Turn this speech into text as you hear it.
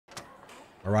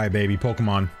Alright, baby,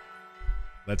 Pokemon.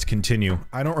 Let's continue.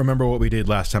 I don't remember what we did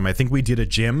last time. I think we did a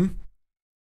gym.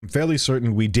 I'm fairly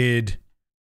certain we did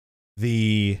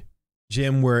the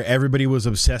gym where everybody was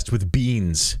obsessed with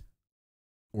beans.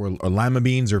 Or lima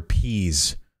beans or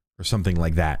peas. Or something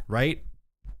like that, right?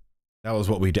 That was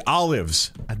what we did.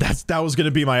 Olives. That was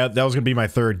gonna be my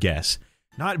third guess.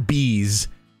 Not bees.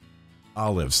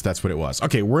 Olives. That's what it was.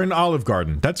 Okay, we're in Olive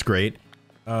Garden. That's great.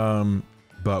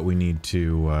 But we need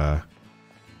to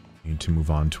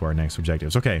move on to our next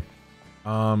objectives. Okay.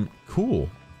 Cool.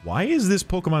 Why is this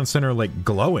Pokemon Center like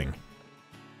glowing?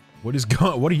 What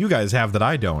do you guys have that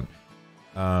I don't?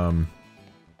 Can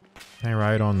I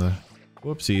ride on the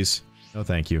whoopsies? No,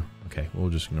 thank you. Okay, we'll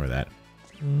just ignore that.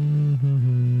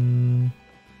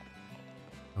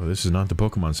 Oh, this is not the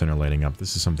Pokemon Center lighting up.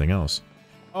 This is something else.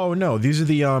 Oh no, these are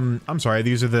the I'm sorry,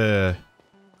 these are the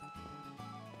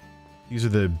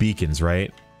beacons,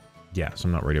 right? Yeah, so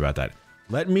I'm not worried about that.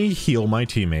 Let me heal my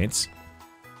teammates,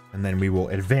 and then we will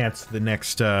advance the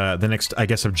next, I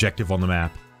guess, objective on the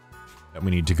map that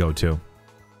we need to go to.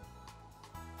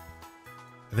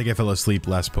 I think I fell asleep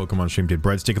last Pokemon stream. Did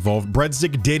Breadstick evolve?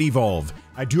 Breadstick did evolve.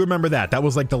 I do remember that. That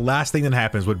was like the last thing that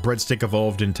happens when Breadstick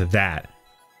evolved into that.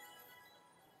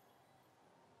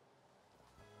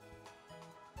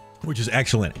 Which is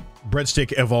excellent.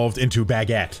 Breadstick evolved into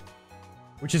Baguette.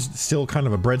 Which is still kind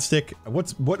of a breadstick.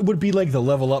 What would be like the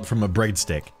level up from a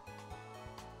breadstick?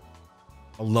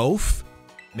 A loaf?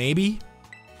 Maybe?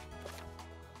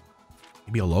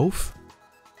 Maybe a loaf?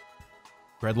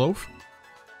 Bread loaf?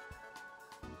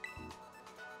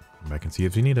 Come back and see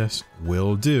if you need us.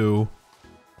 Will do.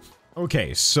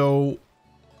 Okay, so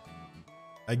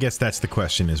I guess that's the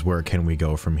question, is where can we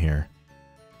go from here?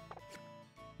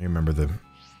 I remember the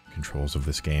controls of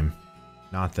this game.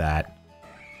 Not that.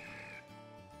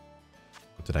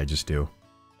 What did I just do?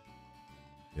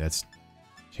 That's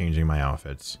changing my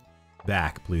outfits.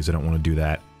 Back, please. I don't want to do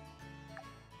that.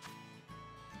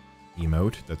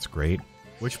 Emote. That's great.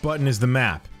 Which button is the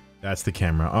map? That's the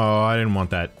camera. Oh, I didn't want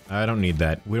that. I don't need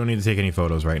that. We don't need to take any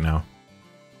photos right now.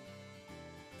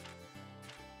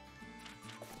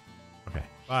 Okay.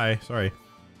 Bye. Sorry.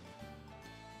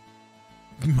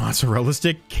 Mozzarella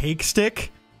stick? Cake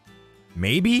stick?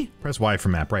 Maybe? Press Y for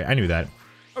map. Right. I knew that.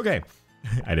 Okay.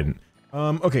 I didn't.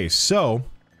 Okay, so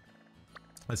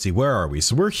let's see, where are we?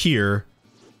 So we're here.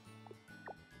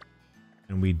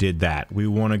 And we did that. We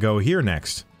want to go here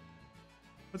next.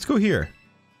 Let's go here.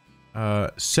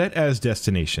 Set as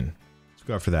destination. Let's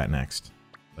go for that next.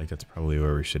 Like, that's probably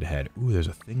where we should head. Ooh, there's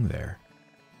a thing there.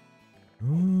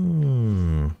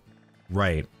 Ooh.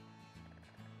 Right.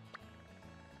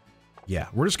 Yeah,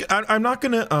 we're just, I'm not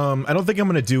gonna, I don't think I'm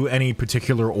gonna do any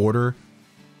particular order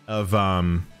of,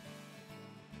 oh,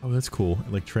 that's cool.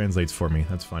 It, like, translates for me.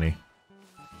 That's funny.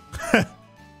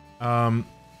 How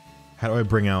do I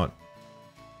bring out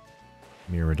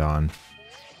Miraidon?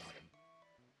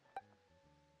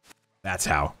 That's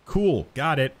how. Cool.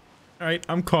 Got it. Alright,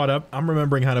 I'm caught up. I'm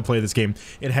remembering how to play this game.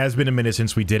 It has been a minute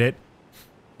since we did it.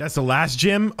 That's the last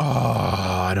gym? Oh,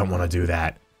 I don't want to do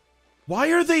that.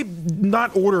 Why are they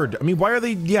not ordered? I mean, why are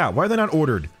they not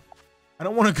ordered? I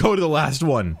don't want to go to the last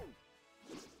one.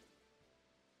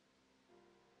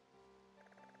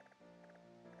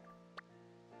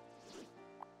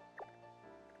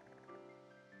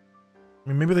 I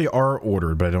mean, maybe they are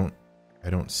ordered, but I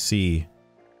don't see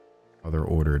how they're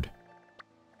ordered.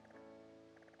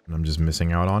 And I'm just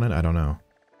missing out on it? I don't know.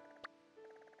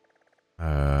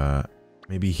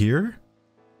 Maybe here?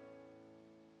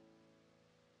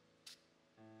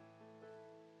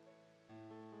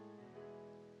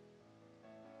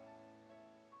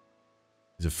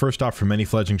 It's a first stop for many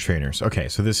fledgling trainers. Okay,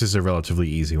 so this is a relatively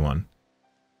easy one.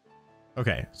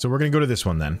 Okay, so we're gonna go to this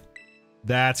one then.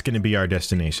 That's gonna be our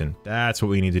destination. That's what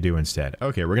we need to do instead.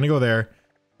 Okay, we're gonna go there.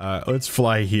 Let's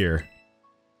fly here.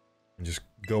 And just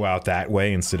go out that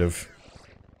way instead of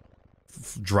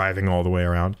driving all the way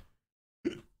around.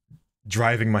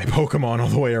 Driving my Pokemon all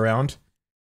the way around.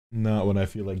 Not what I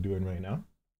feel like doing right now.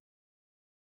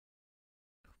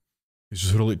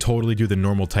 Just totally do the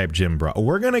normal type gym, bro.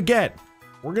 We're gonna get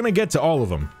to all of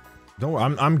them. Don't worry,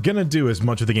 I'm gonna do as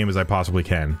much of the game as I possibly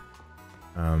can.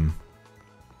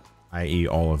 I.e.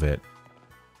 all of it.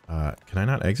 Can I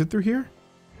not exit through here?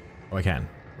 Oh, I can.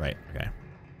 Right, okay.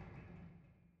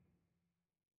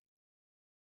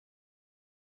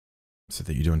 So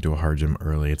that you don't do a hard gym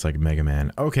early. It's like Mega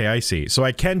Man. Okay, I see. So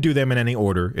I can do them in any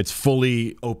order. It's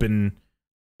fully open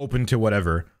to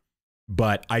whatever.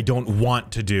 But I don't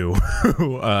want to do...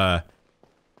 I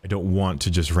don't want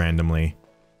to just randomly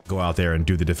go out there and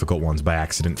do the difficult ones by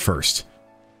accident first.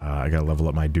 I gotta level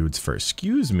up my dudes first.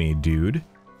 Excuse me, dude.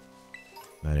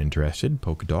 Not interested.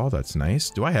 Polka doll, that's nice.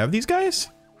 Do I have these guys?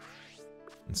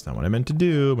 That's not what I meant to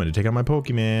do. I'm gonna take out my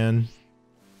Pokemon.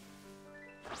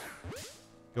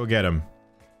 Go get him.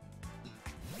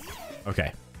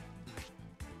 Okay.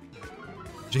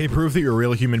 Jay, prove that you're a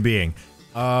real human being.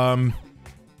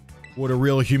 Would a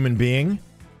real human being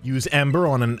use Ember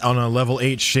on a level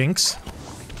 8 Shinx?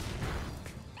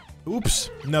 Oops.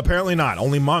 No, apparently not.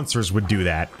 Only monsters would do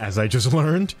that, as I just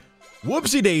learned.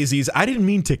 Whoopsie daisies. I didn't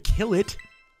mean to kill it.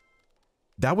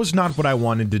 That was not what I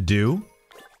wanted to do.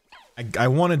 I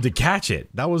wanted to catch it.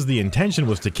 That was the intention,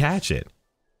 was to catch it.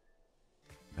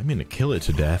 I mean to kill it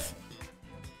to death.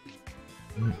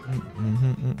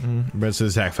 Rest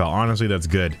of the attack fell. Honestly, that's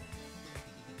good.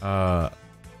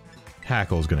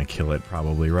 Tackle's gonna kill it,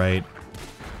 probably, right?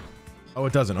 Oh,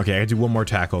 it doesn't. Okay, I can do one more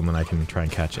tackle and then I can try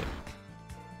and catch it.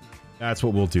 That's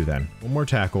what we'll do then. One more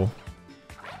tackle.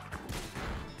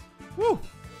 Woo!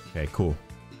 Okay, cool.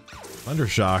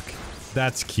 Thundershock.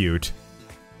 That's cute.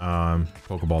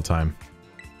 Pokeball time.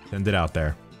 Send it out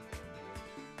there.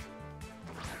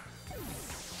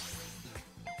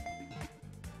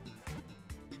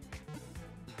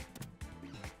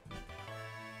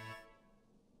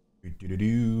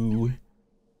 Do-do-do.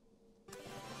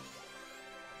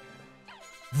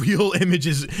 Real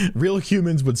images, real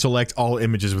humans would select all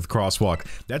images with crosswalk.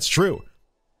 That's true.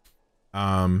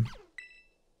 A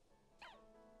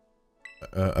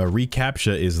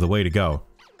reCAPTCHA is the way to go.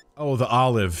 Oh, the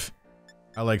olive.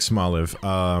 I like Smoliv.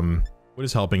 What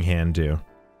does Helping Hand do?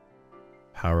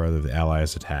 Power of the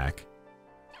allies' attack.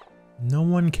 No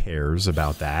one cares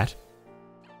about that.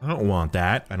 I don't want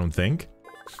that, I don't think.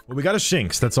 Well, we got a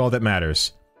Shinx, that's all that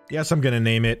matters. Yes, I'm gonna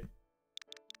name it.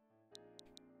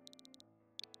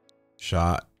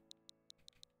 Shocky.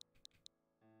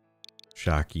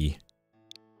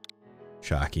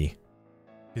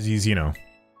 Because he's, you know,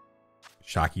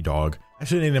 Shocky Dog. I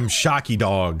should name him Shocky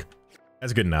Dog.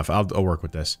 That's good enough. I'll work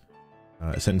with this.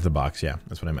 Send into the box. Yeah,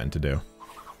 that's what I meant to do.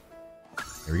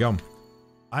 Here we go.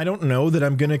 I don't know that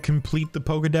I'm gonna complete the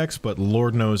Pokedex, but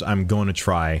Lord knows I'm gonna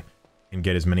try and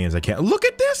get as many as I can. Look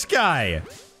at this guy!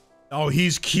 Oh,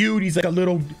 he's cute. He's like a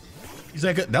little... He's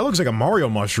like a... That looks like a Mario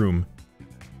mushroom.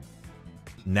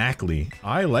 Knackley.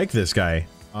 I like this guy.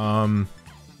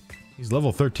 He's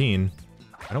level 13.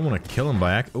 I don't want to kill him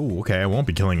by oh, okay, I won't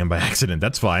be killing him by accident.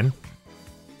 That's fine.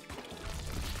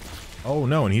 Oh,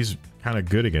 no, and he's kind of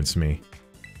good against me.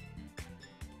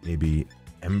 Maybe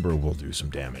Ember will do some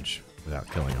damage without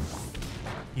killing him.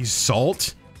 He's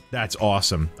salt? That's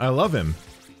awesome. I love him.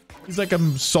 He's like a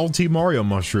salty Mario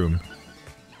mushroom.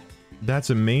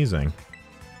 That's amazing.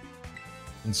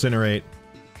 Incinerate.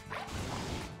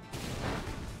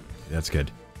 That's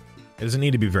good. It doesn't need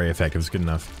to be very effective, it's good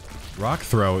enough. Rock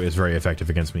Throw is very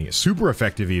effective against me. Super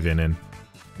effective even, and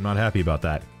I'm not happy about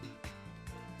that.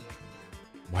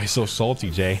 Why so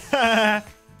salty, Jay? Yeah,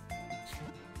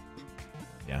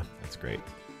 that's great.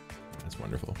 That's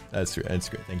wonderful. That's great.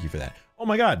 Thank you for that. Oh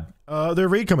my god, their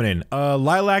raid coming in.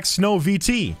 Lilac Snow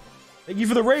VT. Thank you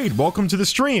for the raid. Welcome to the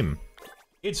stream.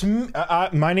 It's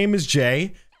my name is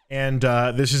Jay, and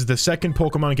this is the second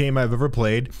Pokemon game I've ever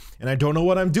played, and I don't know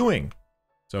what I'm doing.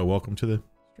 So welcome to the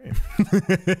stream.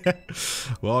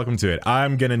 Welcome to it.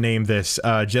 I'm gonna name this.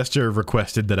 Jester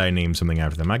requested that I name something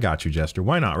after them. I got you, Jester.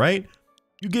 Why not, right?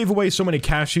 You gave away so many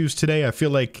cashews today. I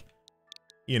feel like,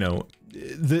 you know,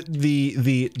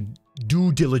 the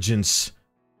due diligence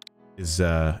is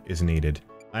needed.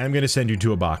 I am gonna send you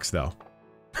to a box though.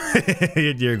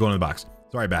 You're going to the box.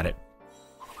 Sorry about it.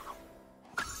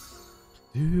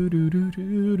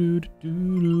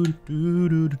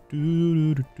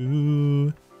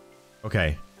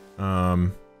 Okay.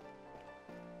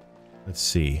 Let's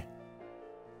see.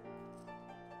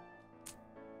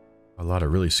 A lot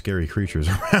of really scary creatures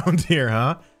around here,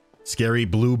 huh? Scary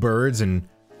blue birds and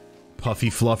puffy,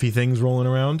 fluffy things rolling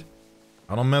around.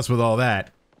 I don't mess with all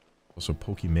that. Also,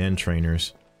 Pokemon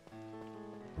trainers.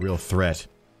 Real threat.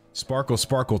 Sparkle,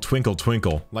 sparkle, twinkle,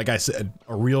 twinkle. Like I said,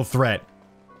 a real threat.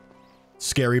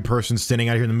 Scary person standing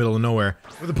out here in the middle of nowhere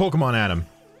with a Pokemon at him.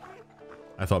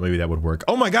 I thought maybe that would work.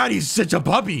 Oh my god, he's such a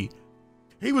puppy!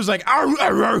 He was like, arr,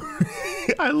 arr, arr.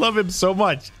 I love him so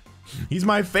much. He's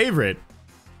my favorite.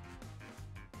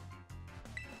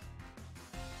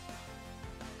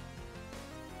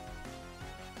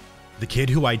 The kid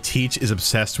who I teach is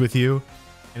obsessed with you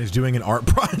and is doing an art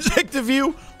project of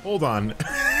you? Hold on.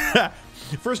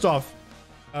 First off,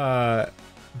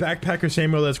 Backpacker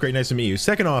Samuel, that's great. Nice to meet you.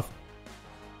 Second off,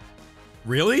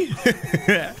 really?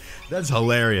 That's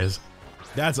hilarious.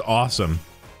 That's awesome.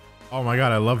 Oh my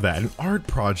god, I love that. An art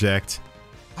project.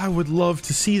 I would love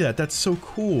to see that. That's so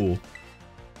cool.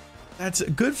 That's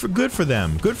good for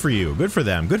them. Good for you. Good for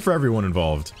them. Good for everyone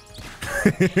involved.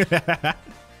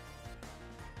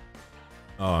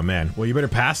 Oh man. Well, you better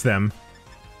pass them.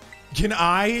 Can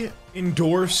I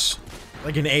endorse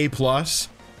like an A+?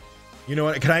 You know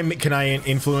what? Can I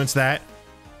influence that?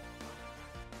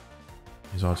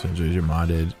 He's also enjoys your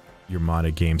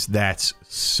modded games. That's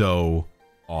so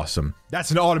awesome.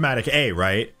 That's an automatic A,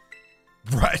 right?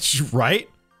 Right?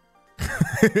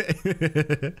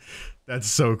 That's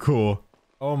so cool.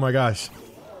 Oh my gosh.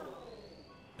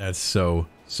 That's so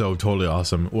totally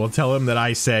awesome. Well, tell him that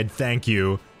I said thank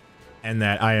you and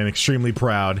that I am extremely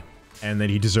proud and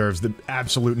that he deserves the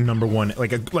absolute #1,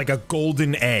 like a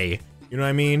golden A. You know what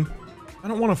I mean? I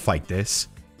don't want to fight this.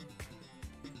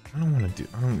 I don't want to do.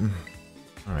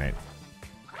 All right.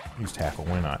 Use tackle.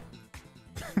 Why not?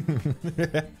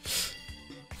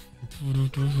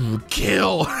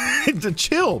 Kill.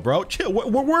 Chill, bro. Chill.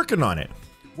 We're working on it.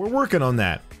 We're working on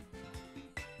that.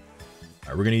 All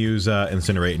right, we're gonna use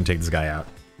incinerate and take this guy out.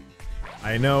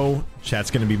 I know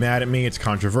chat's gonna be mad at me. It's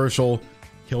controversial.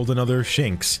 Killed another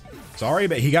Shinx. Sorry,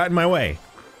 but he got in my way.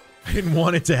 I didn't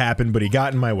want it to happen, but he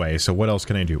got in my way. So what else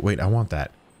can I do? Wait, I want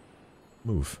that.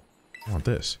 Move. I want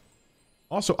this.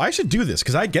 Also, I should do this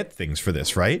because I get things for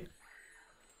this, right?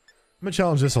 I'm gonna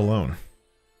challenge this alone.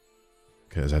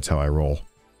 Because that's how I roll.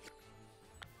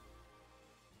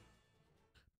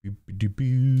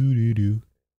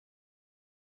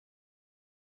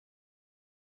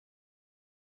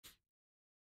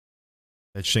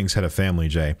 That Shinx had a family,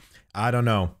 Jay. I don't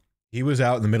know. He was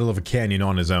out in the middle of a canyon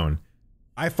on his own.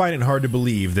 I find it hard to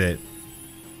believe that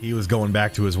he was going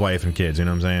back to his wife and kids, you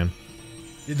know what I'm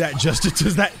saying?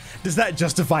 Does that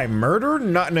justify murder?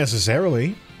 Not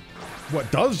necessarily. What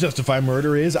does justify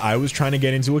murder is I was trying to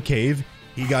get into a cave,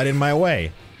 he got in my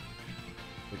way.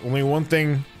 Only one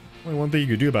thing you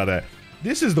could do about that.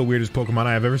 This is the weirdest Pokemon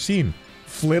I have ever seen.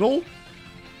 Flittle?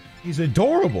 He's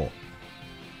adorable.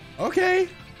 Okay.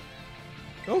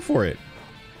 Go for it.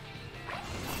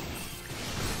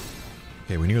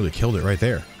 Okay, we nearly killed it right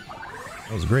there.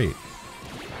 That was great.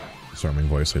 Disarming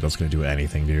voice, like that's gonna do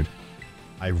anything, dude.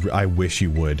 I wish you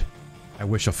would. I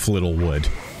wish a Flittle would.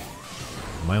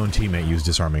 My own teammate used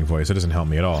disarming voice. It doesn't help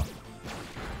me at all.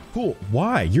 Cool.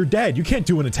 Why? You're dead. You can't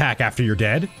do an attack after you're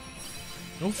dead.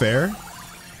 No fair.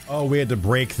 Oh, we had to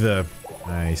break the...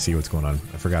 I see what's going on.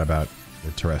 I forgot about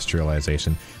the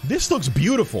terrestrialization. This looks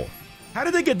beautiful. How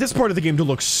did they get this part of the game to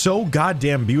look so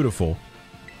goddamn beautiful?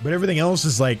 But everything else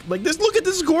is like this. Look at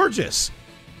this, is gorgeous.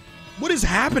 What is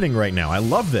happening right now? I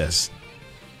love this.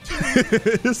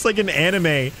 It's like an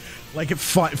anime, like a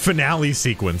finale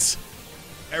sequence.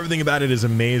 Everything about it is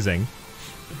amazing.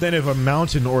 But then if a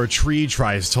mountain or a tree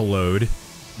tries to load,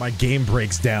 my game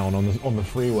breaks down on the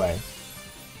freeway.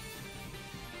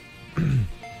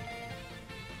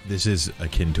 This is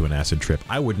akin to an acid trip.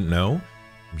 I wouldn't know.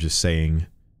 I'm just saying,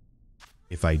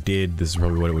 if I did, this is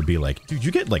probably what it would be like. Dude,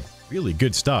 you get like really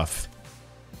good stuff.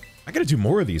 I gotta do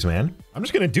more of these, man. I'm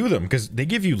just gonna do them because they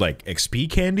give you like XP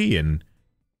candy and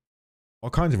all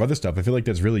kinds of other stuff. I feel like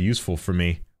that's really useful for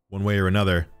me, one way or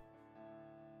another.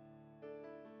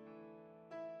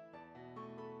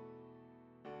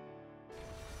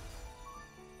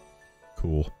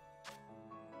 Cool.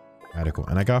 Radical.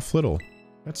 And I got Flittle.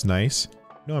 That's nice.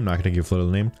 No, I'm not going to give Flittle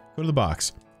a name. Go to the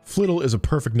box. Flittle is a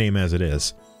perfect name as it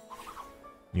is.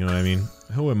 You know what I mean?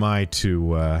 Who am I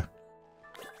to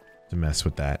mess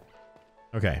with that?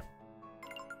 Okay.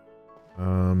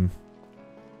 There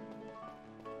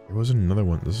wasn't another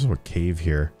one. This is a cave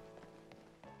here.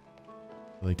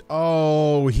 Like,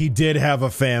 oh, he did have a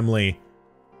family.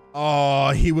 Oh,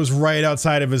 he was right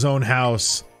outside of his own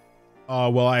house. Oh,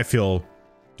 well,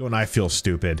 don't I feel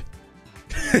stupid?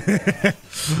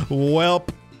 Welp.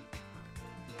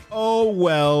 Oh,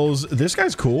 wells. This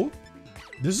guy's cool.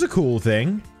 This is a cool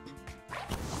thing.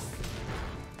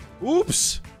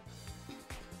 Oops.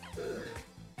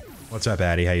 What's up,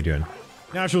 Addy? How you doing?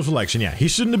 Natural selection, yeah. He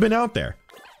shouldn't have been out there.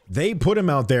 They put him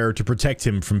out there to protect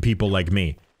him from people like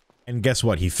me. And guess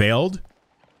what? He failed?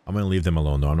 I'm gonna leave them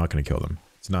alone, though. I'm not gonna kill them.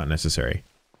 It's not necessary.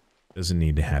 Doesn't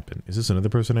need to happen. Is this another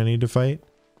person I need to fight?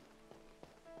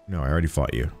 No, I already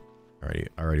fought you. I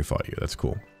already fought you. That's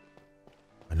cool.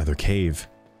 Another cave.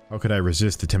 How could I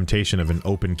resist the temptation of an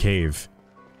open cave?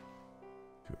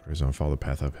 Horizon, follow the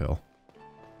path uphill.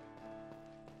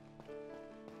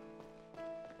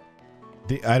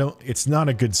 It's not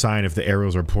a good sign if the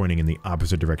arrows are pointing in the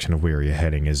opposite direction of where you're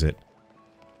heading, is it?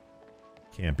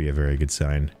 Can't be a very good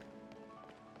sign.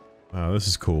 Wow, this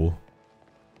is cool.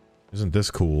 Isn't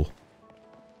this cool?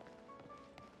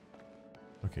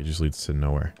 Okay, just leads to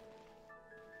nowhere.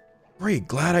 Great,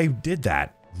 glad I did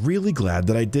that. Really glad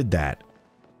that I did that.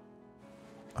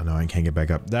 Oh no, I can't get back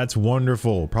up. That's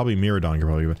wonderful. Probably Miradon can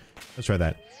probably... Let's try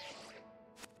that.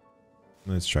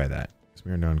 Let's try that.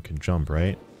 Because Miradon can jump,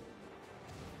 right?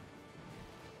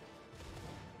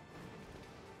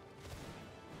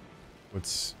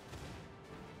 What's...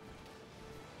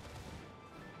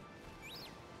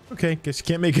 Okay, guess you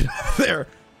can't make it up there.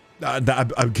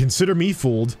 Consider me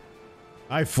fooled.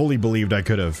 I fully believed I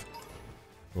could have.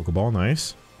 Pokeball,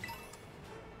 nice.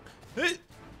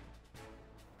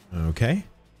 Okay.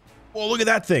 Oh, look at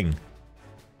that thing.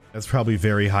 That's probably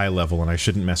very high level and I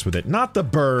shouldn't mess with it. Not the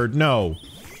bird, no.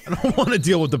 I don't want to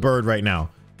deal with the bird right now.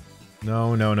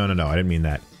 No, no, no, no, no. I didn't mean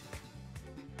that.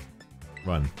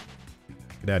 Run.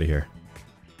 Get out of here.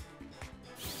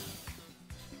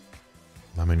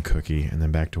 Lemon cookie and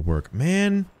then back to work.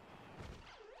 Man,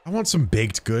 I want some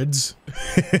baked goods.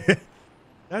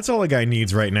 That's all a guy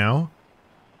needs right now.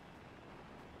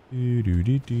 Make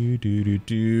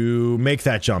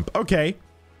that jump. Okay.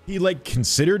 He like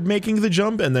considered making the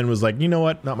jump and then was like, you know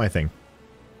what? Not my thing.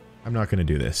 I'm not gonna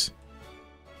do this.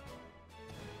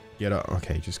 Get off.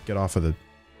 Okay, just get off of the...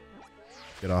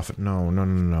 Get off it. No, no,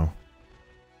 no, no, no.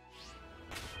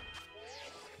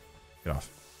 Get off.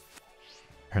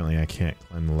 Apparently I can't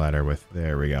climb the ladder with...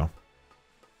 There we go.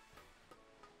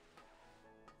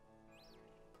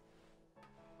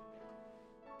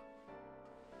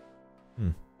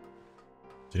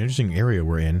 It's an interesting area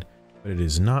we're in, but it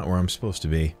is not where I'm supposed to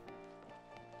be.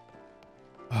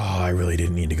 Oh, I really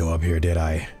didn't need to go up here, did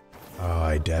I? Oh,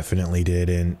 I definitely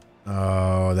didn't.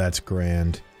 Oh, that's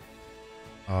grand.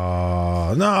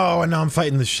 Oh, no, and now I'm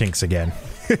fighting the Shinx again.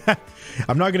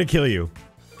 I'm not gonna kill you.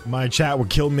 My chat will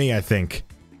kill me, I think.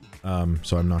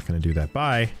 So I'm not gonna do that.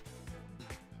 Bye.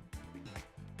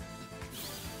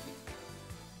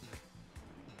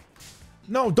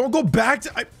 No, don't go back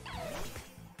to...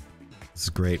 This is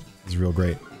great. This is real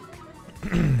great.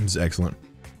 This is excellent.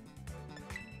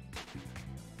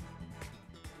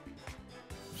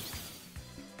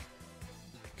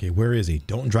 Okay, where is he?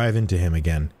 Don't drive into him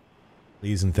again.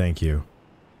 Please and thank you.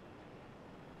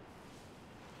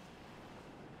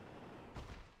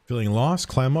 Feeling lost?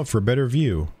 Climb up for a better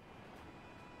view.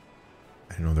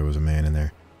 I didn't know there was a man in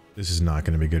there. This is not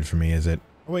going to be good for me, is it?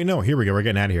 Oh wait, no. Here we go. We're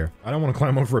getting out of here. I don't want to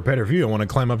climb up for a better view. I want to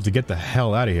climb up to get the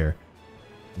hell out of here.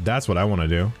 That's what I want to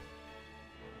do.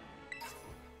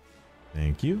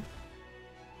 Thank you.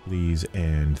 Please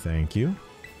and thank you.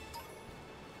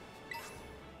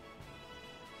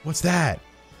 What's that?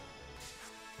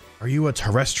 Are you a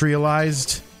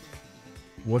terrestrialized...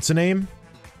 What's the name?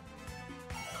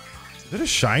 Is it a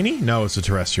shiny? No, it's a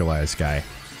terrestrialized guy.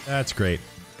 That's great.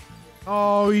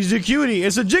 Oh, he's a cutie.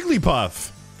 It's a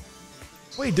Jigglypuff.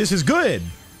 Wait, this is good.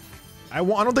 I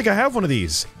don't think I have one of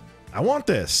these. I want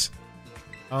this.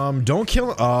 Don't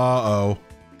kill him. Uh-oh.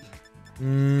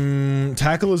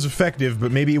 Tackle is effective,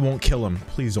 but maybe it won't kill him.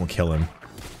 Please don't kill him.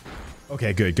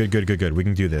 Okay, good, good, good, good, good. We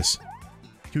can do this.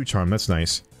 Cute charm, that's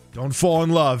nice. Don't fall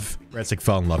in love. Breadstick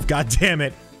fell in love. God damn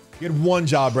it. You had one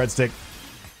job, Breadstick.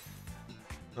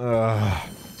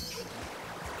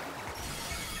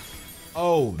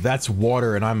 Oh, that's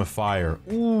water and I'm a fire.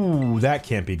 Ooh, that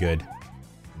can't be good.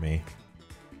 For me.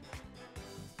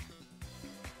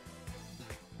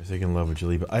 In love with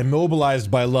Jaleeba. I'm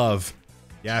mobilized by love.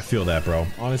 Yeah, I feel that, bro.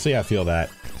 Honestly, I feel that.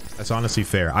 That's honestly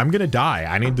fair. I'm gonna die.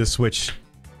 I need to switch.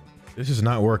 This is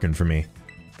not working for me.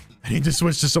 I need to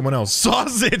switch to someone else.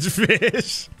 Sausage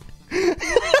fish!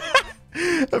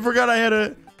 I forgot I had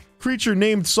a creature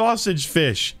named Sausage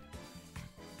Fish.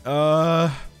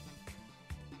 I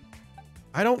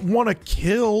don't want to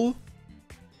kill.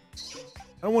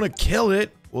 I don't want to kill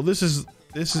it. Well, this is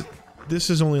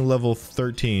only level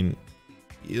 13.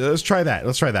 Let's try that.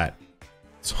 Let's try that.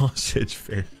 Sausage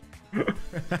fish.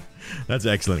 That's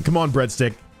excellent. Come on,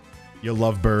 Breadstick. You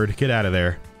love bird. Get out of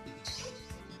there.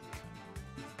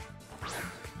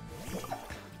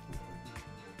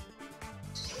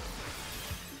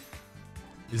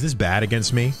 Is this bad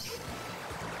against me?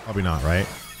 Probably not, right?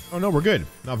 Oh no, we're good.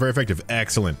 Not very effective.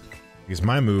 Excellent. Because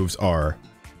my moves are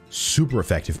super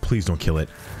effective. Please don't kill it.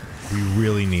 We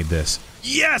really need this.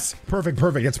 Yes! Perfect,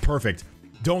 perfect. That's perfect.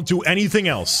 Don't do anything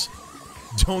else.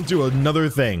 Don't do another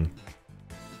thing.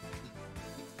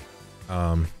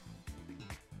 Oh.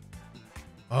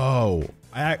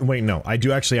 Wait, no. I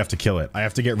do actually have to kill it. I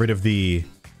have to get rid of the...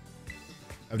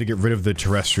 I have to get rid of the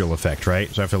terrestrial effect, right?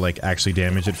 So I have to, like, actually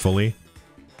damage it fully.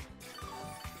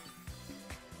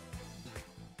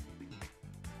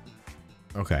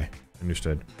 Okay.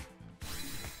 Understood.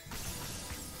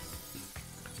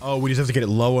 Oh, we just have to get it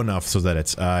low enough so that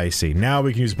it's... I see. Now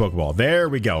we can use Pokeball. There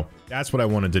we go. That's what I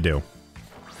wanted to do.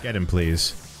 Get him,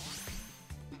 please.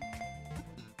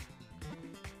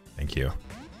 Thank you.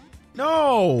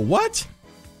 No! What?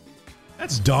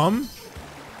 That's dumb.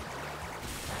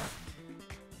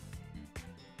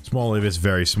 Small is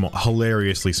very small.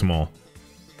 Hilariously small.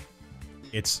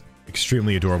 It's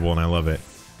extremely adorable and I love it.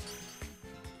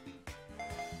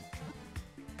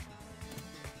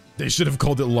 They should have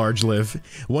called it Large Live.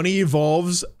 When he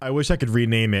evolves, I wish I could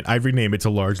rename it. I'd rename it to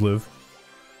Large Live.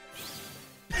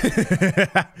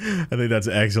 I think that's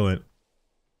excellent.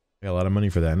 Got a lot of money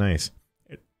for that. Nice.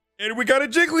 And we got a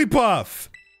Jigglypuff!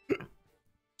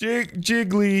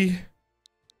 Jiggly.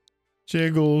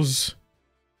 Jiggles.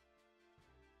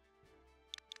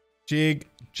 Jiggle.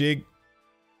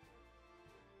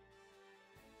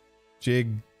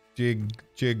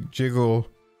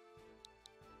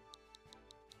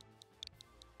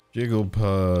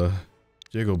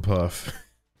 Jigglepuff.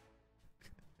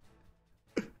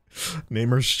 Name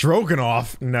her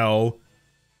Stroganoff. No.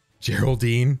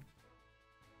 Geraldine.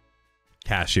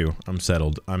 Cashew. I'm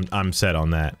settled. I'm set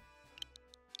on that.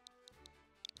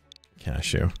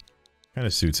 Cashew. Kind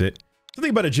of suits it.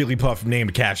 Something about a Jigglypuff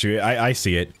named Cashew. I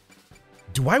see it.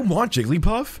 Do I want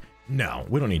Jigglypuff? No,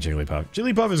 we don't need Jigglypuff.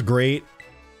 Jigglypuff is great,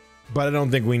 but I don't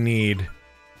think we need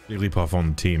Jigglypuff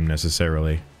on the team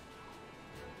necessarily.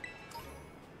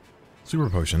 Super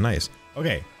potion, nice.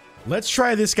 Okay, let's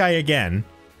try this guy again.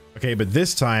 Okay, but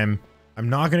this time, I'm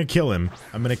not gonna kill him.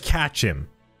 I'm gonna catch him.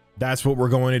 That's what we're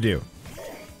going to do.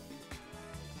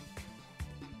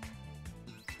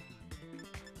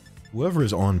 Whoever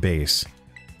is on base,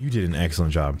 you did an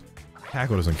excellent job.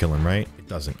 Tackle doesn't kill him, right? It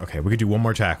doesn't. Okay, we could do one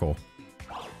more tackle.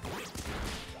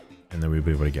 And then we'll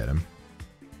be able to get him.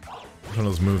 It's one of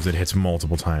those moves that hits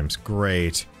multiple times.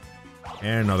 Great.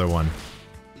 And another one.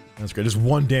 That's good. Just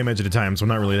one damage at a time, so I'm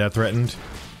not really that threatened.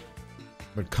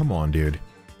 But come on, dude.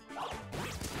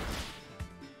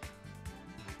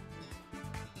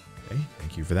 Okay,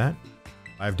 thank you for that.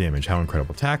 5 damage. How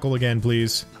incredible. Tackle again,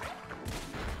 please.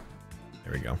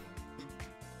 There we go.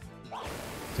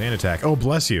 Sand attack. Oh,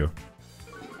 bless you.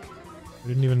 It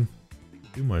didn't even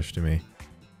do much to me.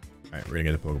 Alright, we're gonna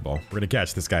get a Pokeball. We're gonna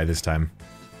catch this guy this time.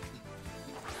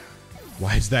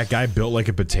 Why is that guy built like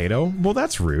a potato? Well,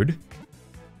 that's rude.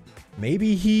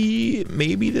 Maybe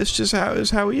this just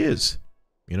is how he is.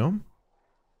 You know?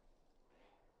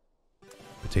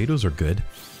 Potatoes are good.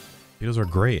 Potatoes are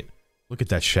great. Look at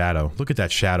that shadow. Look at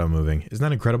that shadow moving. Isn't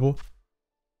that incredible?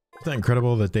 Isn't that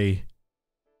incredible that they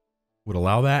would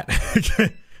allow that?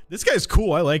 This guy's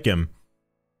cool. I like him.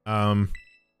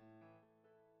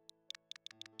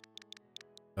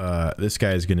 This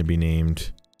guy is gonna be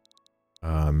named,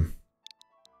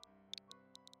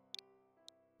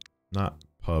 not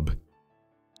Pub.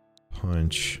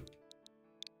 Punch.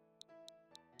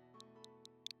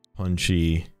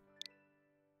 Punchy.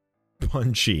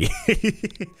 Punchy.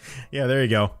 Yeah, there you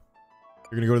go.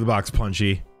 You're gonna go to the box,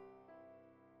 Punchy.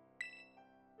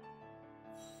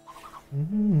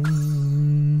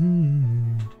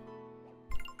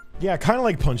 Yeah, kind of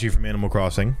like Punchy from Animal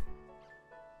Crossing.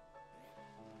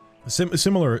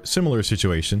 Similar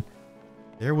situation.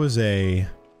 There was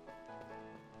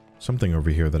something over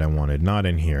here that I wanted. Not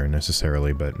in here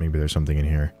necessarily, but maybe there's something in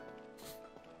here.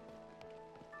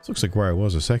 This looks like where I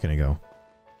was a second ago.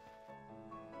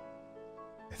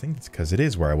 I think it's because it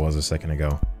is where I was a second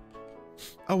ago.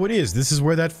 Oh, it is. This is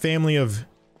where that family of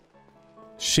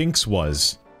Shinx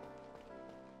was.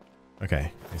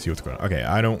 Okay, I see what's going on. Okay,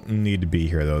 I don't need to be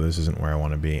here though. This isn't where I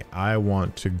want to be. I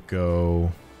want to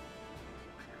go...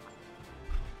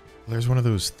 There's one of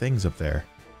those things up there.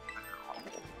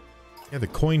 Yeah, the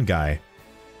coin guy.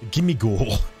 Gimme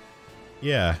Ghoul.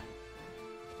 Yeah.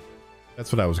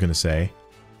 That's what I was gonna say.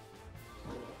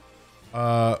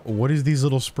 What is these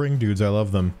little spring dudes? I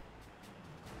love them.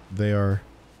 They are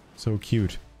so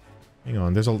cute. Hang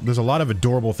on, there's a lot of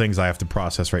adorable things I have to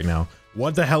process right now.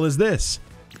 What the hell is this?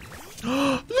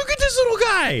 Look at this little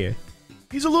guy!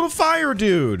 He's a little fire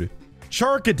dude!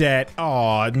 Charcadet!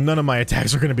 Aw, none of my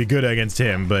attacks are gonna be good against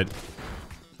him, but...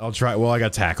 I'll try- well, I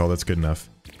got Tackle, that's good enough.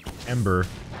 Ember.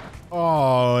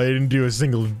 Oh, I didn't do a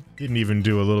single- didn't even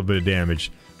do a little bit of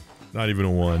damage. Not even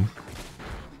a 1.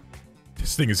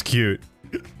 This thing is cute.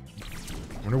 I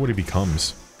wonder what he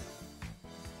becomes.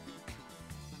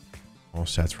 All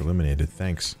stats were eliminated,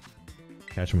 thanks.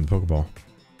 Catch him with a Pokeball.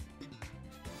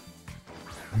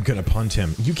 I'm gonna punt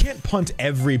him. You can't punt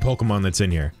every Pokemon that's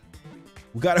in here.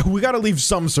 We gotta leave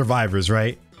some survivors,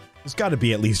 right? There's gotta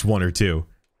be at least 1 or 2.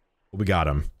 But we got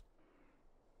him.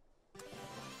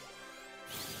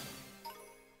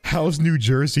 How's New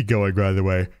Jersey going, by the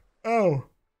way? Oh.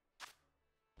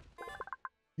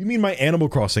 You mean my Animal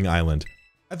Crossing island?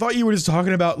 I thought you were just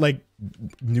talking about, like,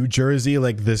 New Jersey,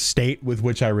 like, the state with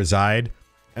which I reside.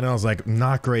 And I was like,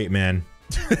 not great, man.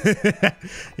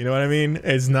 You know what I mean?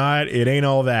 It's not, it ain't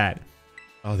all that.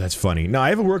 Oh, that's funny. No, I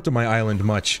haven't worked on my island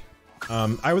much.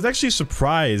 I was actually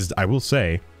surprised, I will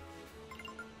say,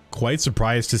 quite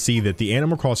surprised to see that the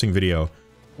Animal Crossing video,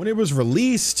 when it was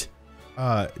released,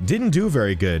 didn't do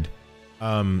very good.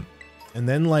 And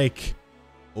then, like,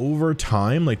 over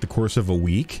time, like the course of a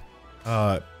week,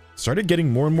 started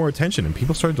getting more and more attention and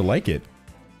people started to like it.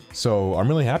 So I'm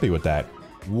really happy with that.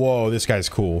 Whoa, this guy's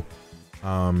cool.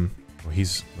 Oh,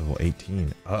 he's level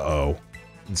 18. Uh-oh.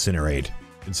 Incinerate.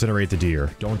 Incinerate the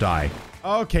deer. Don't die.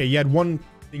 Okay, you had one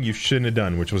thing you shouldn't have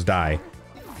done, which was die.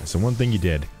 That's the one thing you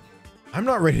did. I'm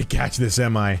not ready to catch this,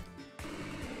 am I?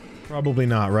 Probably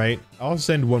not, right? I'll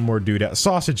send one more dude out.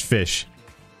 Sausage fish.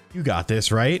 You got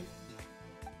this, right?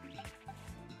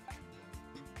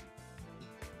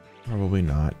 Probably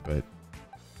not, but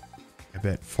I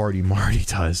bet Farty Marty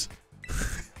does.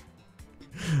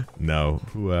 No,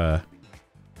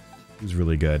 who's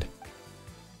really good?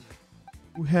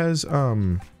 Who has,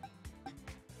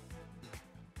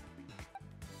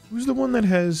 who's the one that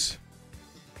has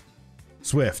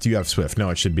Swift? You have Swift. No,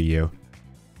 it should be you.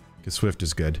 Because Swift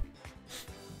is good.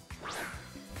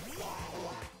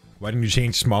 Why didn't you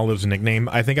change Smollov's nickname?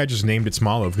 I think I just named it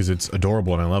Smolov because it's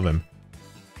adorable and I love him.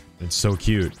 It's so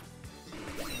cute.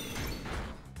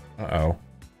 Uh-oh.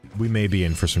 We may be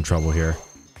in for some trouble here.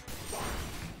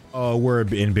 Oh, we're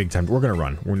in big time. We're gonna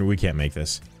run. We can't make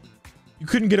this. You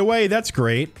couldn't get away. That's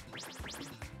great.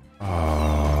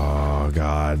 Oh,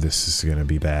 God. This is gonna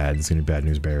be bad. This is gonna be bad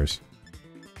news bears.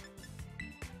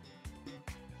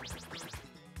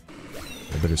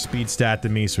 A better speed stat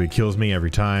than me, so he kills me every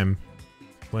time.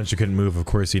 Once you couldn't move, of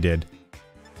course he did.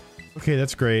 Okay,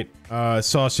 that's great.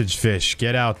 Sausage fish.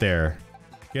 Get out there.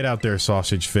 Get out there,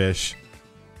 sausage fish.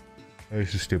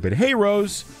 This is stupid. Hey,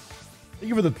 Rose! Thank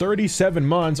you for the 37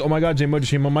 months. Oh my god, JayMoji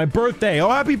came on my birthday. Oh,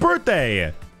 happy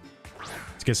birthday!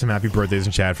 Let's get some happy birthdays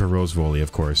in chat for Rose Volley,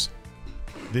 of course.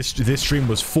 This stream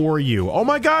was for you. Oh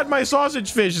my god, my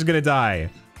sausage fish is gonna die!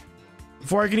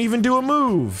 Before I can even do a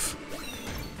move!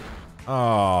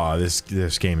 Oh, this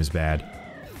game is bad.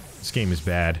 This game is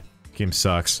bad. This game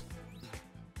sucks.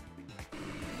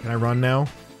 Can I run now?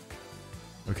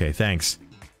 Okay, thanks.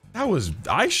 That was...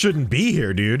 I shouldn't be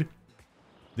here, dude.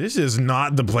 This is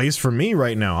not the place for me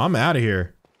right now. I'm out of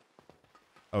here.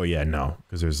 Oh, yeah, no.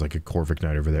 Because there's like a Corvic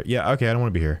Knight over there. Yeah, okay, I don't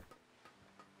want to be here.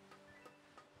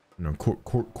 No,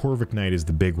 Corvic Knight is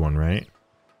the big one, right?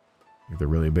 Like the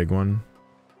really big one?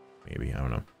 Maybe, I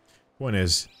don't know. Point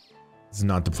is, this is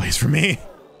not the place for me.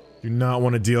 Do not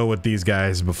want to deal with these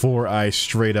guys before I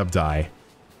straight up die.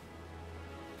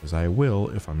 Because I will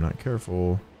if I'm not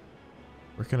careful.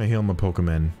 Where can I heal my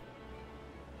Pokemon?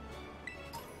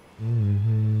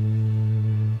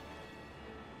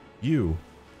 You'll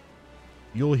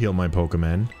heal my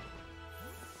Pokemon.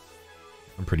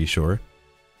 I'm pretty sure.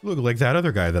 You look like that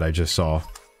other guy that I just saw.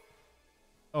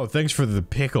 Oh, thanks for the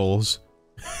pickles.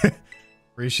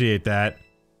 Appreciate that.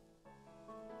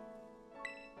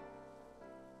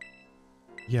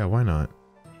 Yeah, why not?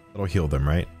 That'll heal them,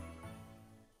 right?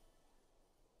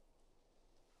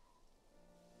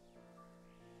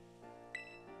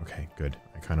 Okay, good.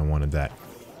 I kind of wanted that.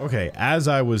 Okay, as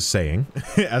I was saying,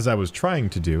 as I was trying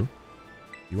to do,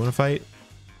 you want to fight?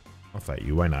 I'll fight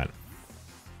you, why not?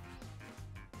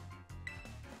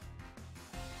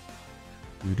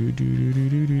 You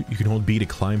can hold B to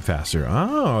climb faster.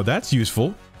 Oh, that's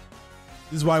useful.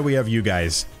 This is why we have you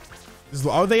guys.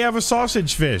 Oh, they have a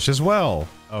sausage fish as well.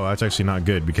 Oh, that's actually not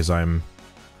good because I'm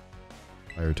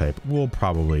fire type. We'll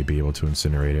probably be able to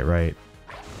incinerate it, right?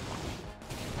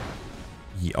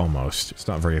 Yeah, almost. It's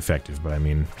not very effective, but I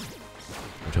mean,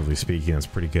 relatively speaking, it's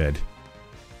pretty good.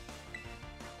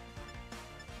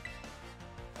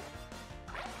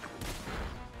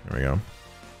 There we go.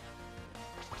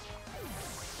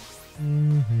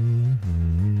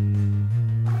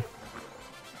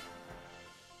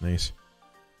 Nice.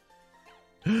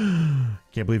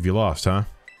 Can't believe you lost, huh?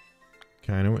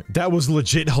 Kinda. That was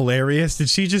legit hilarious. Did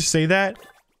she just say that?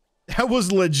 That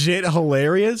was legit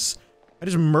hilarious? I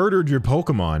just murdered your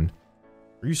Pokemon.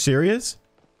 Are you serious?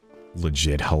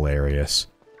 Legit hilarious.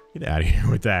 Get out of here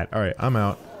with that. Alright, I'm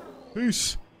out.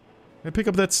 Peace. Can I pick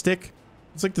up that stick?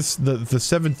 It's like the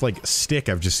seventh, like, stick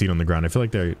I've just seen on the ground. I feel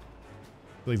like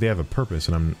they have a purpose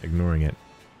and I'm ignoring it.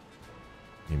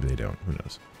 Maybe they don't. Who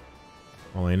knows?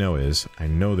 All I know is, I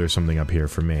know there's something up here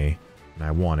for me, and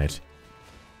I want it.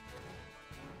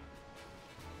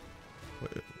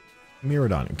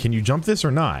 Miradon, can you jump this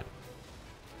or not?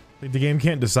 Like, the game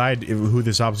can't decide who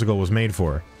this obstacle was made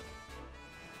for.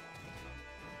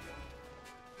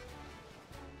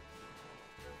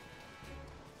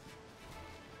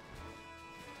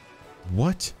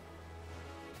 What?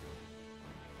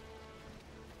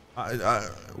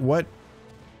 What?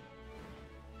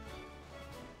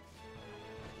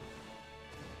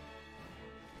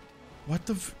 What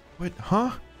the what?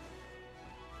 Huh?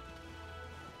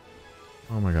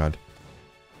 Oh my god.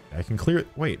 I can clear it.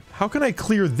 Wait, how can I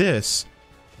clear this?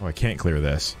 Oh, I can't clear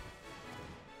this.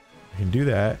 I can do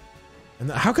that.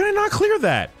 And how can I not clear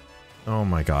that? Oh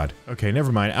my god. Okay,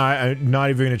 never mind. I'm not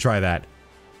even gonna try that.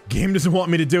 Game doesn't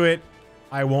want me to do it.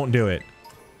 I won't do it.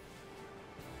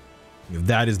 If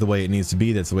that is the way it needs to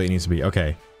be, that's the way it needs to be.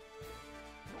 Okay.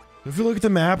 If you look at the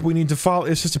map, we need to follow.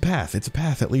 It's just a path. It's a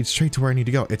path that leads straight to where I need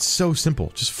to go. It's so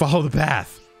simple. Just follow the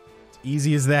path. It's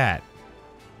easy as that.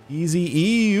 Easy.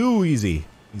 Easy.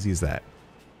 Easy as that.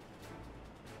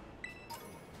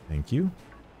 Thank you.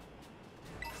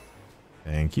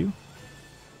 Thank you.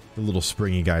 The little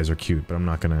springy guys are cute, but I'm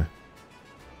not gonna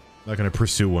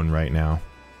pursue one right now.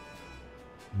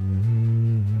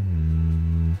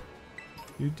 I'm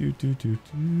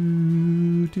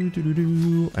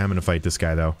gonna fight this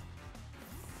guy though.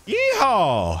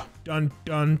 Yeehaw! Dun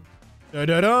dun dun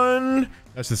dun dun.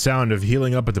 That's the sound of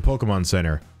healing up at the Pokemon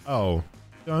Center. Oh,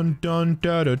 dun dun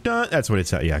dun dun dun. That's what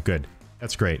it's at. Yeah, good.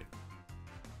 That's great.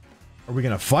 Are we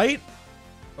gonna fight?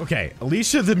 Okay,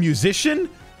 Alicia the musician.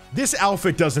 This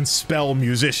outfit doesn't spell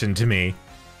musician to me.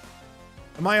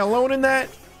 Am I alone in that?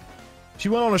 She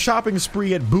went on a shopping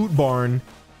spree at Boot Barn,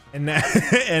 and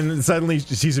and suddenly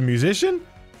she's a musician?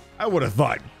 I would have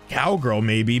thought cowgirl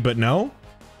maybe, but no.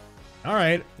 All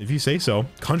right, if you say so.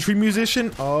 Country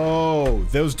musician? Oh,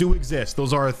 those do exist.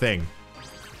 Those are a thing.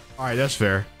 All right, that's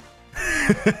fair.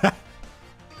 I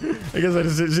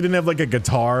guess she didn't have like a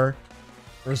guitar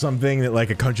or something that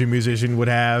like a country musician would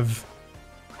have.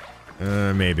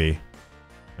 Maybe.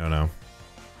 I don't know.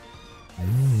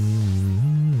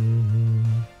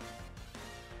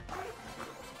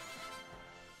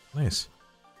 Nice.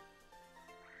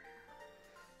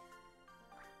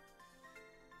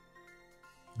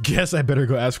 Guess I better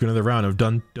go ask for another round of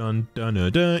dun dun dun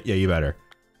dun dun. Yeah, you better.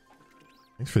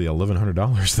 Thanks for the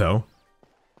 $1,100 though.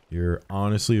 You're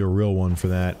honestly a real one for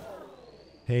that.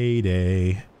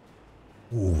 Heyday.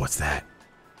 Ooh, what's that?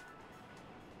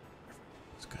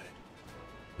 Looks good.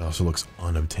 It also looks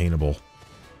unobtainable.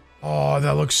 Oh,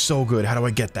 that looks so good. How do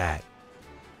I get that?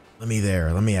 Let me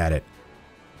there. Let me at it.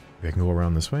 Maybe I can go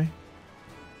around this way.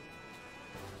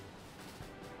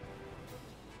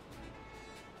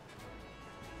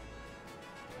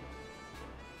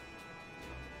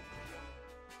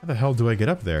 How the hell do I get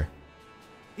up there?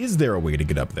 Is there a way to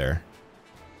get up there?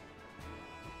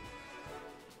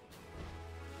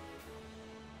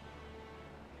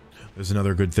 There's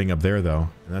another good thing up there, though,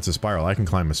 and that's a spiral. I can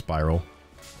climb a spiral.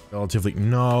 Relatively...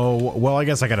 No. Well, I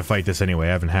guess I gotta fight this anyway.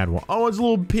 I haven't had one. Oh, it's a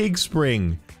little pig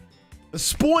spring. A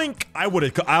spoink! I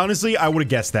would've... Honestly, I would've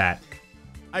guessed that.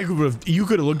 I could've... You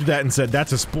could've looked at that and said,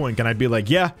 that's a spoink, and I'd be like,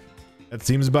 yeah, that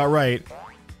seems about right.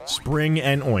 Spring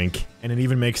and oink. And it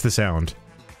even makes the sound.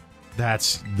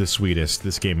 That's the sweetest.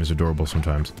 This game is adorable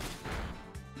sometimes.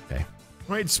 Okay.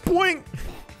 Alright, spoink!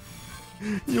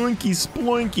 Yoinky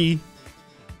sploinky.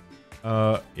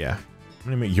 Yeah. I'm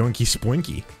gonna make yoinky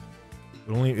spoinky.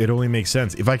 It only makes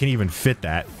sense. If I can even fit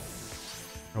that.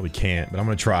 Probably can't, but I'm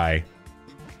gonna try.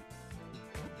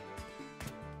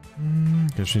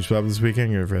 Gonna stream Splatfest this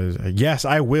weekend? Yes,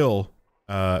 I will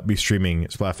be streaming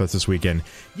Splatfest this weekend.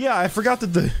 Yeah, I forgot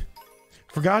that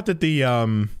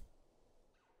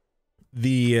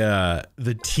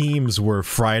the teams were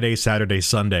Friday, Saturday,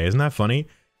 Sunday. Isn't that funny?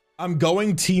 I'm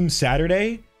going Team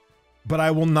Saturday, but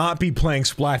I will not be playing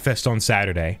Splatfest on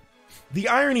Saturday. The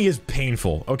irony is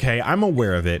painful, okay? I'm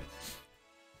aware of it.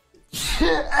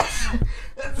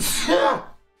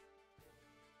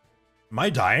 Am I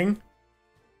dying?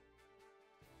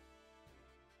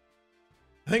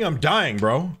 I think I'm dying,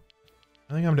 bro.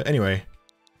 I think I'm anyway.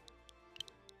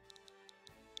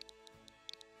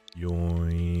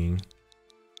 Yoink.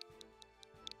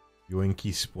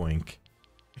 Yoinky spoink.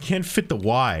 I can't fit the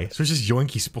Y, so it's just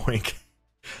yoinky spoink.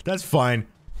 That's fine.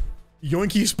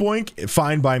 Yoinky spoink,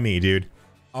 fine by me, dude.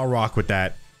 I'll rock with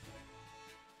that.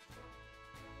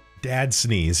 Dad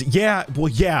sneeze. Yeah, well,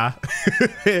 yeah.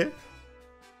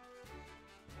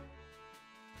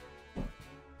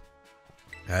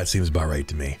 That seems about right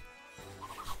to me.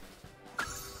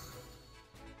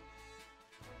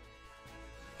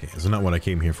 Okay, this is not what I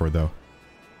came here for, though.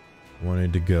 I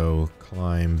wanted to go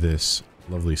climb this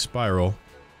lovely spiral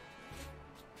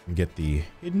and get the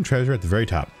hidden treasure at the very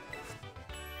top.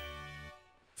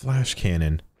 Flash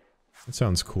cannon. That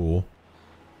sounds cool.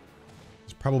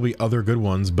 There's probably other good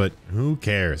ones, but who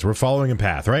cares? We're following a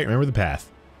path, right? Remember the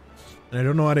path. And I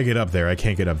don't know how to get up there. I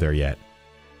can't get up there yet.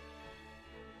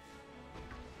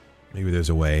 Maybe there's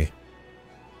a way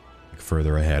like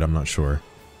further ahead. I'm not sure.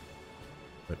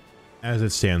 But as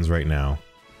it stands right now,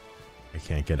 I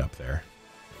can't get up there.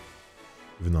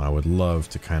 Even though I would love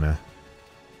to kind of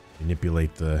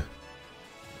manipulate the...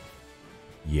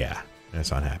 Yeah,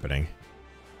 that's not happening.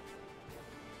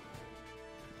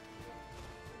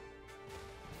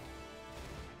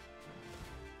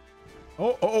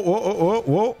 Oh, oh, whoa, whoa, whoa,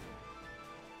 whoa.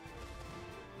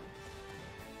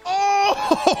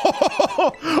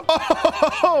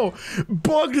 Oh!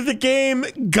 Bugged the game,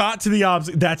 got to the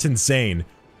obstacle. That's insane.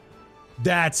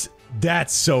 That's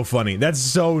so funny. That's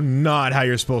so not how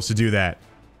you're supposed to do that.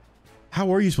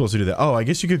 How are you supposed to do that? Oh, I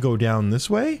guess you could go down this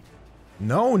way?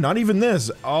 No, not even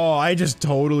this. Oh, I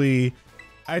totally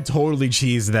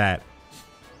cheesed that.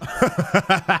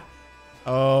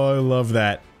 Oh, I love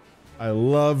that. I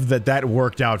love that that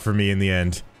worked out for me in the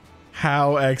end.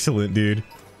 How excellent, dude.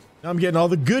 Now I'm getting all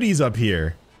the goodies up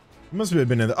here. It must have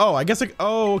been in the... Oh, I guess like...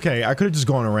 Oh, okay. I could have just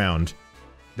gone around.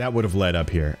 That would have led up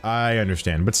here. I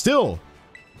understand. But still,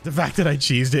 the fact that I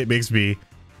cheesed it makes me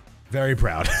very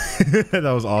proud. That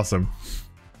was awesome.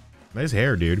 Nice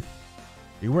hair, dude. Are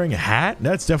you wearing a hat?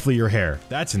 That's definitely your hair.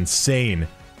 That's insane.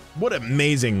 What an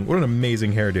amazing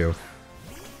hairdo.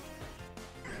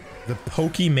 The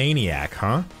Pokemaniac,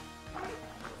 huh?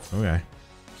 Okay.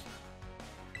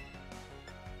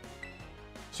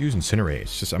 Let's use incinerate.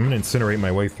 It's just I'm gonna incinerate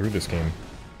my way through this game.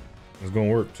 It's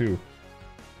gonna work too.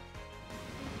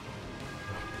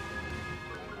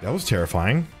 That was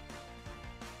terrifying.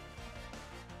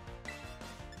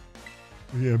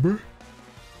 Yeah, bro.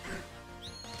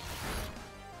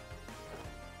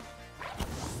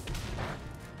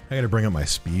 I gotta bring up my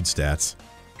speed stats.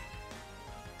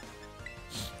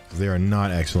 They are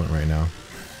not excellent right now.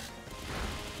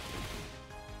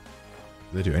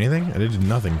 Did they do anything? They did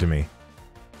nothing to me.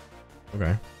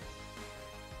 Okay.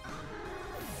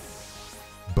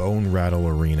 Bone Rattle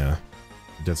Arena.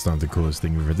 That's not the coolest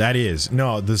thing ever. That is.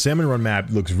 No, the Salmon Run map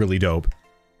looks really dope.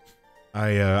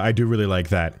 I do really like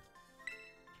that.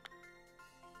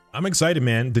 I'm excited,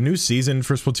 man. The new season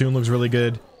for Splatoon looks really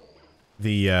good.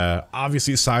 The,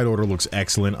 obviously side order looks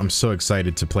excellent. I'm so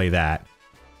excited to play that.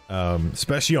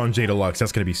 Especially on J Deluxe.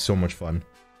 That's gonna be so much fun.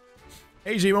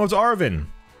 Hey, JayMoji, it's Arvin.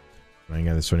 I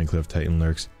got the Stony Cliff Titan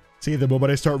lurks. See, the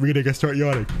moment I start reading, I start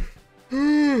yawning.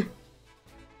 I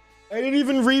didn't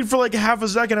even read for like half a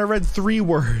second. I read 3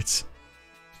 words.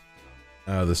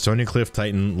 The Stony Cliff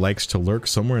Titan likes to lurk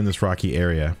somewhere in this rocky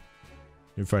area.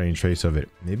 You find any trace of it.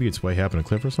 Maybe it's way up in a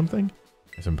cliff or something?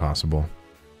 It's impossible.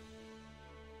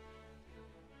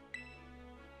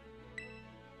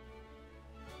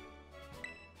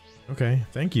 Okay,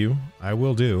 thank you. I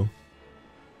will do.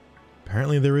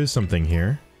 Apparently there is something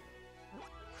here.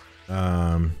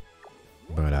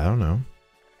 But I don't know.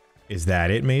 Is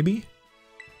that it, maybe?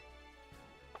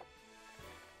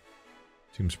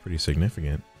 Seems pretty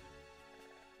significant.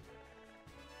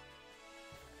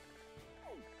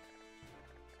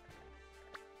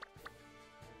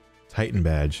 Titan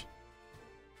badge.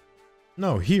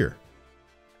 No, here.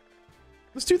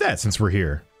 Let's do that since we're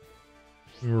here.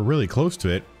 We were really close to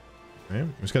it. Right?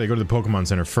 We just gotta go to the Pokemon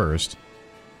Center first.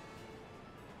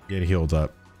 Get healed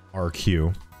up.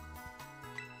 RQ.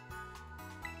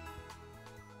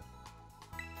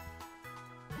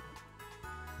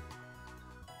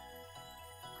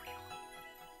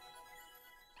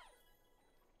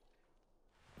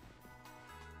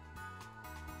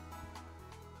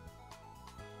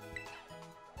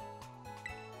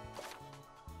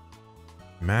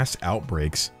 Mass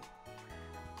outbreaks.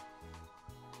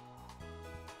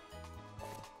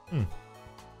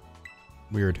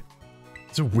 Weird.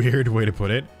 It's a weird way to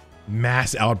put it.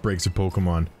 Mass outbreaks of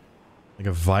Pokemon. Like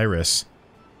a virus.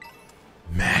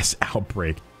 Mass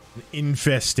outbreak. An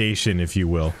infestation, if you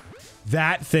will.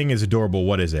 That thing is adorable.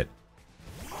 What is it?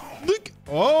 Look!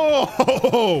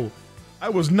 Oh! I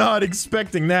was not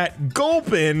expecting that.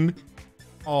 Gulpin!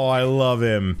 Oh, I love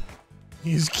him.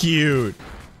 He's cute.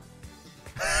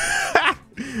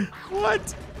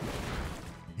 What?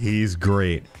 He's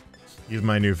great. He's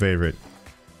my new favorite.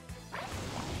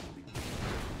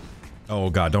 Oh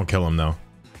god, don't kill him though.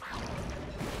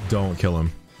 Don't kill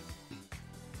him.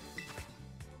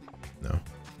 No.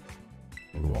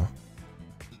 Pokeball.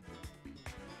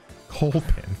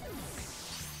 Colpin.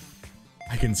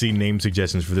 I can see name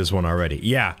suggestions for this one already.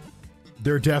 Yeah.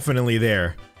 They're definitely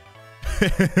there.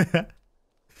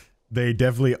 They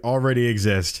definitely already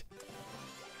exist.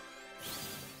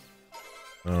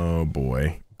 Oh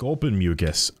boy. Gulp and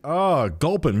mucus. Oh,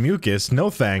 gulp and mucus. No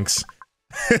thanks.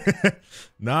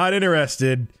 Not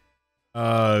interested.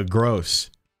 Gross.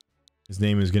 His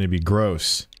name is gonna be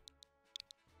Gross.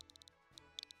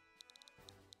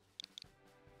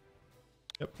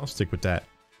 Yep, I'll stick with that.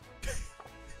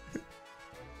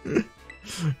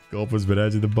 Gulp has been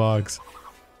added to the box.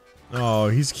 Oh,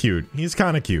 he's cute. He's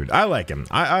kind of cute. I like him.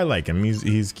 I like him.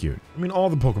 He's cute. I mean, all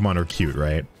the Pokemon are cute,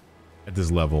 right? At this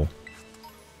level.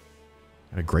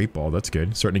 Got a Great Ball. That's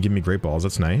good. Starting to give me Great Balls.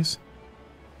 That's nice.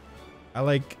 I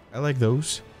like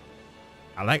those.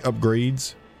 I like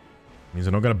upgrades. Means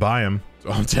I don't gotta buy them.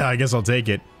 So I guess I'll take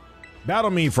it.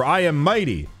 Battle me, for I am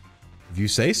mighty. If you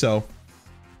say so.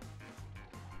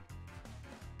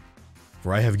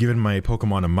 For I have given my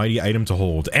Pokemon a mighty item to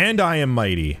hold, and I am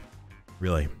mighty.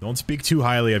 Really, don't speak too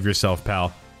highly of yourself,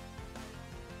 pal.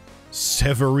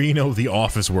 Severino the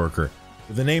office worker.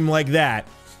 With a name like that,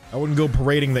 I wouldn't go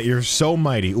parading that you're so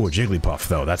mighty. Ooh, a Jigglypuff,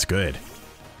 though. That's good.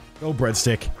 Go,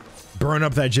 Breadstick. Burn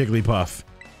up that Jigglypuff.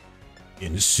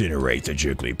 Incinerate the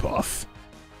Jigglypuff.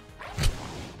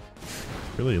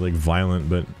 Really, like, violent,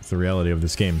 but it's the reality of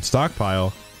this game.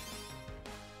 Stockpile.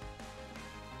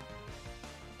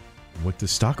 What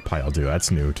does Stockpile do?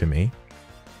 That's new to me.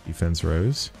 Defense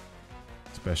Rose.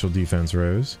 Special Defense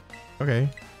Rose. Okay.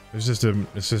 It's just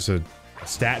a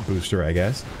stat booster, I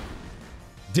guess.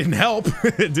 Didn't help.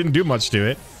 It didn't do much to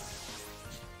it.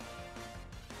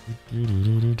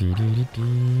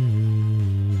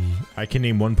 I can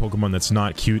name one Pokemon that's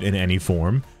not cute in any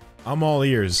form. I'm all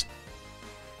ears.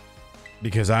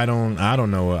 Because I don't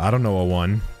know a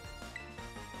one.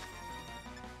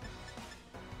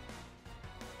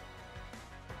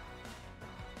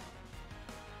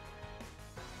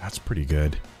 That's pretty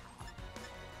good.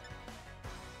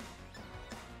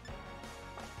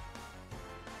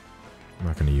 I'm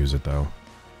not gonna use it though.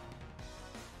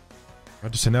 I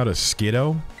have to send out a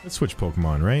Skiddo? Let's switch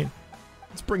Pokemon, right?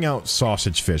 Let's bring out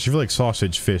Sausage Fish. I feel like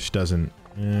Sausage Fish doesn't...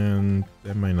 And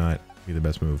that might not be the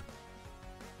best move.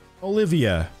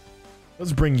 Olivia.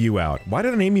 Let's bring you out. Why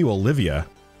did I name you Olivia?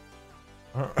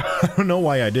 I don't know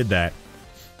why I did that.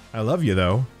 I love you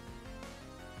though.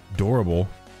 Adorable.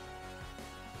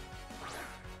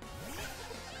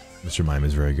 Mr. Mime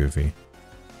is very goofy.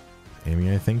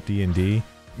 Amy, I think D&D.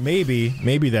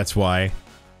 Maybe that's why.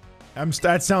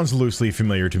 That sounds loosely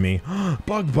familiar to me.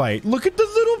 Bug Bite. Look at the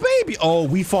little baby. Oh,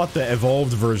 we fought the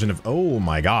evolved version of... Oh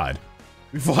my god.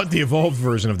 We fought the evolved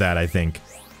version of that, I think.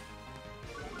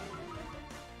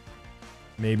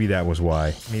 Maybe that was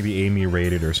why. Maybe Amy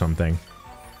raided or something.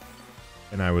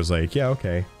 And I was like, yeah,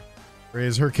 okay. Or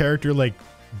is her character, like,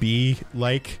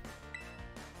 bee-like?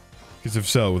 Because if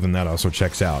so, then that also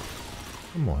checks out.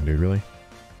 Come on, dude, really?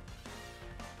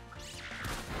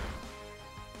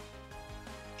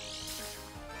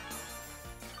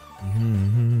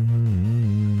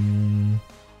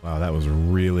 Wow, that was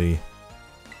really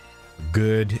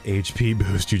good HP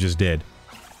boost you just did.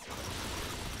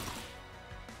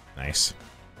 Nice.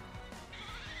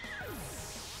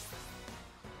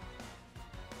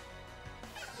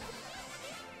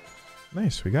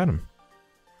 Nice, we got him.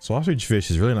 Sausage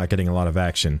Fish is really not getting a lot of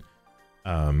action.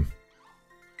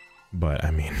 But,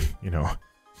 I mean, you know,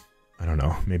 I don't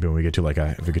know. Maybe when we get to, like,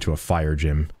 if we get to a fire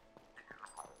gym.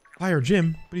 Fire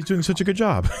gym? But he's doing such a good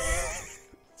job.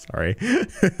 Sorry.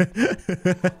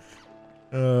 It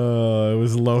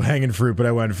was low-hanging fruit, but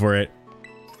I went for it.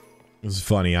 It was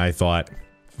funny, I thought.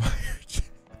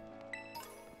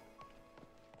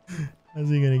 How's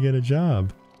he gonna get a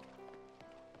job?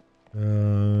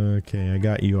 Okay, I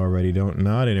got you already.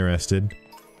 Not interested.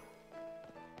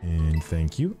 And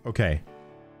thank you. Okay.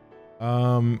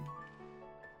 I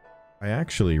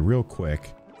actually, real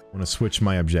quick, want to switch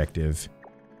my objective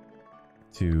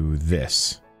to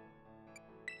this.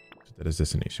 Put that as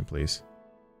destination, please.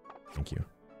 Thank you.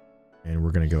 And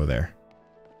we're gonna go there.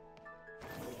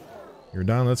 You're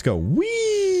done. Let's go.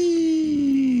 Whee!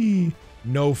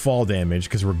 No fall damage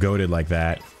because we're goated like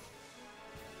that.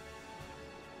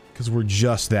 Because we're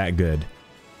just that good.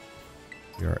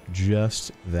 We are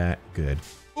just that good.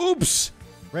 Oops!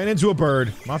 Ran into a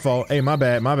bird. My fault. Hey, my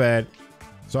bad. My bad.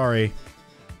 Sorry.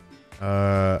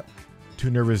 Too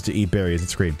nervous to eat berries.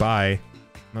 It's great. Bye.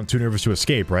 Not too nervous to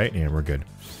escape, right? Yeah, we're good.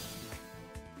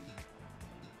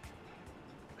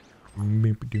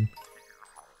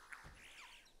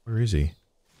 Where is he?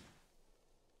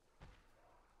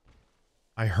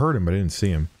 I heard him, but I didn't see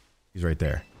him. He's right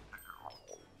there.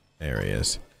 There he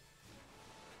is.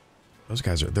 Those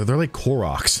guys are... They're like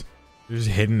Koroks. They're just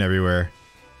hidden everywhere.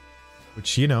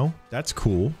 Which, you know, that's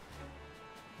cool.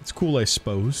 It's cool, I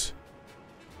suppose.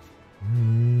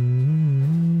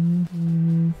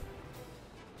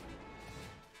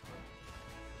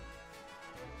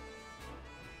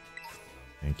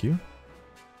 Thank you.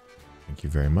 Thank you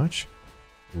very much.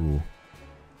 Ooh.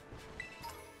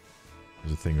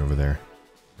 There's a thing over there.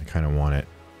 I kind of want it.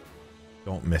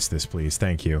 Don't miss this, please.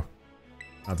 Thank you.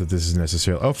 Not that this is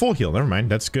necessarily... Oh, full heal. Never mind.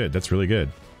 That's good. That's really good.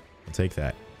 I'll take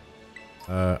that.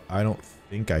 I don't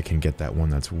think I can get that one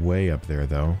that's way up there,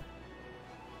 though.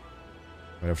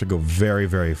 I'd have to go very,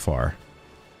 very far.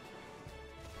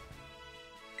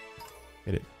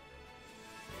 Hit it.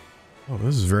 Oh,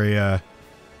 this is very,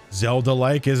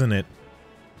 Zelda-like, isn't it?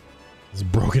 This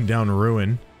broken down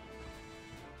ruin.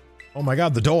 Oh my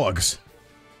god, the dogs!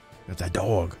 Got that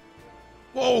dog.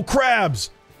 Whoa,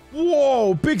 crabs!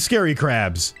 Whoa, big scary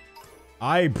crabs!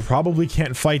 I probably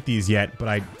can't fight these yet,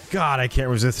 but God, I can't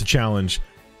resist the challenge.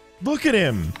 Look at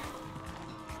him!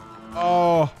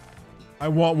 Oh, I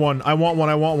want one, I want one,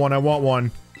 I want one, I want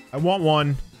one. I want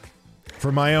one.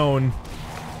 For my own.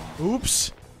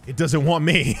 Oops. It doesn't want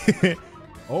me.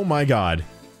 Oh my god.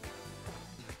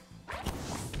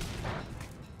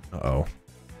 Uh-oh.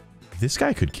 This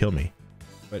guy could kill me.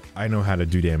 But I know how to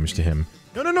do damage to him.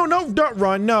 No, no, no, no! Don't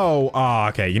run! No! Ah,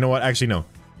 okay. You know what? Actually, no.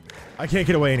 I can't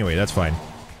get away anyway. That's fine.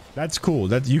 That's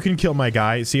cool. You can kill my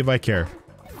guy. See if I care.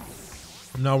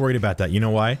 I'm not worried about that. You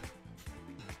know why?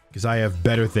 Because I have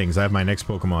better things. I have my next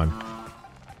Pokemon.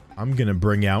 I'm gonna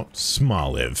bring out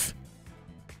Smoliv.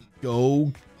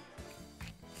 Go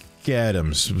get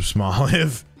him,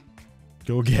 Smoliv.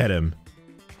 Go get him.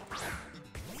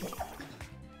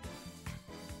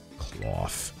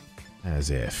 Klawf.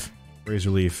 As if. Razor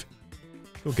Leaf.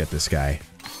 Go get this guy.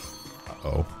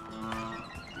 Uh-oh.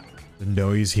 The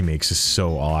noise he makes is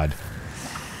so odd.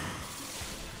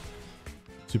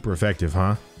 Super effective,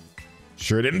 huh?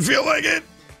 Sure didn't feel like it!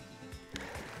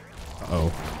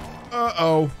 Uh-oh.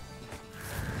 Uh-oh.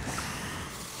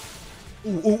 Ooh,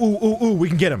 ooh, ooh, ooh, ooh, we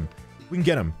can get him. We can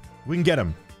get him. We can get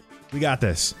him. We got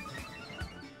this.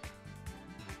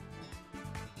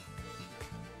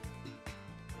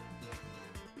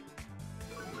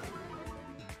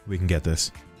 We can get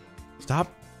this.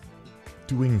 Stop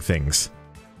doing things.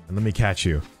 And let me catch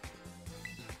you.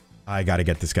 I gotta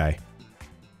get this guy.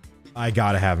 I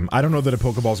gotta have him. I don't know that a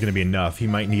Pokeball is gonna be enough. He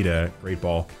might need a Great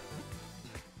Ball.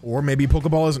 Or maybe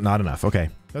Pokeball is not enough. Okay,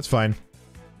 that's fine.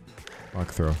 Rock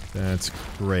throw. That's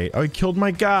great. Oh, he killed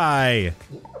my guy!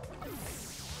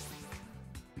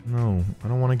 No, I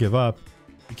don't want to give up.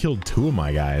 He killed 2 of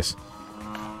my guys.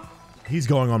 He's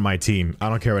going on my team. I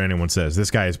don't care what anyone says. This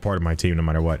guy is part of my team no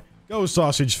matter what. Go,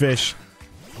 sausage fish.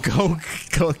 Go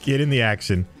get in the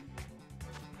action.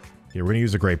 Here, we're gonna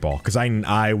use a Great Ball. Because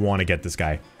I want to get this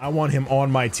guy. I want him on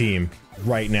my team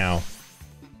right now.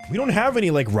 We don't have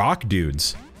any, like, rock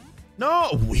dudes. No,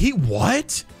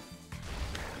 what?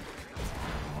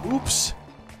 Oops.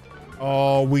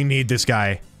 Oh, we need this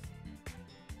guy.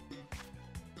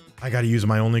 I gotta use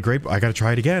my only Great Ball. I gotta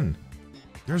try it again.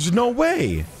 There's no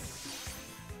way.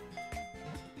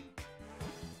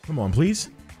 Come on, please.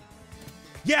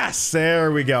 Yes!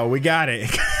 There we go. We got it.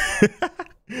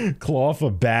 Klawf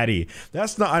a baddie.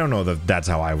 That's not- I don't know that that's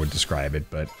how I would describe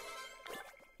it, but...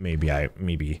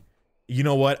 Maybe. You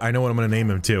know what? I know what I'm gonna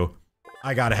name him, too.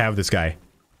 I gotta have this guy.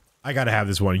 I gotta have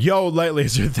this one. Yo, Light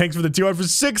Laser, thanks for the 200 for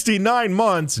 69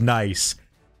 months! Nice.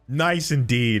 Nice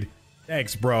indeed.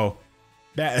 Thanks, bro.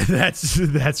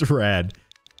 That's rad.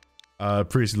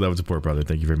 Appreciate love and support, brother.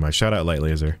 Thank you very much. Shout out Light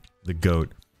Laser, the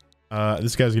GOAT.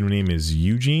 This guy's name is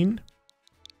Eugene.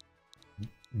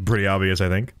 Pretty obvious, I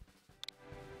think.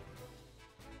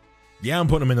 Yeah, I'm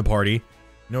putting him in the party. You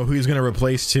know who he's gonna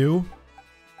replace too?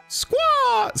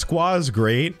 Squaw! Squaw's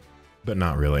great, but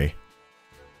not really.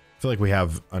 I feel like we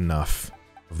have enough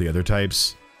of the other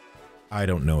types. I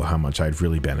don't know how much I'd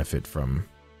really benefit from...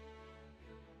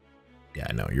 Yeah,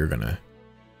 no, we're gonna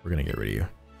get rid of you.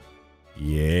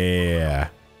 Yeah.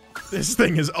 This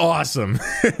thing is awesome.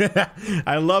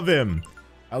 I love him.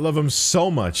 I love him so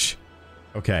much.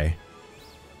 Okay.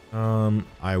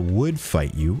 I would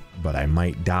fight you, but I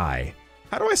might die.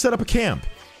 How do I set up a camp?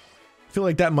 I feel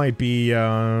like that might be,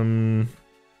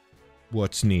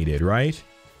 what's needed, right?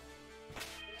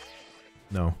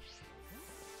 No.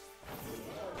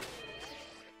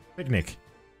 Picnic.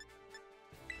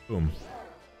 Boom.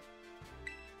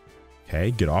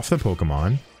 Okay, get off the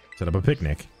Pokemon. Set up a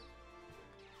picnic.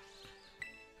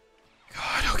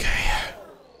 God, okay.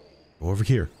 Go over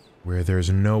here, where there's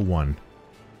no one.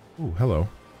 Ooh, hello.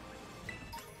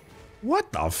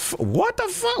 What the fuck? What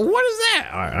is that?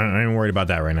 I ain't worried about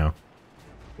that right now.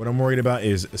 What I'm worried about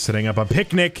is setting up a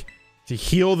picnic to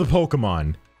heal the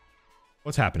Pokemon.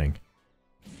 What's happening?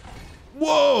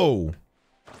 Whoa!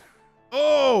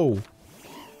 Oh!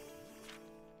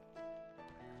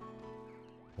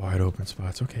 Wide open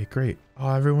spots. Okay, great.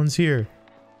 Oh, everyone's here.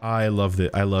 I loved it.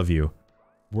 I love you.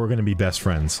 We're gonna be best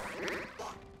friends.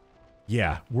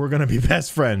 Yeah, we're gonna be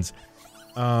best friends.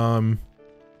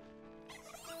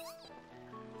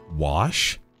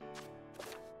 Wash?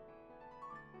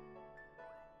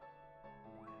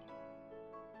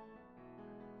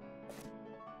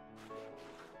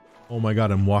 Oh my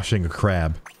god, I'm washing a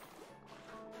crab.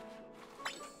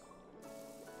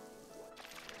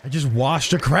 I just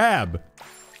washed a crab!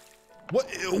 What?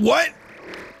 What?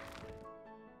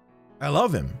 I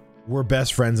love him. We're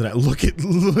best friends and I look at-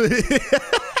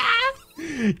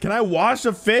 Can I wash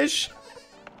a fish?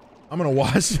 I'm gonna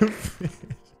wash a fish.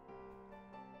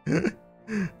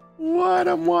 What?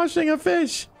 I'm washing a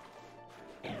fish.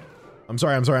 I'm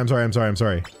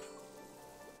sorry.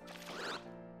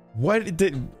 What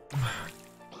did...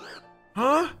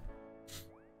 Huh?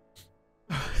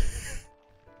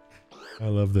 I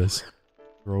love this.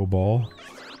 Throw a ball.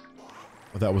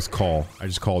 Oh, that was call. I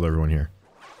just called everyone here.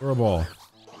 Throw a ball.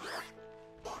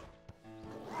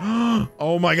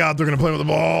 Oh my god, they're gonna play with the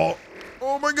ball!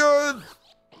 Oh my god!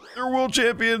 They're world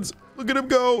champions! Look at him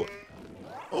go!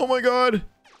 Oh my god!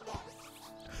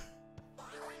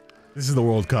 This is the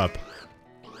World Cup.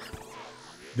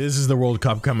 This is the World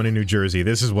Cup coming to New Jersey.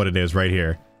 This is what it is right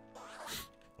here.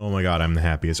 Oh my god, I'm the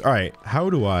happiest. Alright, how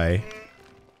do I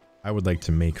would like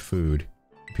to make food.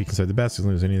 Peek inside the basket,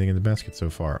 there's anything in the basket so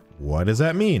far. What does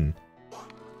that mean?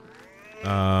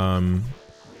 How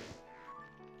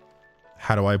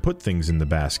do I put things in the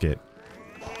basket?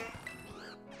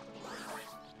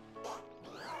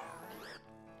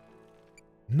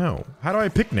 No. How do I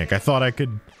picnic? I thought I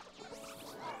could...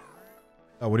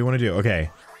 Oh, what do you want to do? Okay.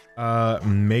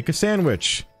 Make a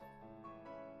sandwich.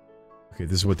 Okay,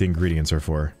 this is what the ingredients are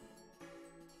for.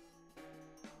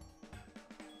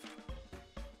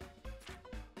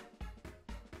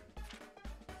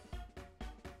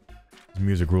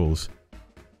 Music rules.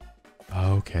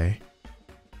 Okay.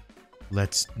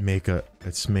 Let's make a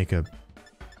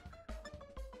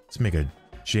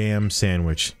jam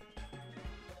sandwich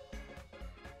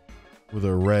with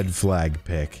a red flag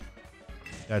pick.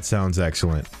 That sounds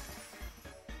excellent.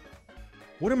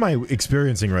 What am I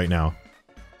experiencing right now?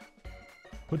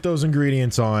 Put those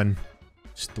ingredients on.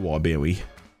 Strawberry.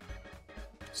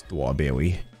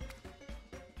 Strawberry.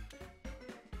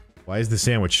 Why is the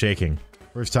sandwich shaking?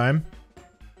 First time?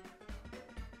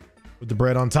 Put the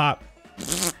bread on top.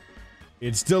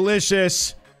 It's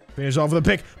delicious. Finish off with a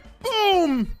pick.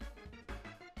 Boom!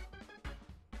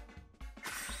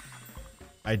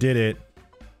 I did it.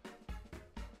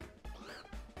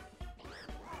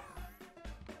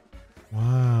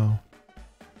 Wow.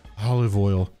 Olive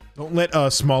oil. Don't let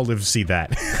Smoliv see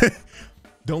that.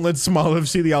 Don't let Smoliv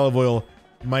see the olive oil.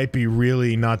 Might be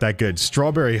really not that good.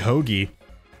 Strawberry hoagie.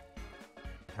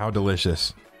 How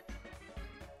delicious.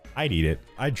 I'd eat it.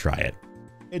 I'd try it.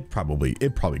 It probably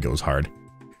goes hard.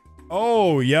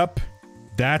 Oh, yep.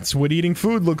 That's what eating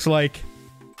food looks like.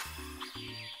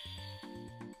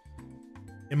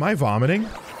 Am I vomiting?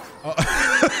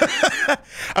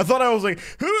 I thought I was like...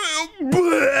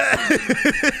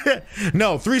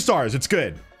 No, 3 stars. It's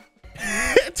good.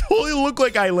 It totally looked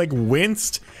like I, like,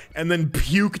 winced and then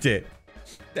puked it.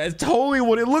 That's totally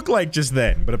what it looked like just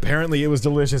then. But apparently it was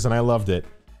delicious and I loved it.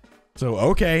 So,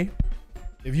 okay.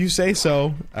 If you say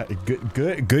so.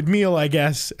 Good meal, I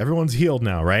guess. Everyone's healed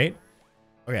now, right?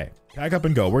 Okay. Pack up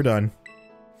and go. We're done.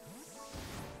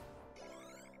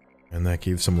 And that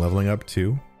gave some leveling up,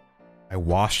 too. I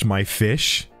washed my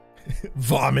fish.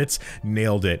 Vomits.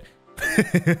 Nailed it.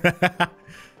 You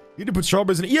need to put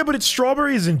strawberries in it. Yeah, but it's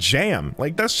strawberries and jam.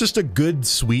 Like, that's just a good,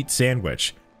 sweet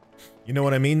sandwich. You know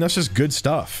what I mean? That's just good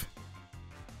stuff.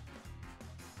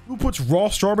 Who puts raw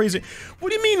strawberries in?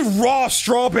 What do you mean raw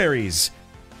strawberries?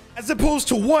 As opposed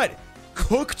to what?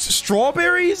 Cooked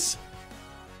strawberries?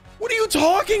 What are you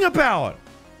talking about?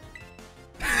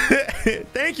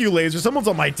 Thank you, Laser. Someone's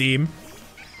on my team.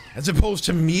 As opposed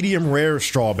to medium rare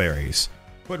strawberries.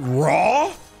 But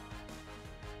raw?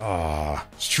 Ah,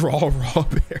 raw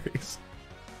berries.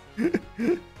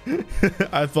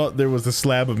 I thought there was a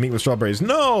slab of meat with strawberries.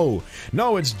 No!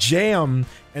 No, it's jam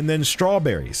and then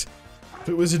strawberries.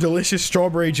 It was a delicious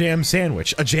strawberry jam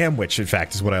sandwich. A jamwich, in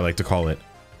fact, is what I like to call it.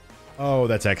 Oh,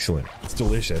 that's excellent. It's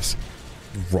delicious.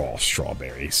 Raw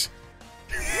strawberries.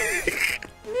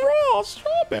 Raw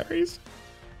strawberries.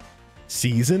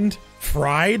 Seasoned?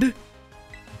 Fried?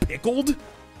 Pickled?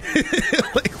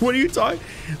 Like, what are you talking?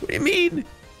 What do you mean?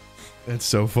 That's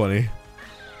so funny.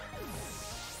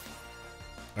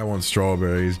 I want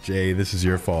strawberries, Jay. This is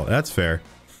your fault. That's fair.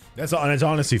 That's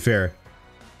honestly fair.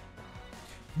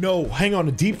 No, hang on.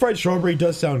 A deep fried strawberry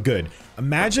does sound good.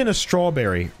 Imagine a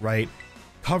strawberry, right?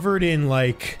 Covered in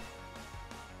like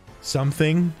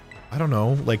something. I don't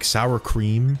know, like sour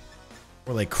cream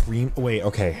or like cream. Wait,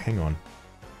 okay, hang on.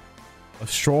 A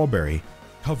strawberry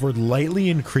covered lightly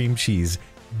in cream cheese,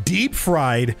 deep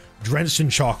fried, drenched in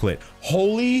chocolate.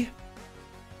 Holy.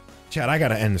 Chad, I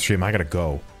gotta end the stream. I gotta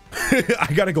go. I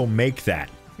gotta go make that.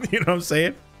 You know what I'm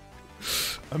saying?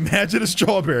 Imagine a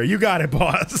strawberry. You got it,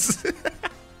 boss.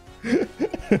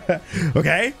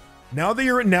 Okay.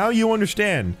 Now you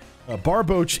understand.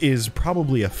 Barboach is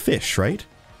probably a fish, right?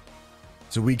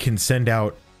 So we can send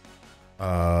out.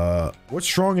 What's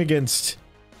strong against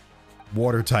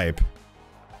water type?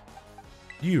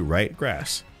 You, right?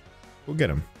 Grass. We'll get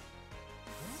him.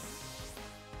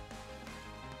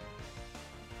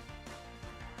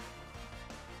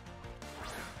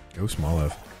 Go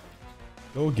Smoliv.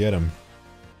 Go get him.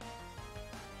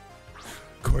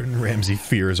 Gordon Ramsay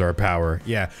fears our power.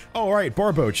 Yeah. Oh, all right.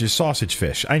 Barboach is sausage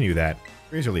fish. I knew that.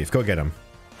 Razor Leaf. Go get him.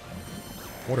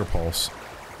 Water Pulse.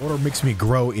 Water makes me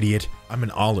grow, idiot. I'm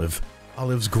an olive.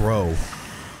 Olives grow.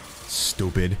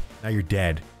 Stupid. Now you're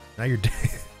dead. Now you're dead.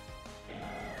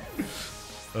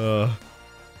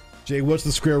 Jay, what's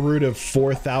the square root of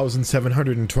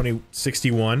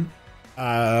 4,761?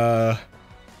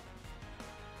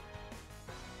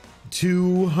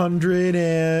 200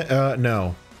 and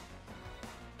no.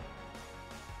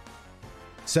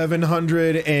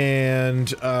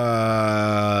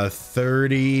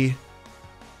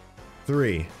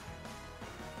 733.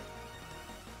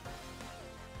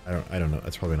 I don't know.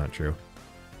 That's probably not true.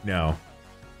 No.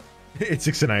 It's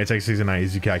 69. It's like 69.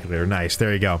 Easy calculator. Nice.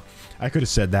 There you go. I could have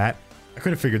said that. I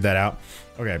could have figured that out.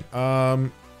 Okay.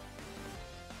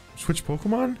 Switch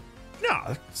Pokemon?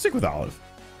 No. Stick with Olive.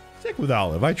 Stick with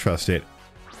Olive. I trust it.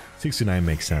 69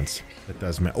 makes sense. That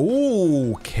does make.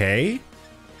 Okay.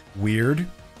 Weird.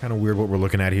 Kind of weird what we're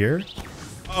looking at here.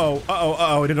 Uh-oh. Uh-oh.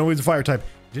 Uh-oh. I didn't know he was a fire type.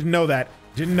 Didn't know that.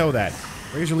 Didn't know that.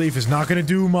 Razor Leaf is not going to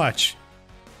do much.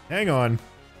 Hang on.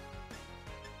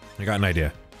 I got an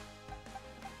idea.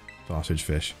 Sausage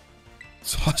fish.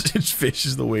 Sausage fish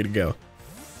is the way to go.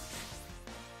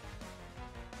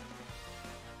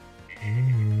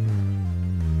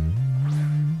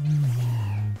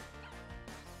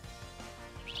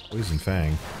 Poison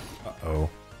Fang. Uh-oh.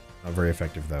 Not very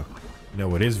effective, though.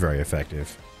 No, it is very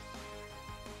effective.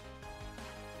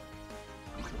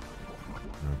 Oh,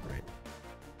 great.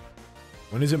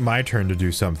 When is it my turn to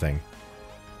do something?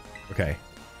 Okay.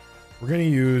 We're gonna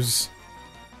use...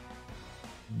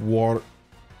 Water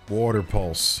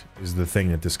Pulse is the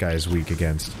thing that this guy is weak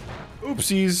against.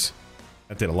 Oopsies!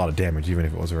 That did a lot of damage, even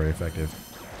if it wasn't very effective.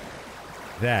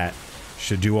 That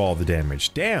should do all the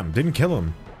damage. Damn, didn't kill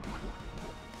him.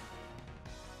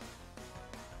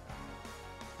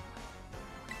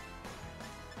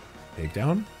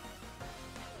 Takedown?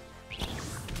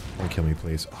 Don't kill me,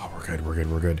 please. Oh, we're good, we're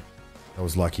good, we're good. That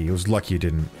was lucky. It was lucky it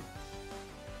didn't.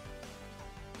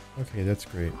 Okay, that's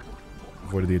great.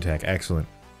 Avoided the attack. Excellent.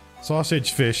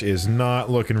 Sausage fish is not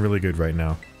looking really good right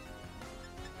now.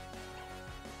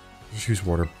 Just use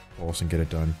Water Pulse and get it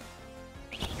done.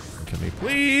 Don't kill me,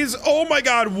 please! Oh my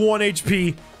god, 1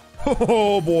 HP!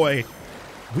 Oh boy.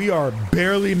 We are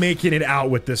barely making it out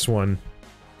with this one.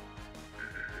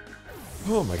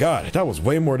 Oh my god, that was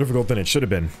way more difficult than it should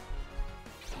have been.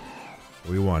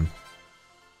 We won.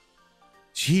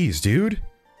 Jeez, dude.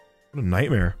 What a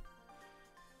nightmare.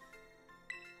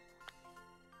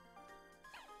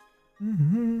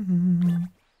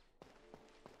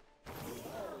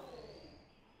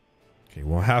 Okay,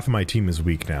 well, half of my team is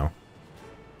weak now.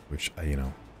 Which I, you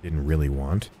know, didn't really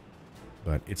want.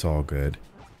 But it's all good.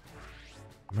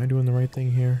 Am I doing the right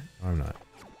thing here? I'm not.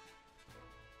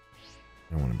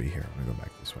 I don't want to be here. I'm gonna go back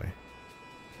this way.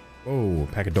 Oh,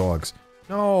 pack of dogs.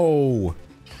 No!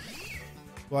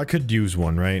 Well, I could use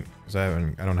one, right? Because I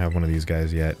don't have one of these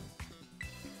guys yet.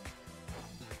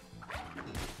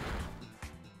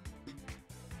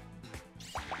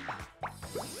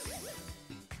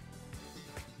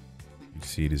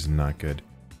 Seed is not good.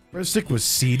 Red Stick was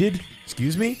seeded?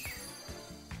 Excuse me?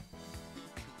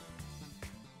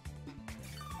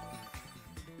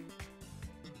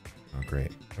 Oh,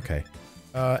 great. Okay.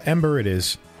 Ember it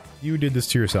is. You did this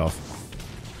to yourself.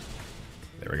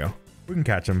 There we go. We can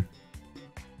catch him.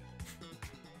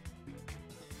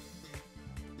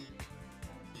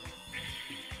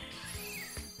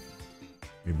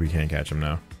 Maybe we can't catch him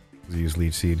now. Because he used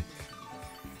Leaf Seed.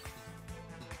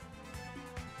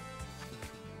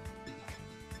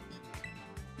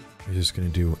 He's just gonna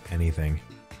do anything.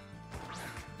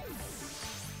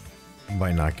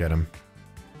 Might not get him.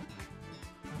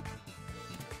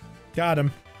 Got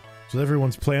him. So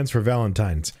everyone's plans for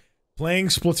Valentine's. Playing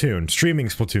Splatoon. Streaming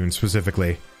Splatoon,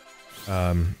 specifically.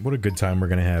 What a good time we're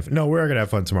gonna have. No, we're gonna have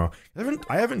fun tomorrow.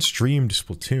 I haven't streamed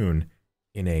Splatoon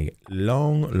in a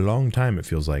long time, it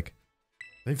feels like.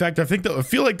 In fact, I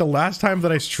feel like the last time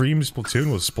that I streamed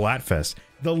Splatoon was Splatfest.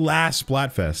 The last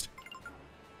Splatfest.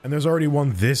 And there's already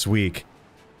one this week.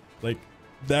 Like,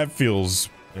 that feels...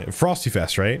 Frosty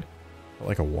Fest, right?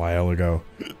 Like a while ago.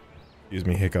 Excuse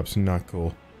me, hiccups, not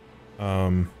cool.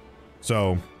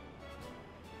 So...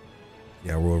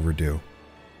 Yeah, we're overdue.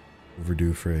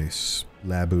 Overdue for a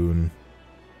baboon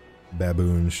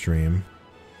stream.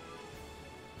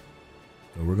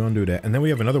 So we're gonna do that. And then we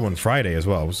have another one Friday as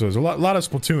well. So there's a lot of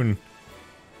Splatoon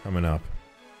coming up.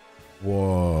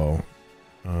 Whoa.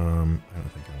 I don't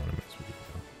think I want to mess with you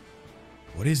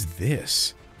though. What is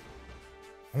this?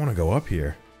 I want to go up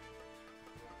here.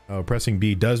 Oh, pressing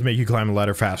B does make you climb the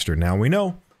ladder faster. Now we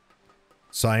know.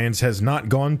 Science has not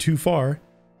gone too far.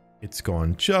 It's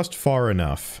gone just far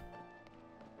enough.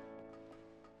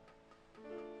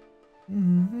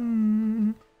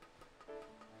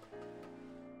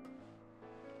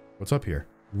 What's up here?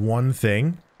 One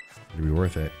thing? It'll be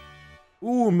worth it.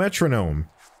 Ooh, metronome.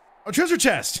 A treasure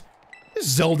chest! This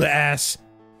Zelda ass!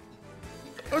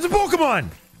 Oh, it's a Pokemon!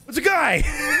 It's a guy!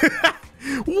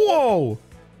 Whoa!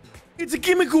 It's a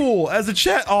Gimmighoul as a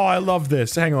chat. Oh, I love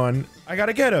this. Hang on. I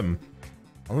gotta get him.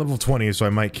 I'm level 20, so I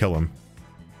might kill him.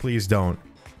 Please don't.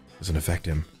 Doesn't affect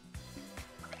him.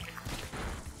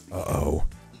 Uh-oh.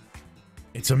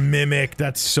 It's a mimic.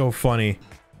 That's so funny.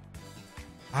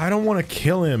 I don't want to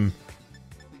kill him.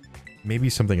 Maybe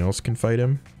something else can fight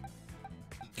him.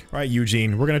 Alright,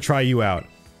 Eugene. We're gonna try you out.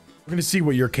 We're gonna see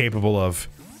what you're capable of.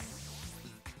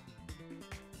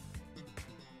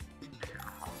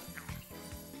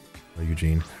 Oh,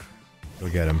 Eugene. Go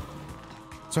get him.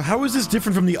 So how is this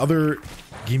different from the other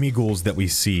Gimmighouls that we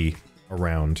see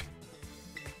around?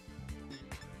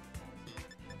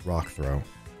 Rock throw.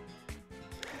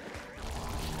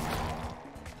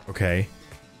 Okay.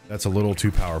 That's a little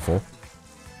too powerful.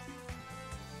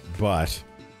 But,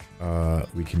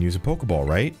 we can use a Pokeball,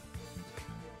 right?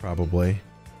 Probably.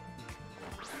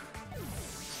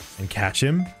 And catch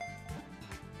him?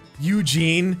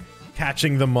 Eugene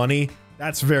catching the money?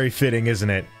 That's very fitting, isn't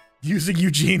it? Using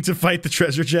Eugene to fight the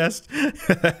treasure chest?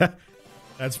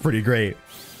 That's pretty great.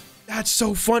 That's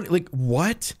so fun. Like,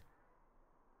 what?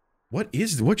 What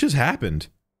just happened?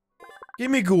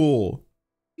 Gimmighoul.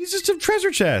 He's just a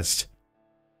treasure chest.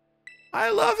 I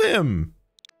love him.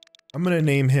 I'm gonna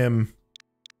name him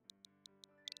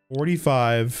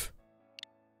 45.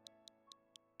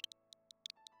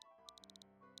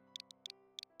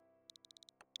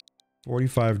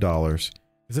 $45.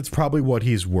 Because that's probably what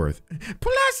he's worth.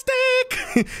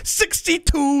 Plastic!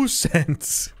 62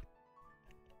 cents.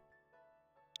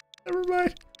 Never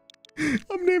mind.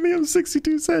 I'm naming him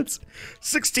 62 cents.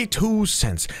 62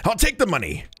 cents. I'll take the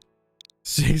money.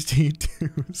 62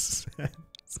 cents.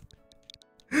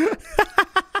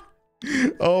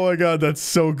 Oh my god, that's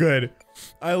so good.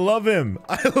 I love him.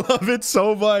 I love it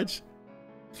so much.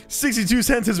 62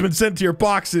 cents has been sent to your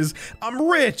boxes. I'm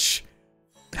rich.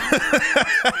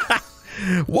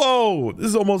 Whoa, this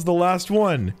is almost the last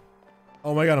one.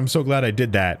 Oh my god, I'm so glad I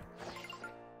did that.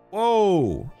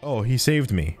 Whoa. Oh, he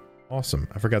saved me. Awesome.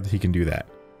 I forgot that he can do that.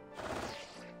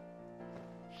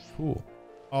 Cool.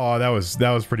 Oh, that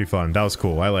was pretty fun. That was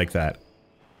cool. I like that.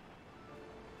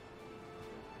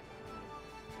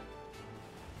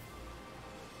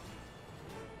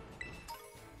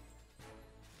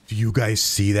 Do you guys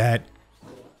see that?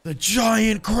 The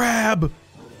giant crab!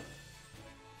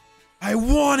 I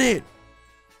want it!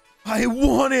 I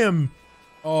want him!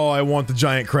 Oh, I want the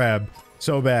giant crab.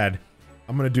 So bad.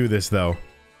 I'm gonna do this, though.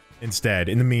 Instead,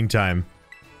 in the meantime.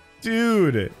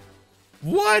 Dude!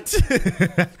 What?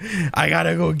 I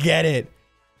gotta go get it.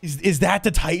 Is that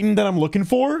the Titan that I'm looking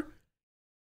for?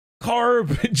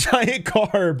 Carb! Giant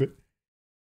carb!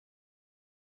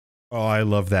 Oh, I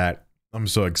love that. I'm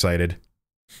so excited.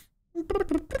 What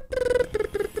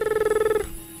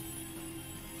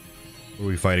are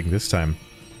we fighting this time?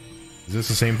 Is this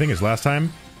the same thing as last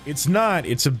time? It's not.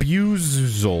 It's a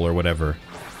Buzzle or whatever.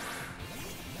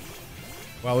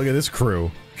 Wow, look at this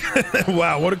crew.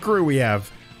 Wow, what a crew we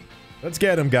have. Let's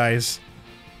get him, guys.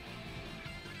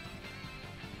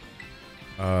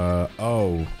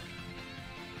 Oh.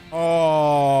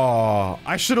 Oh,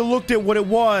 I should have looked at what it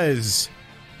was.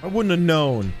 I wouldn't have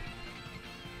known.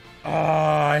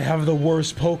 Ah, I have the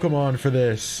worst Pokemon for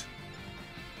this.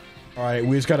 Alright,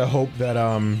 we just gotta hope that,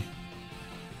 I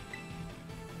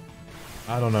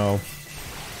don't know.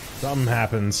 Something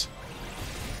happens.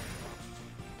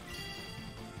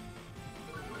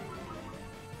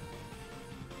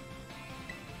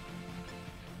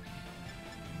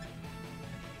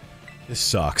 This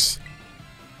sucks.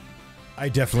 I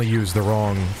definitely used the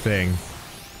wrong thing.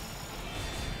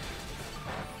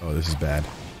 Oh, this is bad.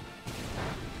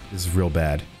 This is real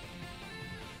bad.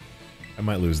 I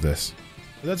might lose this.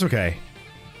 But that's okay.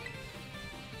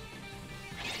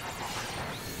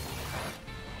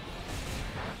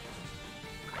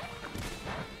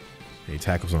 Okay,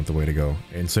 tackle's not the way to go.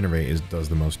 Incinerate does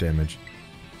the most damage.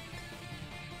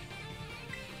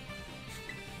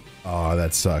 Oh,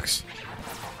 that sucks.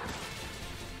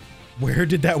 Where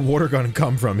did that water gun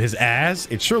come from? His ass?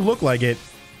 It sure looked like it.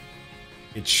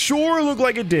 It sure looked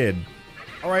like it did.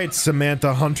 Alright,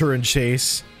 Samantha, Hunter, and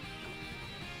Chase.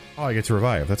 Oh, I get to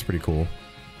revive. That's pretty cool.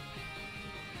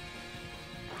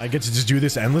 I get to just do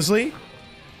this endlessly?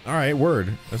 Alright,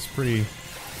 word. That's pretty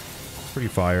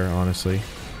fire, honestly.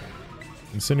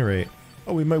 Incinerate.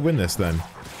 Oh, we might win this then.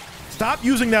 Stop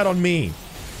using that on me!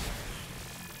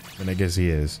 And I guess he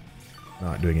is.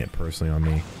 Not doing it personally on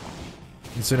me.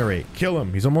 Incinerate. Kill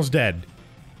him. He's almost dead.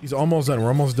 He's almost done. We're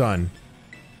almost done.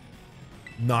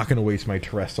 Not gonna waste my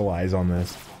terrestrial eyes on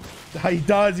this. He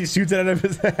does. He shoots it out of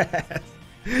his ass.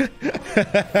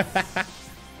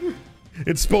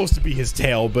 It's supposed to be his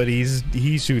tail, but he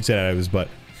shoots it out of his butt.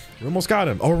 We almost got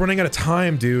him. Oh, we're running out of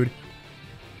time, dude.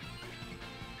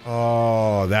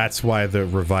 Oh, that's why the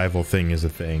revival thing is a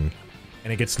thing.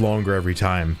 And it gets longer every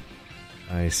time.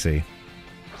 I see.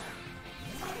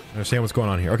 I understand what's going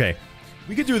on here. Okay.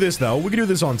 We could do this, though. We could do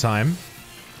this on time.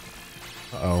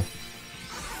 Uh-oh.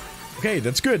 Okay,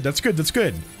 that's good. That's good. That's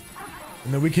good.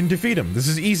 And then we can defeat him. This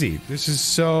is easy. This is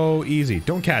so easy.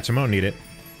 Don't catch him. I don't need it.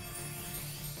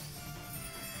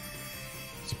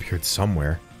 It's appeared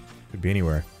somewhere. Could be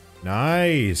anywhere.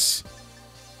 Nice.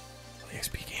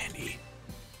 XP candy.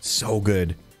 So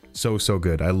good. So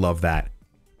good. I love that.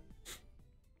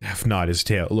 If not, his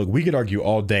tail. Look, we could argue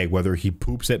all day whether he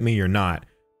poops at me or not.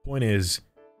 Point is,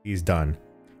 he's done.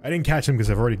 I didn't catch him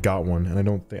because I've already got one, and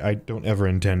I don't ever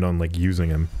intend on, like, using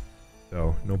him.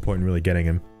 So, no point in really getting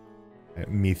him.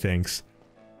 Methinks.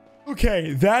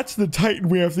 Okay, that's the Titan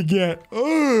we have to get.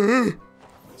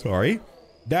 Sorry.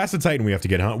 That's the Titan we have to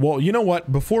get, huh? Well, you know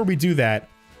what? Before we do that,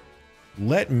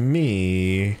 let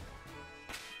me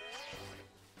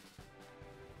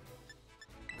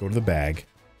go to the bag.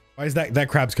 Why is that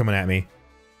crab's coming at me?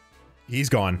 He's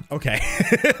gone. Okay.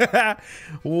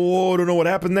 Whoa, don't know what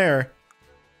happened there.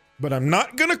 But I'm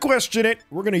not gonna question it.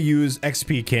 We're gonna use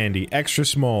XP candy, extra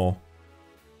small,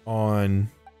 on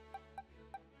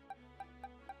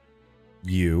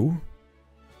you.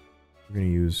 We're gonna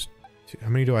use how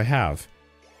many do I have?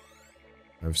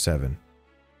 I have 7.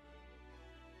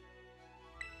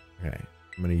 Okay,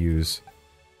 I'm gonna use.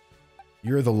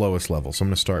 You're the lowest level, so I'm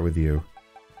gonna start with you.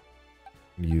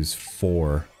 I'm gonna use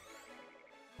 4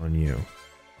 on you.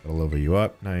 That'll level you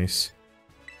up. Nice.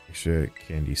 Extra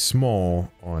candy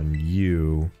small on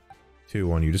you.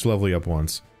 2 on you. Just level you up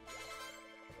once.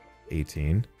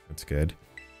 18. That's good.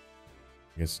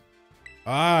 I guess.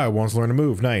 Ah, it wants to learn to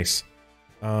move. Nice.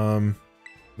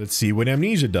 Let's see what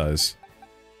amnesia does.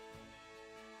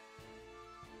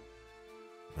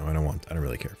 No, I don't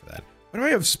really care for that. Why do I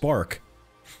have spark?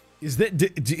 Is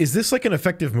this like an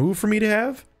effective move for me to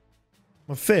have?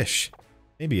 I'm a fish.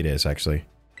 Maybe it is, actually.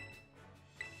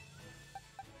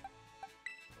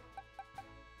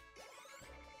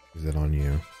 Is it on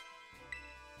you?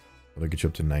 That'll get you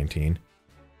up to 19.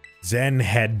 Zen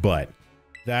Headbutt.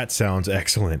 That sounds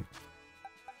excellent.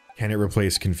 Can it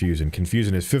replace Confusion?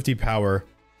 Confusion is 50 power,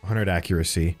 100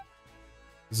 accuracy.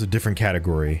 This is a different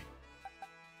category.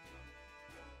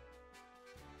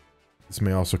 This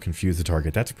may also confuse the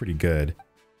target. That's pretty good.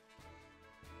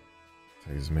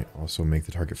 This may also make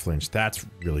the target flinch. That's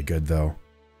really good, though.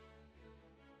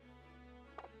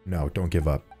 No, don't give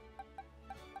up.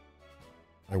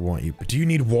 I want you. But do you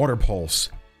need Water Pulse?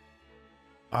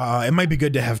 It might be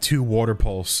good to have 2 Water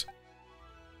Pulse.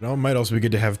 No, it might also be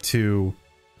good to have 2...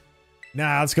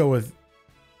 Nah, let's go with...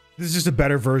 This is just a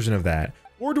better version of that.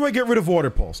 Or do I get rid of Water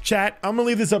Pulse? Chat, I'm gonna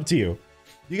leave this up to you.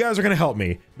 You guys are gonna help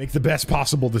me make the best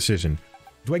possible decision.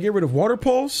 Do I get rid of Water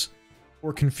Pulse?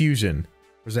 Or Confusion?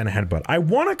 Or Zen Headbutt? I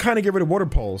want to kind of get rid of Water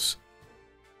Pulse.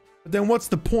 But then what's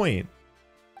the point?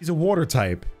 He's a water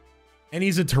type. And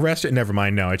he's a terrestrial. Never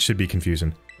mind. No, it should be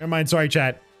Confusion. Never mind. Sorry,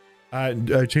 chat.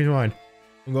 Change my mind.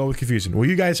 I'm going with Confusion. Well,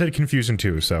 you guys said Confusion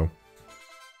too, so.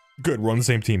 Good. We're on the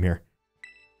same team here.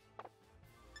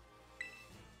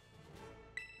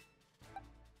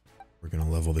 We're gonna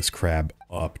level this crab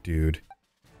up, dude.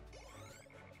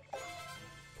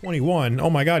 21. Oh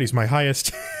my god, he's my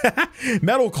highest.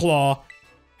 Metal Claw.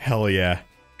 Hell yeah.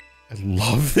 I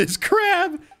love this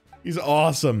crab. He's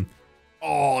awesome.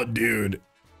 Oh, dude.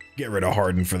 Get rid of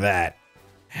Harden for that.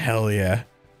 Hell yeah.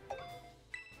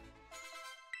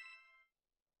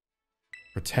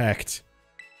 Protect.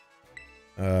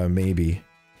 Maybe.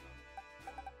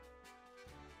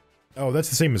 Oh, that's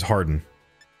the same as Harden.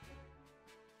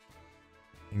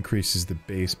 Increases the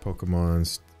base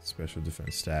Pokemon's special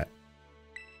defense stat.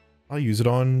 I'll use it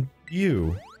on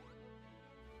you.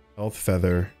 Health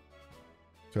Feather.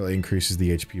 So it increases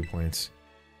the HP points.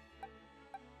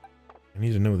 I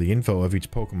need to know the info of each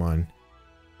Pokemon.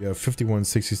 You have 51,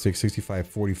 66, 65,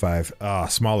 45. Ah,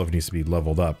 Smoliv needs to be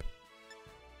leveled up.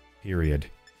 Period.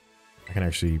 I can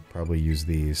actually probably use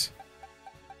these.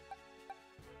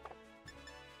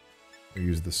 Or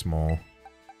use the small.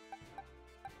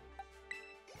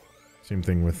 Same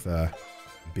thing with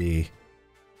B.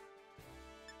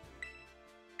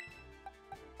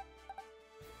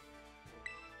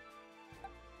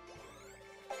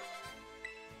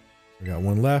 We got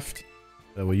one left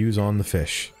that we'll use on the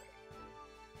fish.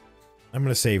 I'm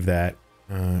gonna save that.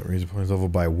 Raise the points level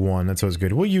by 1. That's always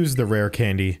good. We'll use the rare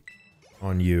candy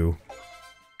on you.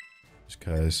 Just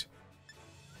cause.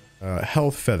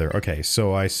 Health Feather. Okay,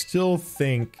 so I still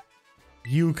think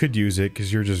you could use it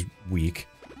because you're just weak.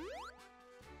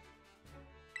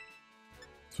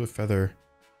 Swift Feather.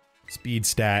 Speed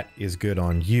stat is good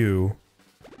on you.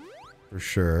 For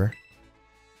sure.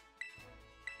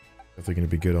 Definitely gonna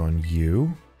be good on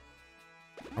you.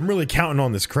 I'm really counting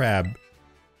on this crab.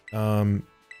 And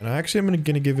I'm gonna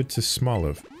give it to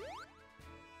Smoliv.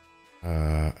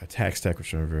 Attack stack,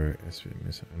 whichever.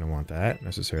 I don't want that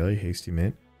necessarily. Hasty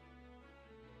Mint.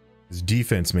 His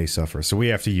defense may suffer, so we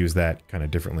have to use that kind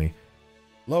of differently.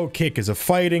 Low kick is a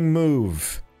fighting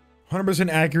move. 100%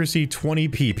 accuracy, 20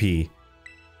 PP.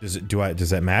 Does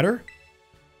that matter?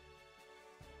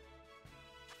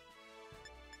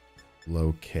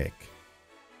 Low kick.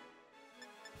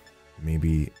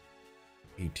 Maybe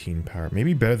 18 power.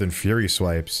 Maybe better than Fury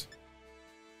Swipes.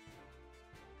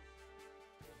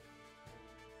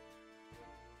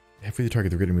 Halfway the target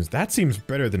the grid moves. That seems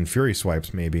better than Fury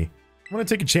Swipes, maybe. I'm gonna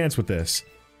take a chance with this.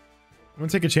 I'm gonna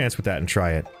take a chance with that and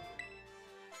try it.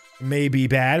 It may be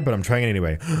bad, but I'm trying it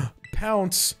anyway.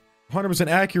 Pounce! 100%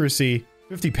 accuracy,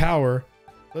 50 power.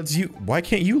 Why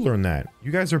can't you learn that?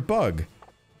 You guys are bug.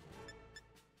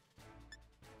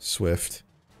 Swift.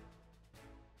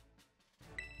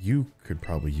 You could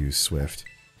probably use Swift.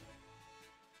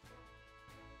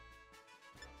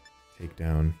 Take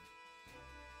down.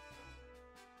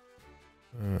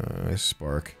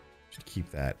 Spark. Should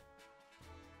keep that.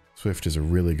 Swift is a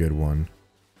really good one.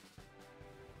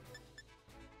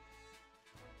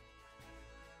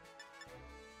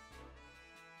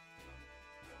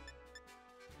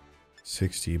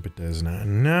 $60, but does not.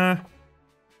 Nah.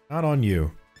 Not on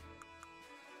you.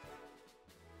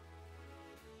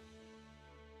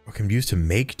 Oh, can be used to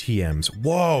make TMs.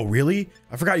 Whoa, really?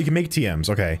 I forgot you can make TMs.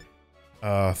 Okay.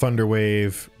 Thunder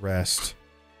Wave, Rest.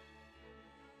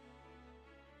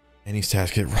 Any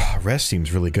stats get Rest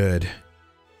seems really good.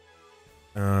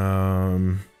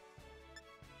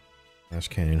 Ash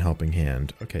Canyon, Helping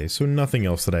Hand. Okay, so nothing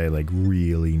else that I like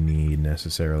really need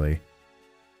necessarily.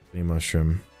 Honey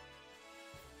Mushroom.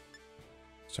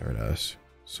 Stardust.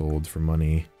 Sold for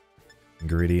money.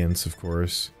 Ingredients, of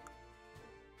course.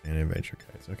 And adventure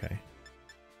guides. Okay.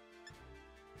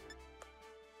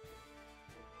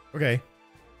 Okay.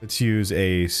 Let's use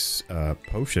a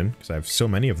potion, because I have so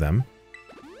many of them.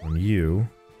 On you.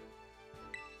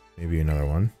 Maybe another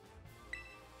one.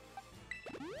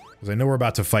 Because I know we're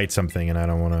about to fight something and I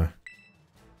don't want to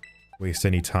waste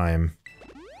any time.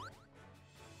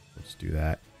 Let's do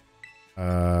that.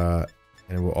 And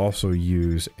we'll also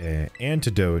use an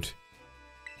antidote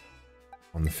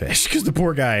on the fish, because the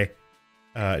poor guy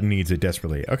needs it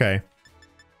desperately. Okay.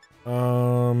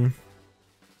 Wow,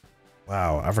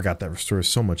 I forgot that restores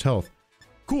so much health.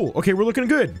 Cool. Okay, we're looking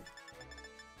good.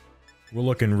 We're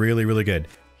looking really, really good.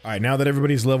 Alright, now that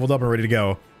everybody's leveled up and ready to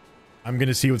go, I'm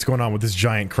gonna see what's going on with this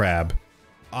giant crab.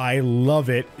 I love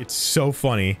it. It's so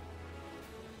funny.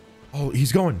 Oh,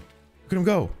 he's going. Look at him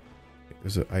go.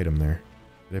 There's an item there.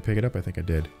 Did I pick it up? I think I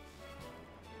did.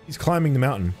 He's climbing the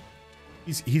mountain.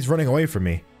 He's running away from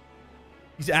me.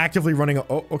 He's actively running.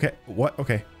 Oh, okay. What?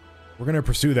 Okay. We're gonna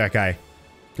pursue that guy.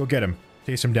 Go get him.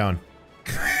 Chase him down.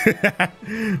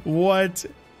 What?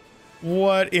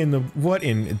 What in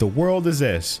the world is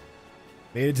this?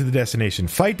 Made it to the destination.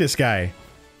 Fight this guy.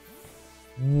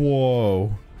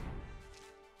 Whoa.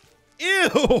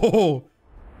 Ew.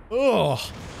 Ugh.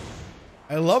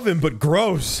 I love him, but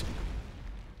gross.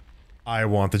 I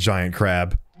want the giant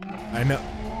crab. I know.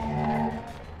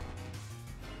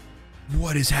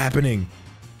 What is happening?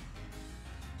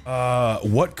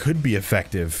 What could be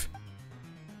effective?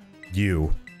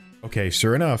 You. Okay,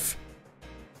 sure enough.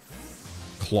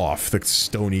 Klawf, the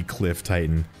stony cliff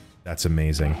titan. That's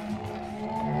amazing.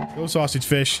 Go sausage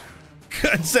fish.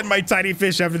 Send my tiny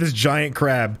fish after this giant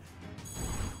crab.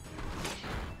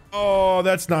 Oh,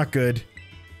 that's not good.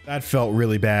 That felt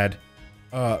really bad.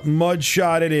 Mud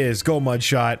shot it is. Go mud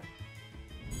shot.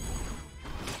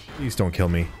 Please don't kill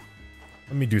me.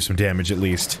 Let me do some damage at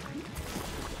least.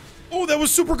 Oh, that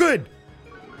was super good.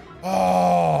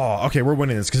 Oh, okay, we're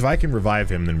winning this because if I can revive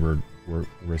him, then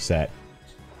we're set.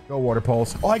 Go water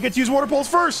pulse. Oh, I get to use water pulse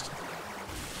first.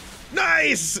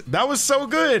 Nice. That was so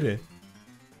good.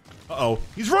 Uh-oh,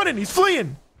 he's running. He's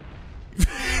fleeing.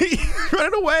 He's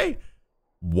running away.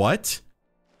 What?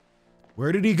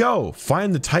 Where did he go?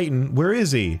 Find the Titan. Where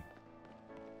is he?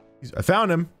 I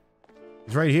found him.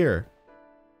 He's right here.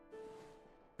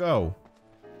 Go.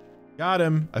 Got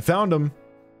him. I found him.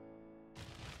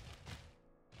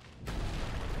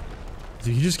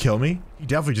 Did he just kill me? He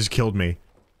definitely just killed me.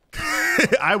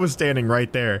 I was standing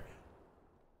right there.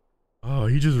 Oh,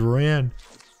 he just ran.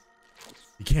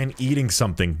 You can't eating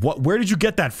something. What? Where did you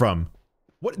get that from?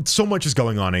 What? So much is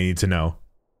going on. I need to know.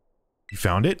 You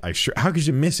found it? I sure. How could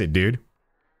you miss it, dude?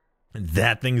 And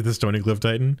that thing is the Stony Cliff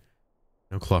Titan?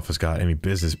 No Klawf has got any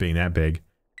business being that big.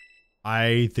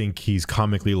 I think he's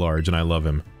comically large, and I love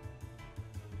him.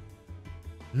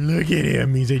 Look at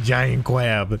him. He's a giant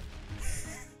crab.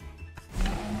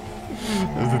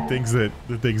 Those are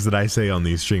the things that I say on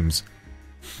these streams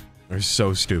are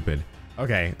so stupid.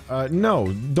 Okay,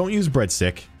 no, don't use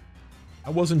breadstick. I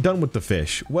wasn't done with the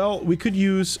fish. Well, we could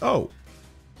use, oh.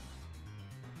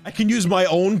 I can use my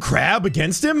own crab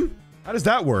against him? How does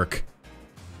that work?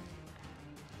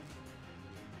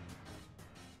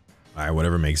 Alright,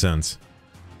 whatever makes sense.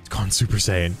 It's gone Super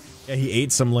Saiyan. Yeah, he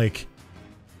ate some, like,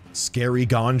 scary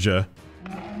ganja.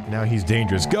 Now he's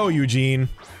dangerous. Go, Eugene!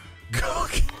 Go!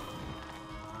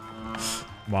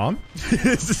 Mom?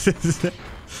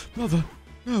 Mother,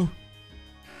 no.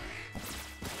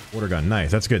 Water gun, nice.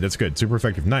 That's good, that's good. Super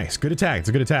effective, nice. Good attack, it's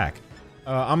a good attack.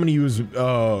 I'm gonna use,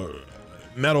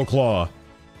 Metal Claw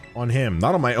on him,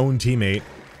 not on my own teammate.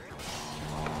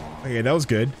 Okay, that was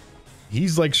good.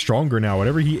 He's, like, stronger now.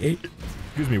 Whatever he ate,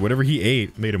 excuse me, whatever he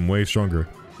ate made him way stronger.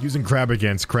 Using crab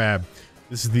against crab.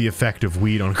 This is the effect of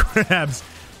weed on crabs.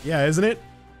 Yeah, isn't it?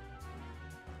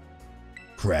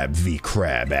 Crab v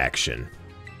crab action.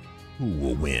 Who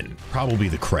will win? Probably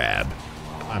the crab.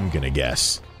 I'm gonna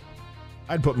guess.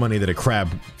 I'd put money that a crab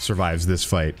survives this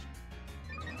fight.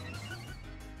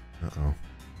 Uh-oh.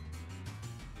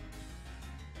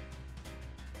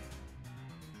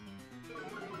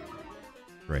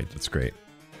 Great, that's great.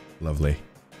 Lovely.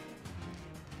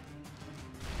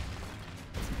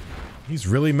 He's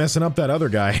really messing up that other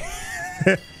guy.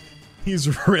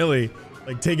 He's really,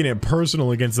 like, taking it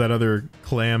personal against that other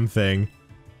clam thing.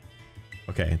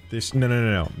 Okay, this-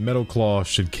 no. Metal Claw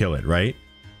should kill it, right?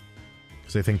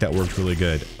 Because I think that worked really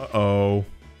good. Uh-oh.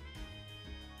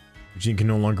 Eugene can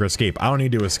no longer escape. I don't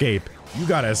need to escape. You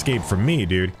gotta escape from me,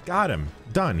 dude. Got him.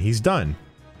 Done. He's done.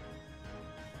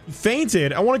 He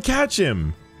fainted. I want to catch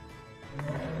him.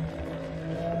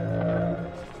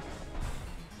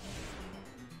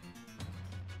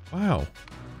 Wow.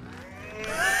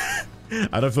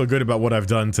 I don't feel good about what I've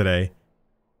done today.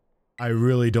 I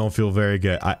really don't feel very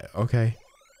good. Okay.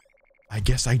 I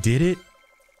guess I did it?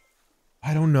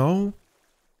 I don't know.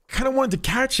 Kind of wanted to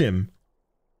catch him.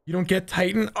 You don't get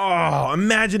Titan? Oh,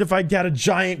 imagine if I got a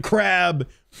giant crab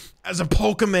as a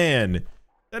Pokemon.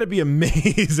 That'd be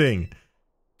amazing.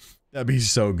 That'd be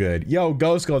so good. Yo,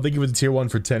 Ghost Skull, thank you for the tier 1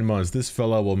 for 10 months. This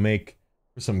fella will make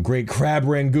for some great crab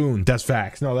rangoon. That's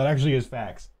facts. No, that actually is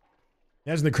facts.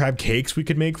 Imagine the crab cakes we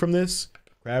could make from this.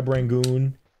 Crab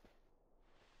rangoon.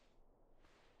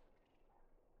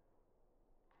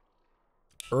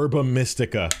 Herba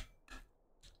Mystica.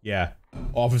 Yeah.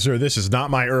 Officer, this is not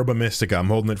my Herba Mystica. I'm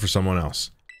holding it for someone else.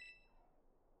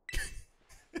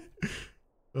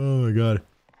 Oh my god.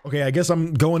 Okay, I guess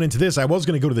I'm going into this. I was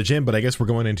going to go to the gym, but I guess we're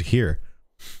going into here.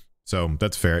 So,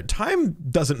 that's fair. Time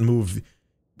doesn't move...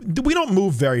 We don't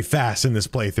move very fast in this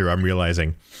playthrough, I'm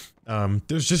realizing.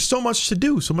 There's just so much to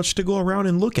do, so much to go around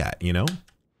and look at, you know?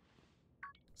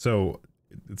 So,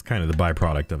 it's kind of the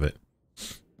byproduct of it.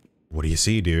 What do you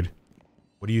see, dude?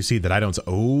 What do you see that I don't see?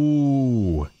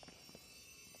 Oh!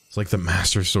 It's like the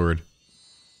Master Sword.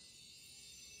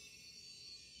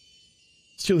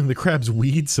 Stealing the crab's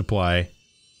weed supply.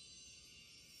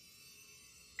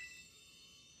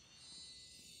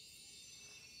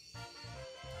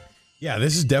 Yeah,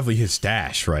 this is definitely his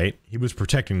stash, right? He was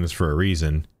protecting this for a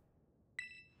reason.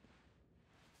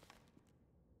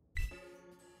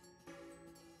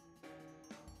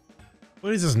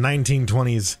 What is this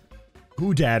 1920s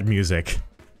Who-Dad music?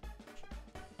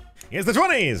 It's the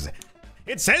 20s!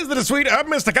 It says that a sweet herb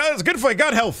mystica is good for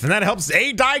gut health, and that helps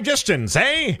aid digestion.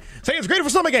 Say it's great for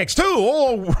stomach aches, too,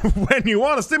 or when you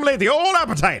want to stimulate the old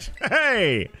appetite.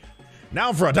 Hey!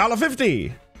 Now for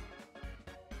 $1.50.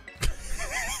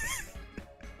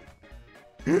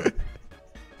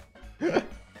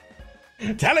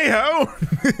 Tally-ho!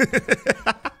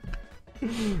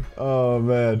 Oh,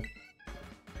 man.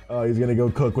 Oh, he's gonna go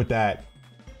cook with that.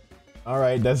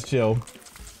 Alright, that's chill.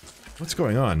 What's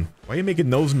going on? Why are you making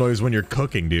nose noise when you're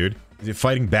cooking, dude? Is it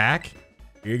fighting back?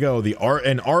 Here you go,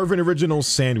 an Arvin Original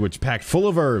sandwich packed full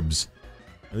of herbs.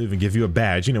 I'll even give you a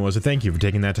badge, you know, as a thank you for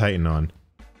taking that Titan on.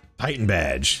 Titan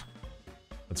badge.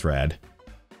 That's rad.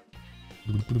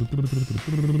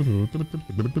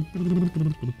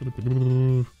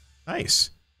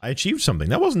 Nice. I achieved something.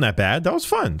 That wasn't that bad. That was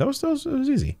fun. That was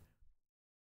easy.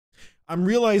 I'm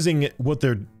realizing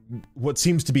what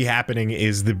seems to be happening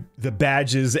is the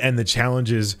badges and the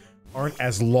challenges aren't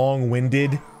as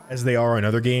long-winded as they are in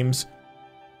other games.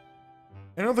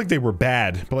 I don't think they were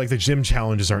bad, but like the gym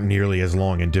challenges aren't nearly as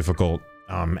long and difficult,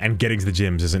 and getting to the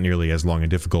gyms isn't nearly as long and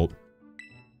difficult.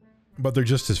 But they're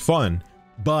just as fun,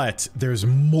 but there's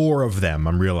more of them,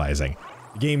 I'm realizing.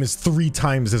 The game is 3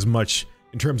 times as much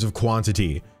in terms of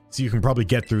quantity, so you can probably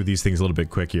get through these things a little bit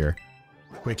quicker.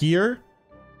 Quickier?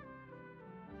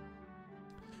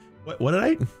 What did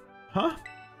I... Huh?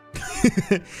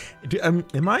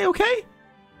 Am I okay?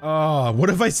 What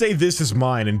if I say this is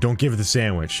mine and don't give the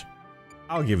sandwich?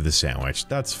 I'll give the sandwich.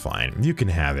 That's fine. You can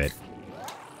have it.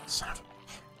 Son of a...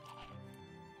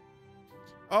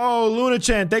 Oh,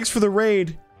 Luna-chan, thanks for the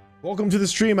raid. Welcome to the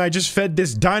stream. I just fed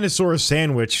this dinosaur a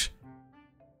sandwich.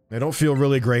 I don't feel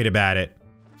really great about it.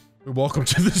 Welcome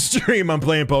to the stream. I'm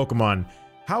playing Pokemon.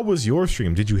 How was your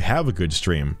stream? Did you have a good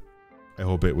stream? I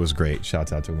hope it was great.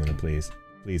 Shouts out to Luna, please.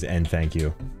 Please, and thank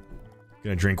you.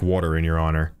 Gonna drink water in your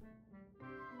honor.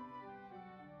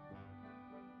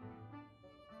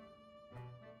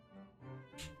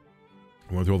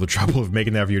 I went through all the trouble of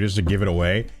making that for you just to give it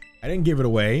away. I didn't give it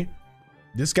away.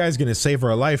 This guy's gonna save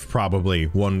our life, probably,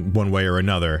 one way or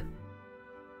another.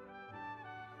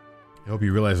 I hope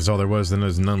you realize that's all there was, then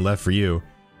there's none left for you.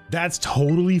 That's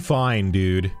totally fine,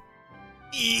 dude.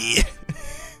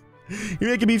 You're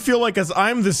making me feel like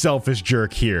I'm the selfish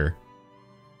jerk here.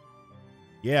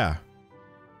 Yeah.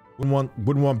 Wouldn't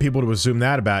want people to assume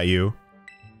that about you.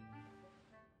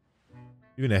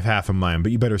 You can have half of mine,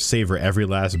 but you better savor every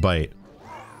last bite.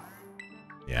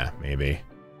 Yeah, maybe.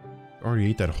 Already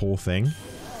ate that whole thing?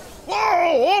 Whoa!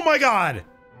 Oh my god!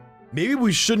 Maybe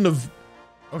we shouldn't have...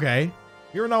 Okay.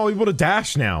 You're not able to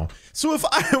dash now. So if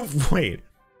I... Wait.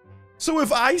 So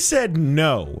if I said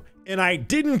no, and I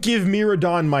didn't give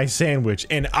Miradon my sandwich,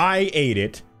 and I ate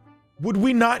it, would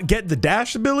we not get the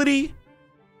dash ability?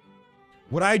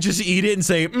 Would I just eat it and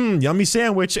say, yummy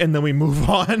sandwich, and then we move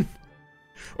on?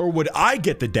 Or would I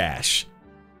get the dash,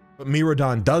 but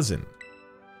Miradon doesn't?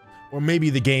 Or maybe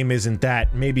the game isn't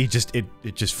that, maybe it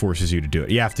just forces you to do it.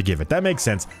 You have to give it. That makes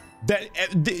sense.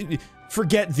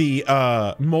 Forget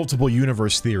the multiple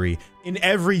universe theory. In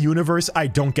every universe, I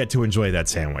don't get to enjoy that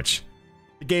sandwich.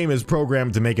 The game is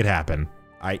programmed to make it happen.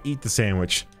 I eat the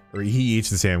sandwich, or he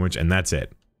eats the sandwich, and that's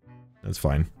it. That's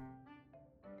fine.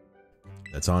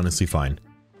 That's honestly fine.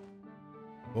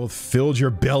 Both filled your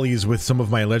bellies with some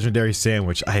of my legendary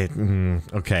sandwich.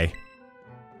 Okay.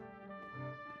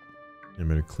 I'm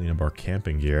gonna clean up our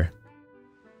camping gear.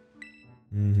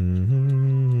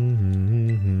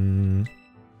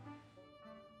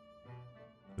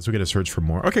 Guess we gotta search for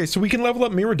more. Okay, so we can level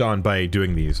up Miradon by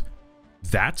doing these.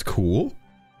 That's cool.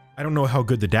 I don't know how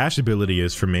good the dash ability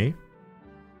is for me.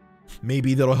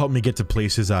 Maybe that'll help me get to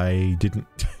places I didn't...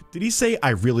 Did he say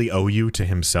I really owe you to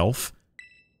himself?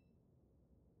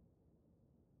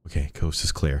 Okay, coast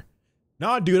is clear.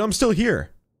 Nah, dude, I'm still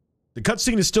here. The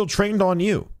cutscene is still trained on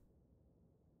you.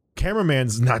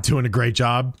 Cameraman's not doing a great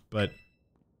job, but...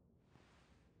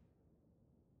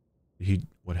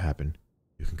 What happened?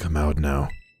 You can come out now.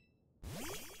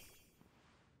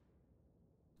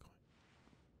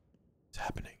 What's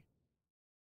happening?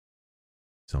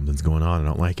 Something's going on, I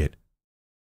don't like it.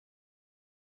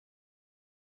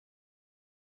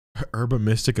 Herba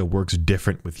Mystica works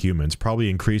different with humans. Probably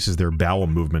increases their bowel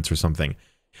movements or something.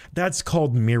 That's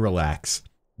called Miralax.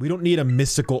 We don't need a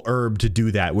mystical herb to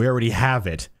do that. We already have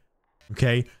it.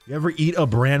 Okay? You ever eat a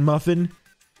bran muffin?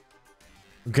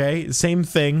 Okay? Same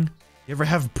thing. You ever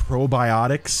have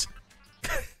probiotics?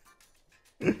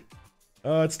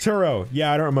 It's Turo.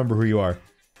 Yeah, I don't remember who you are.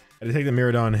 I detect that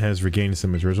Miradon has regained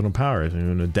some of his original powers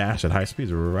and a dash at high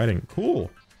speeds. We're riding. Cool.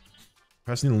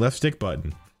 Pressing the left stick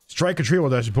button. Strike a tree while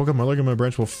dashing. Pokemon looking at my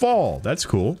branch will fall. That's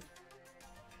cool.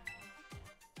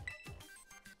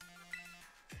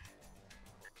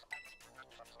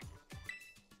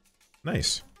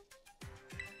 Nice.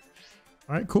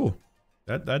 All right, cool.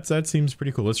 That seems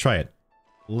pretty cool. Let's try it.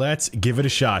 Let's give it a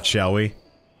shot, shall we?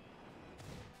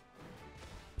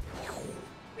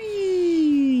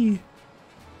 Whee!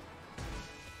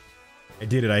 I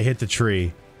did it. I hit the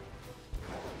tree.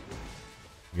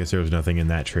 I guess there was nothing in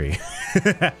that tree.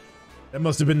 That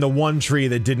must have been the one tree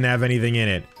that didn't have anything in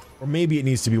it. Or maybe it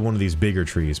needs to be one of these bigger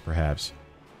trees, perhaps.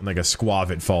 And like a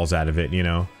squavit falls out of it, you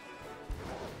know?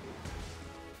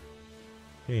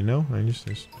 Okay, no,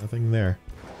 there's nothing there.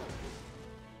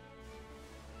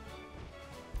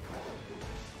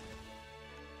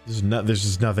 There's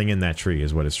just nothing in that tree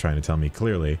is what it's trying to tell me,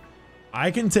 clearly.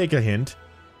 I can take a hint.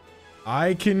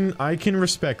 I can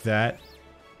respect that.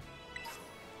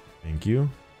 Thank you.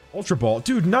 Ultra Ball.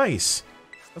 Dude, nice!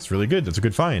 That's really good. That's a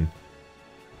good find.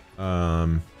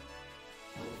 Okay.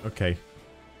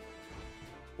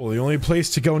 Well, the only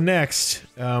place to go next,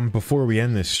 before we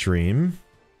end this stream,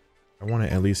 I want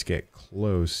to at least get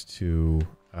close to,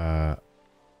 the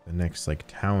next, like,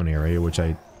 town area, which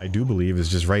I do believe is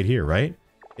just right here, right?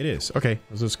 It is. Okay,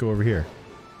 let's just go over here.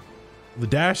 The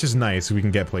dash is nice, so we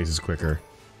can get places quicker.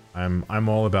 I'm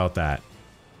all about that.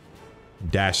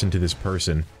 Dash into this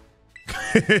person.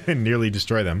 And nearly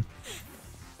destroy them.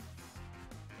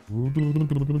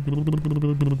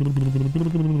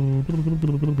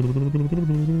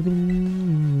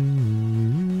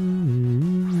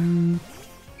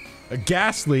 A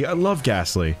Ghastly. I love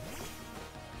Ghastly.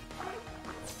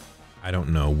 I don't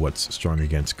know what's strong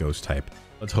against ghost type.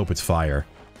 Let's hope it's fire.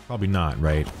 Probably not,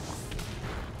 right?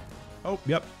 Oh,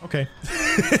 yep. Okay.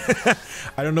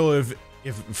 I don't know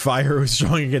if fire is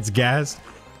strong against gas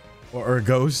or a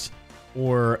ghost,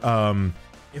 or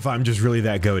if I'm just really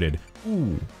that goated.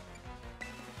 Ooh.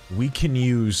 We can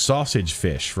use sausage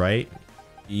fish, right?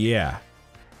 Yeah.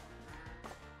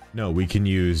 No, we can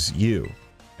use you,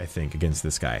 I think, against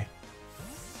this guy.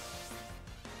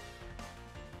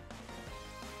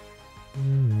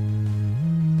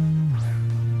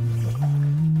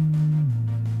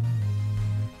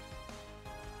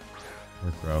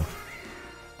 Murkrow.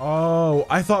 Oh,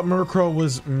 I thought Murkrow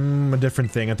was a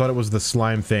different thing. I thought it was the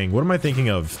slime thing. What am I thinking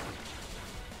of?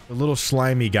 The little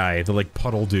slimy guy, the like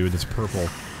puddle dude that's purple.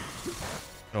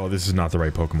 Oh, this is not the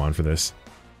right Pokemon for this.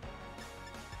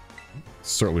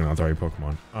 Certainly not the right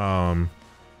Pokemon.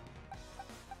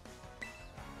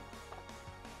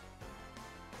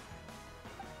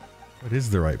 What is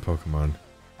the right Pokemon?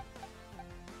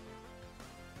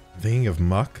 I'm thinking of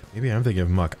Muck? Maybe I'm thinking of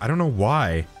Muck. I don't know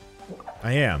why.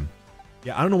 I am.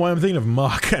 Yeah, I don't know why I'm thinking of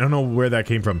Muck. I don't know where that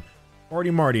came from.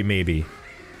 Marty, maybe.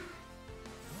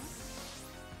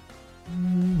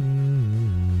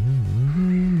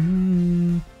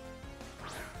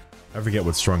 I forget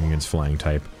what's strong against flying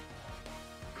type.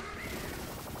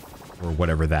 Or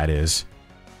whatever that is.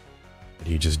 That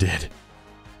he just did.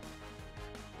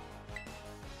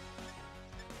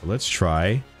 Let's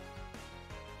try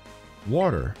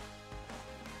water.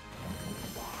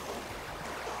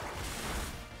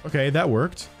 Okay, that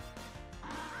worked.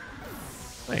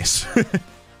 Nice.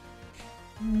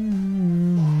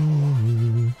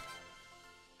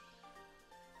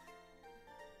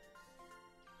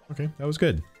 Okay, that was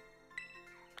good.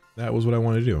 That was what I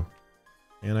wanted to do.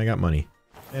 And I got money.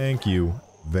 Thank you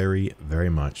very, very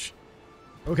much.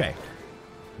 Okay.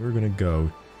 We're gonna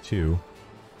go to...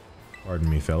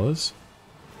 Pardon me, fellas.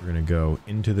 We're gonna go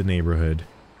into the neighborhood.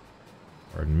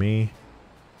 Pardon me.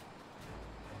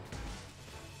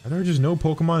 Are there just no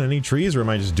Pokemon in any trees, or am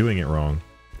I just doing it wrong?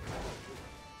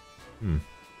 I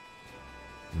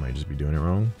might just be doing it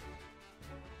wrong.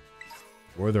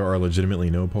 Or there are legitimately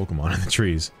no Pokemon in the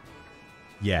trees.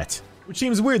 Yet. Which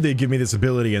seems weird they give me this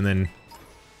ability and then...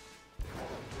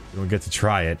 you don't get to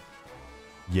try it.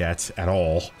 Yet. At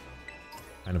all.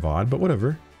 Kind of odd, but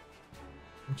whatever.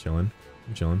 I'm chilling.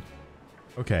 I'm chilling.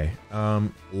 Okay.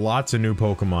 Lots of new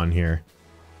Pokemon here.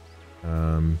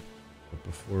 But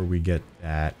before we get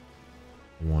that,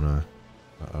 I wanna...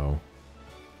 Uh-oh.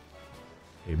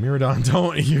 Hey, Miradon,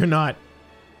 don't... You're not...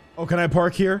 Oh, can I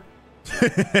park here?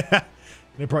 Can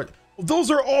I park...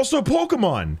 Those are also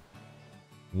Pokemon!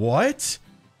 What?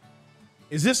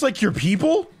 Is this like your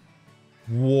people?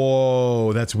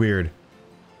 Whoa, that's weird.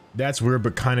 That's weird,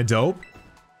 but kind of dope.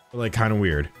 But like, kind of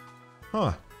weird.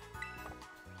 Huh.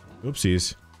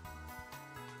 Oopsies.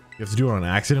 You have to do it on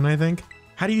accident, I think?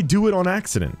 How do you do it on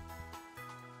accident?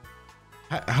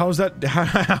 How's that?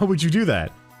 How would you do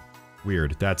that?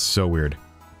 Weird. That's so weird.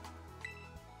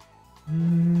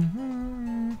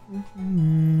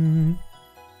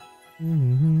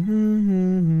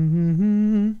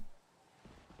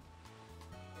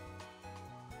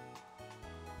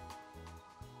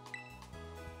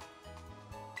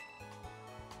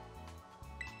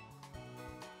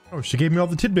 Oh, she gave me all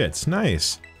the tidbits.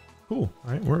 Nice. Cool.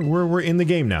 All right, we're in the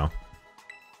game now.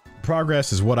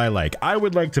 Progress is what I like. I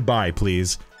would like to buy,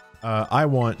 please. I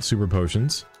want super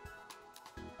potions.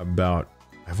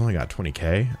 I've only got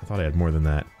 20k. I thought I had more than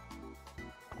that.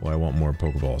 Well, I want more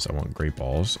Pokeballs. I want Great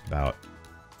Balls. About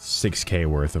 6k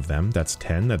worth of them. That's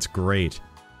 10. That's great.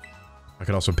 I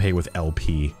could also pay with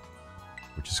LP,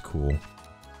 which is cool.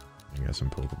 I got some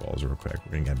Pokeballs real quick.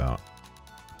 We're gonna get about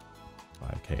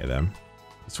 5k of them.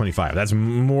 It's 25. That's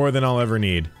more than I'll ever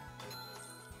need.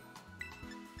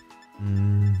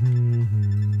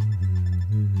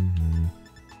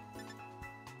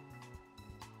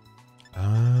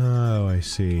 Oh, I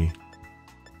see.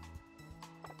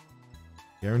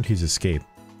 Guarantees escape.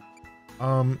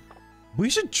 We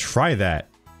should try that.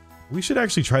 We should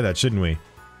actually try that, shouldn't we?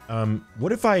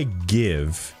 What if I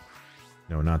give...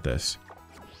 No, not this.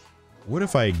 What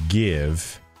if I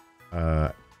give,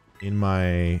 in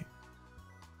my...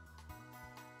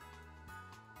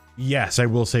 Yes, I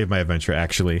will save my adventure,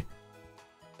 actually.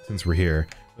 Since we're here.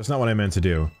 That's not what I meant to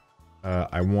do.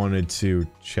 I wanted to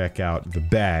check out the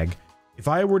bag. If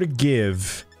I were to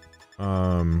give...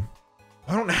 I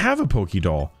don't have a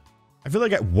Pokédoll. I feel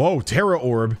like whoa, Terra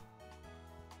Orb!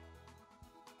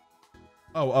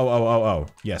 Oh.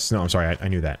 Yes, no, I'm sorry, I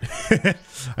knew that.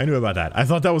 I knew about that. I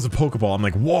thought that was a Pokeball. I'm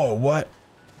like, whoa, what?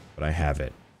 But I have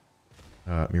it.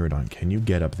 Miradon, can you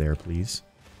get up there, please?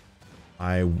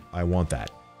 I want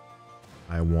that.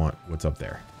 I want what's up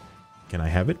there. Can I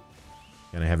have it?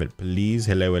 Can I have it, please?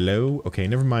 Hello, hello? Okay,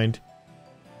 never mind.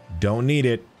 Don't need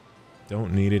it.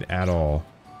 Don't need it at all.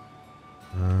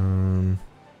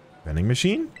 Vending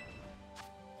machine?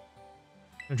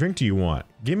 What kind of drink do you want?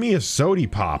 Give me a sody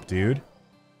pop, dude.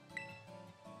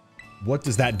 What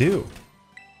does that do?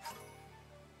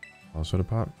 Oh, soda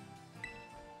pop?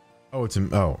 Oh, it's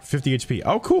 50 HP.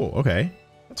 Oh, cool. Okay.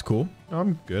 That's cool. Oh,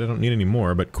 I'm good. I don't need any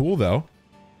more, but cool, though.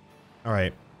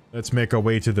 Alright. Let's make our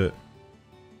way to the...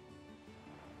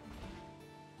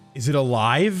 Is it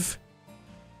alive?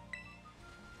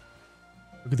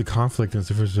 Look at the conflict and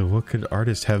stuff. What could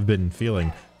artists have been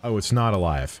feeling? Oh, it's not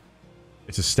alive.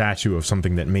 It's a statue of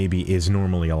something that maybe is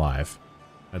normally alive.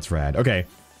 That's rad. Okay.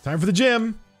 Time for the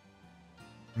gym!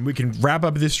 We can wrap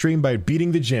up this stream by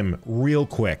beating the gym real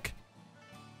quick.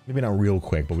 Maybe not real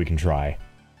quick, but we can try.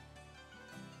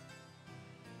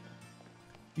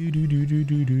 It's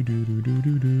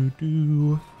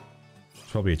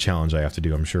probably a challenge I have to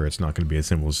do. I'm sure it's not going to be as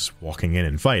simple as just walking in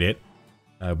and fight it.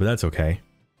 But that's okay.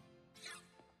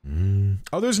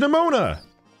 Oh, there's Nimona!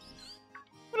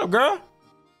 What up, girl?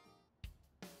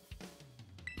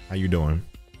 How you doing?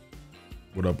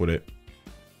 What up with it?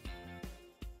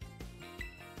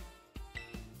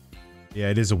 Yeah,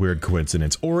 it is a weird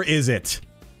coincidence. Or is it?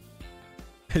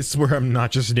 I swear I'm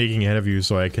not just sneaking ahead of you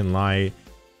so I can lie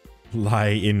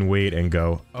in wait and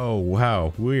go, oh,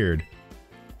 wow, weird.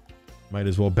 Might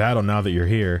as well battle now that you're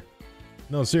here.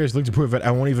 No, seriously, look to prove it.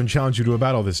 I won't even challenge you to a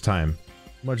battle this time.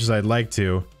 Much as I'd like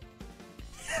to.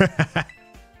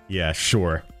 Yeah,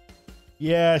 sure.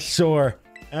 Yeah, sure.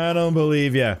 I don't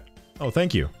believe ya. Oh,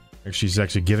 thank you. She's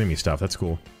actually giving me stuff. That's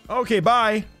cool. Okay,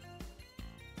 bye!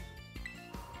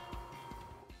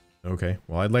 Okay,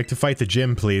 well, I'd like to fight the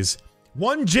gym, please.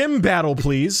 One gym battle,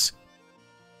 please!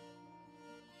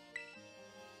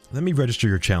 Let me register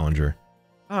your challenger.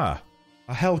 Ah,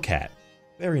 a Hellcat.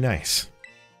 Very nice.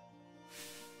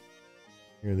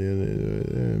 Here,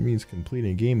 means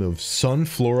completing a game of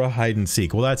Sunflora hide and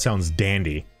seek. Well, that sounds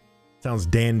dandy. Sounds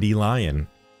dandelion.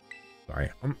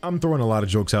 Sorry, I'm throwing a lot of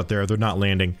jokes out there. They're not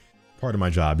landing. Part of my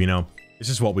job, you know? It's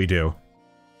just what we do.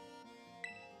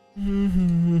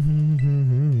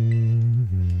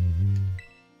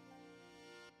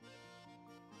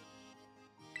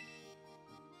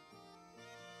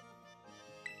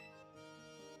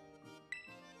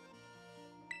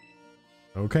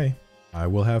 Okay, I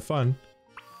will have fun.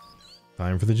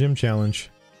 Time for the gym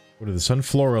challenge. Go to the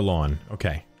Sunflora lawn.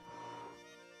 Okay.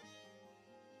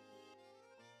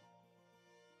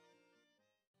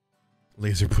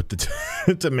 Laser put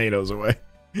the tomatoes away.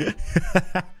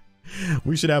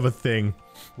 We should have a thing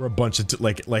where a bunch of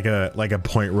like a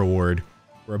point reward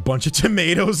where a bunch of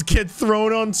tomatoes get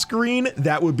thrown on screen.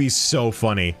 That would be so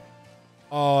funny.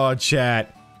 Oh,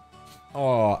 chat.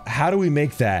 Oh, how do we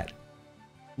make that?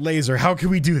 Laser, how can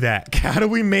we do that? How do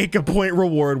we make a point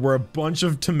reward where a bunch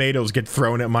of tomatoes get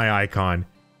thrown at my icon?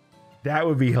 That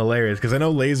would be hilarious, because I know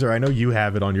Laser, I know you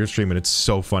have it on your stream and it's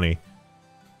so funny.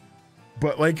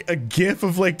 But like a gif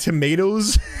of like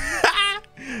tomatoes?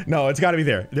 No, it's gotta be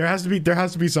there. There has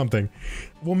to be something.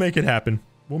 We'll make it happen.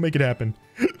 We'll make it happen.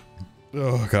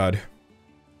 Oh god.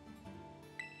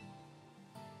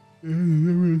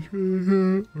 Around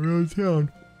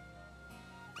town.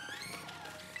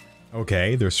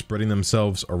 Okay, they're spreading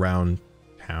themselves around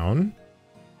town.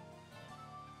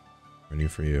 Ready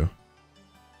for you.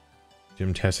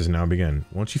 Gym test has now begun.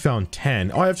 Once you found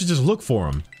 10, oh, I have to just look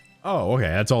for them. Oh, okay,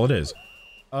 that's all it is.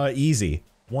 Easy.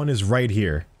 One is right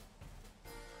here.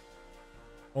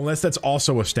 Unless that's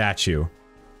also a statue.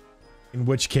 In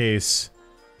which case...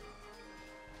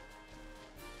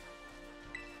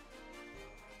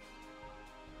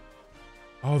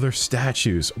 Oh, they're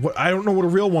statues. What? I don't know what a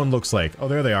real one looks like. Oh,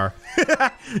 there they are.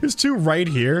 There's two right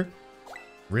here.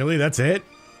 Really? That's it?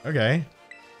 Okay.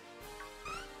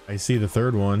 I see the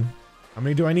third one. How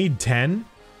many do I need? 10?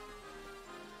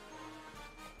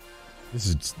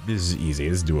 This is easy.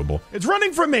 This is doable. It's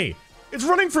running from me! It's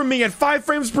running from me at 5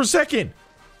 frames per second!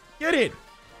 Get it!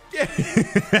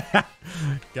 Get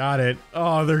Got it.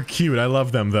 Oh, they're cute. I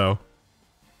love them, though.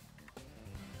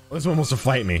 This one wants to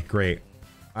fight me. Great.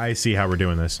 I see how we're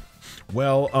doing this.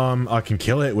 Well, I can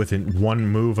kill it with one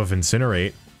move of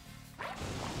Incinerate.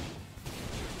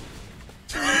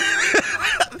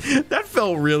 That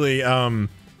felt really, that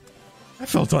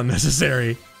felt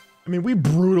unnecessary. I mean, we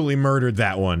brutally murdered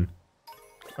that one.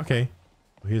 Okay.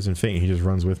 Well, he doesn't faint, he just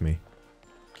runs with me.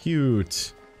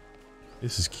 Cute.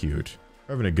 This is cute.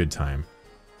 We're having a good time.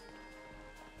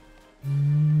 I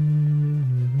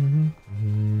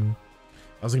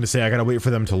was gonna say, I gotta wait for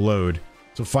them to load.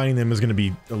 So finding them is gonna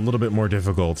be a little bit more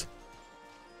difficult.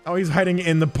 Oh, he's hiding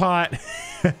in the pot!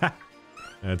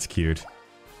 That's cute.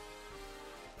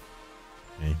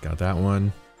 Okay, got that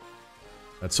one.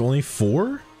 That's only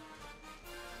 4?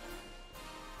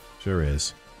 Sure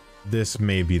is. This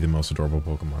may be the most adorable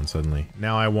Pokemon suddenly.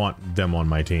 Now I want them on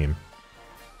my team.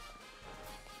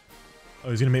 Oh,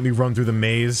 he's gonna make me run through the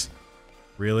maze?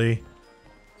 Really?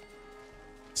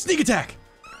 Sneak attack!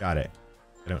 Got it.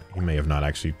 He may have not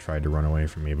actually tried to run away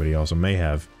from me, but he also may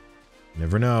have.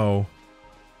 Never know.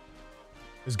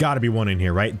 There's gotta be one in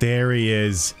here, right? There he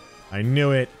is. I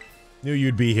knew it. Knew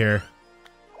you'd be here.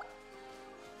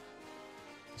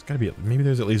 There's gotta be, maybe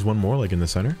there's at least one more, like in the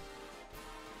center.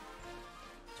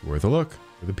 It's worth a look.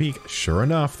 Worth a peek. Sure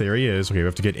enough, there he is. Okay, we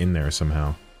have to get in there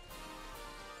somehow.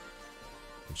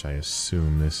 Which I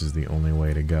assume this is the only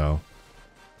way to go.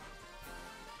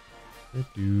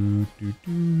 Can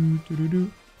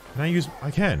I use...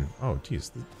 I can. Oh, jeez.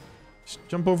 Just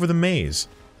jump over the maze.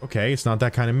 Okay, it's not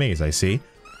that kind of maze, I see.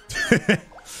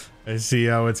 I see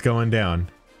how it's going down.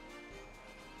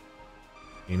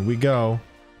 In we go.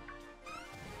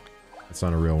 That's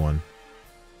not a real one.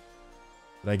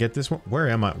 Did I get this one? Where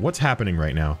am I? What's happening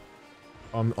right now?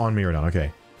 On Miradon,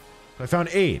 okay. I found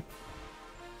 8.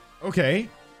 Okay.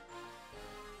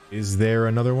 Is there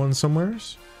another one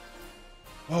somewheres?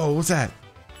 Oh, what's that?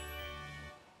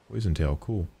 Poison tail,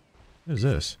 cool. What is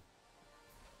this?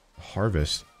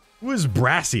 Harvest. Who is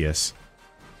Brassius?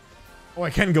 Oh, I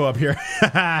can go up here.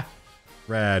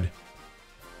 Rad.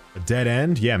 A dead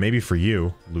end? Yeah, maybe for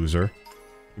you, loser.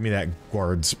 Give me that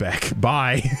guard spec.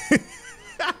 Bye.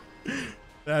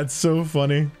 That's so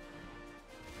funny.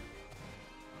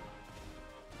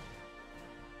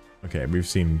 Okay, we've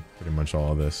seen pretty much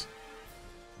all of this.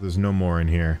 There's no more in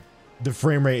here. The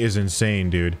frame rate is insane,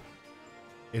 dude.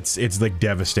 It's like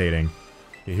devastating.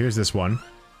 Okay, here's this one.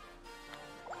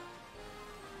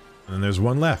 And then there's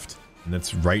one left. And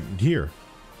that's right here.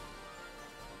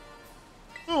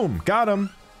 Boom! Got him!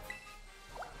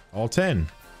 All 10.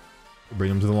 Bring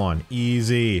them to the lawn.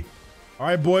 Easy.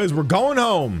 Alright, boys, we're going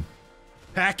home!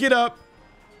 Pack it up!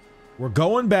 We're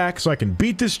going back so I can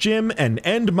beat this gym and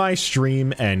end my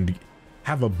stream and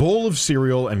have a bowl of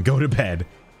cereal and go to bed.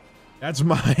 That's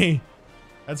my...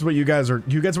 That's what you guys are...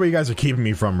 That's what you guys are keeping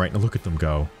me from right now. Look at them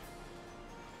go.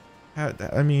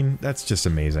 I mean, that's just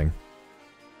amazing.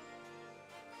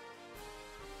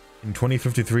 In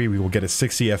 2053, we will get a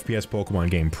 60 FPS Pokemon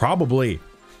game. Probably.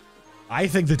 I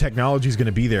think the technology is going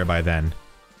to be there by then.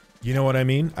 You know what I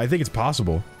mean? I think it's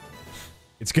possible.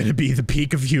 It's going to be the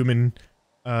peak of human,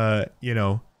 you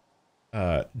know,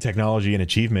 technology and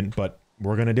achievement, but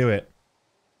we're going to do it.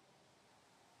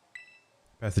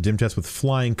 Pass the gym test with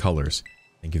flying colors.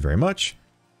 Thank you very much.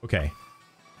 Okay.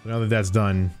 So now that that's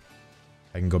done,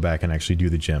 I can go back and actually do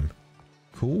the gym.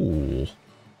 Cool.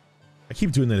 I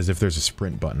keep doing that as if there's a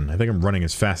sprint button. I think I'm running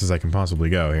as fast as I can possibly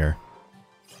go here.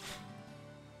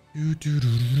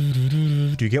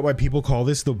 Do you get why people call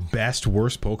this the best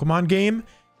worst Pokemon game?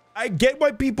 I get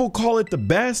why people call it the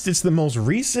best. It's the most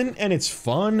recent and it's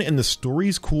fun and the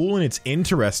story's cool and it's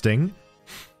interesting.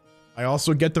 I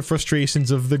also get the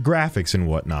frustrations of the graphics and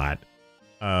whatnot.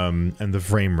 And the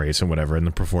frame rates and whatever and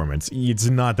the performance. It's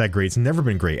not that great. It's never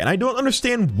been great. And I don't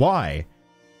understand why.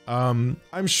 I'm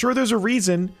sure there's a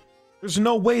reason. There's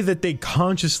no way that they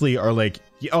consciously are like,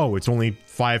 oh, it's only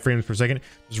 5 frames per second.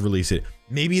 Just release it.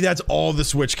 Maybe that's all the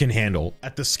Switch can handle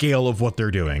at the scale of what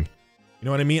they're doing. You know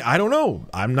what I mean? I don't know.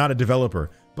 I'm not a developer,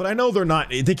 but I know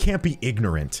they can't be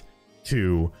ignorant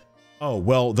to, oh,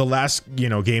 well, the last, you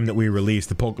know, game that we released,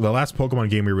 the last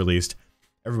Pokemon game we released,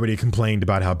 everybody complained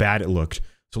about how bad it looked.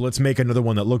 So let's make another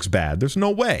one that looks bad. There's no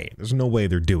way. There's no way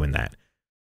they're doing that.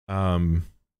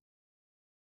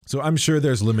 So I'm sure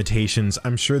there's limitations.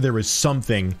 I'm sure there is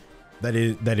something that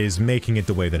is making it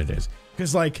the way that it is.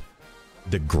 Because like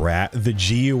the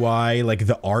GUI, like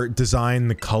the art design,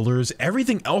 the colors,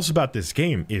 everything else about this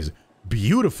game is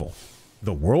beautiful.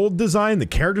 The world design, the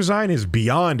character design is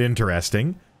beyond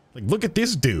interesting. Like, look at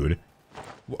this dude.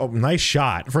 Oh, nice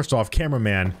shot. First off,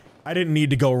 cameraman, I didn't need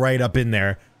to go right up in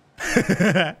there.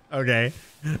 Okay.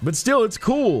 But still, it's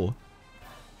cool.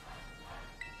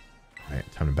 Alright,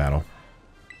 time to battle.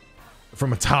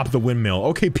 From atop the windmill.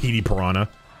 Okay, Petey Piranha.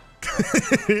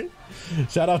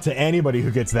 Shout out to anybody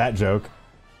who gets that joke.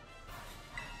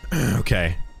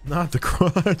 Okay. Not the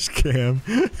crotch cam.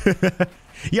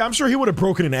 Yeah, I'm sure he would have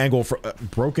broken an angle for...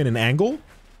 broken an angle?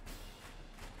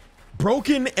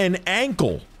 Broken an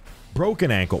ankle.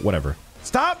 Broken ankle. Whatever.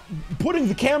 Stop putting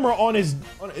the camera on his...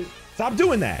 stop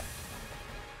doing that.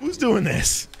 Who's doing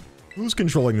this? Who's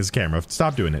controlling this camera?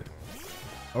 Stop doing it.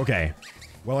 Okay.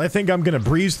 Well, I think I'm gonna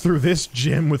breeze through this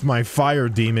gym with my fire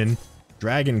demon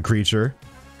dragon creature.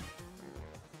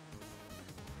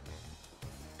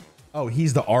 Oh,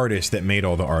 he's the artist that made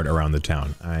all the art around the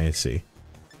town. I see.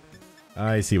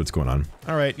 I see what's going on.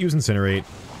 Alright, use Incinerate.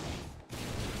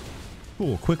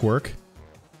 Cool, quick work.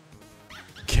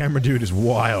 Camera dude is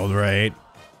wild, right?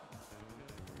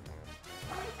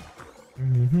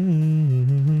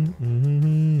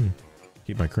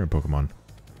 Keep my current Pokemon.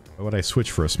 Why would I switch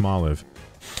for a Smoliv?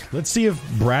 Let's see if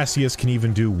Brassius can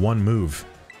even do one move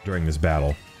during this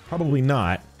battle. Probably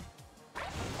not.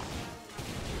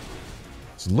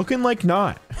 It's looking like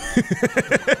not.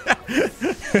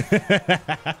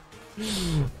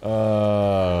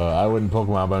 I wouldn't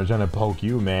Pokemon, but I'm trying to poke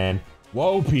you, man.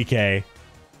 Whoa, PK.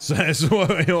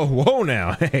 Whoa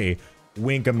now. Hey,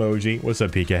 wink emoji. What's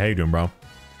up, PK? How you doing, bro?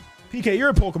 PK, you're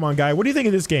a Pokemon guy. What do you think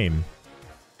of this game?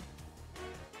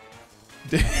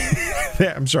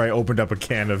 I'm sorry, I opened up a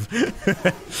can of...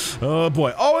 Oh,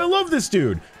 boy. Oh, I love this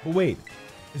dude. But wait,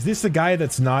 is this the guy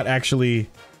that's not actually...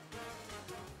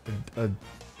 a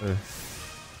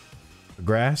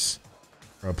grass?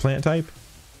 Or a plant type?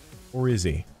 Or is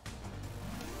he?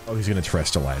 Oh, he's gonna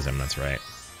terrestrialize him, that's right.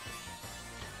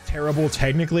 Terrible,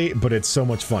 technically, but it's so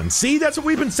much fun. See, that's what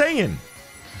we've been saying!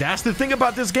 That's the thing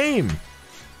about this game!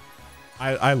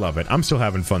 I love it. I'm still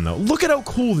having fun, though. Look at how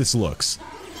cool this looks!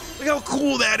 Look how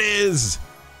cool that is!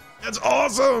 That's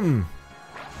awesome!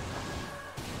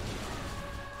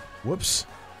 Whoops.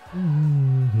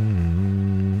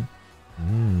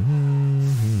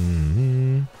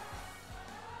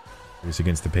 Race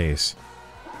against the pace.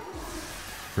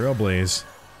 Trailblaze.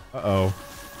 Uh-oh.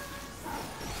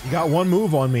 You got one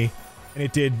move on me, and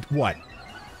it did, what?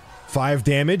 5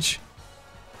 damage?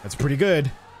 That's pretty good.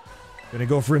 Gonna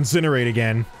go for Incinerate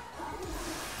again.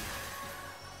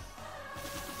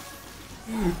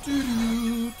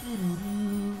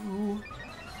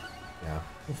 Yeah,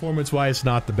 performance-wise,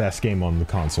 not the best game on the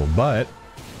console, but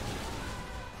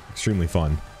extremely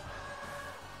fun.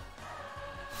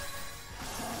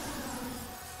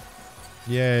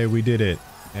 Yay, we did it.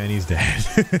 And he's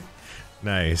dead.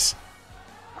 Nice.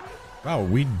 Wow,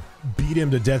 we beat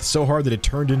him to death so hard that it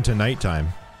turned into nighttime.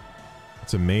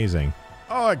 That's amazing.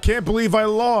 Oh, I can't believe I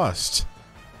lost.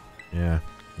 Yeah,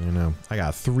 you know, I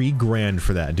got $3 grand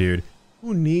for that, dude.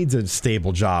 Who needs a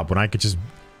stable job when I could just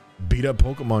beat up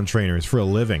Pokemon trainers for a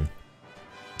living?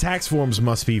 Tax forms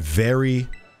must be very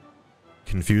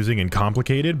confusing and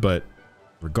complicated, but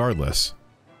regardless,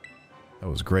 that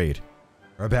was great.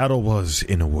 Our battle was,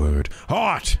 in a word,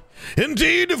 art!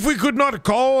 Indeed, if we could not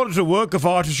call it a work of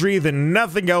artistry, then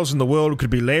nothing else in the world could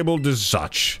be labeled as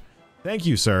such. Thank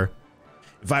you, sir.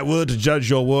 If I were to judge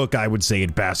your work, I would say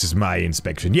it passes my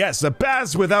inspection. Yes, a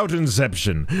pass without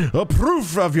inception. A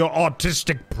proof of your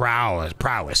artistic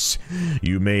prowess.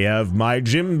 You may have my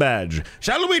gym badge.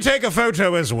 Shall we take a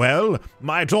photo as well?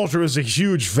 My daughter is a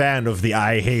huge fan of the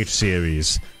I Hate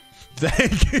series.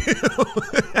 Thank you.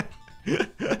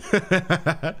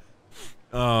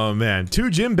 Oh, man.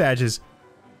 2 gym badges.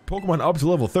 Pokemon up to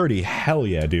level 30. Hell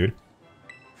yeah, dude.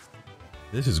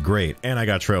 This is great. And I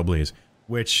got Trailblaze,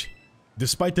 which...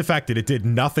 despite the fact that it did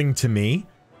nothing to me,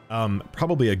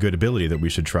 probably a good ability that we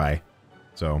should try.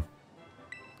 So,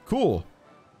 cool.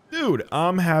 Dude,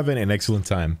 I'm having an excellent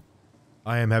time.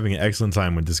 I am having an excellent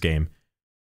time with this game.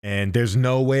 And there's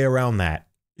no way around that.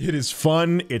 It is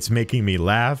fun, it's making me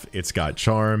laugh, it's got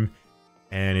charm,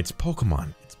 and it's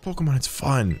Pokemon. It's Pokemon, it's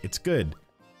fun, it's good.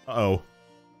 Uh-oh.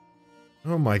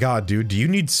 Oh my god, dude, do you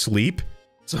need sleep?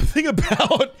 Something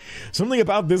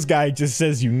about this guy just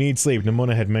says you need sleep.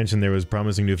 Nimona had mentioned there was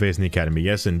promising new face in the academy.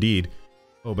 Yes, indeed.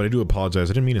 Oh, but I do apologize.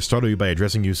 I didn't mean to startle you by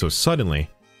addressing you so suddenly.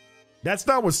 That's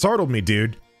not what startled me,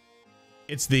 dude.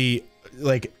 It's the,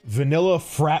 like, vanilla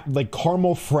frappe, like,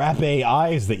 caramel frappe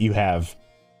eyes that you have.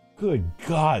 Good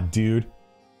god, dude.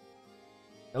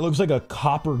 It looks like a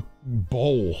copper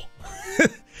bowl.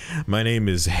 My name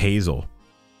is Hazel.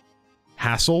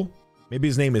 Hassel? Maybe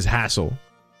his name is Hassel.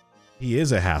 He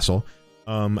is a hassle.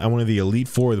 I'm one of the Elite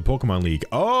Four of the Pokemon League.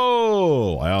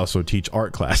 Oh! I also teach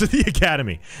art class at the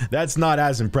Academy. That's not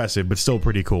as impressive, but still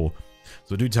pretty cool.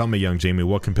 So do tell me, young Jamie,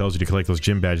 what compels you to collect those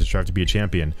gym badges to strive to be a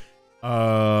champion?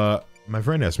 My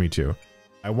friend asked me to.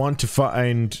 I want to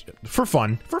find... For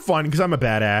fun, because I'm a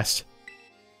badass.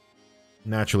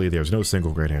 Naturally, there's no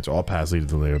single great answer. All paths lead to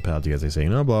the later Paldean, as they say.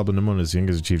 No, blah, but Nimona is the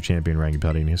youngest achieved champion rank in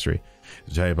Paldean history.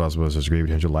 It's highly possible such great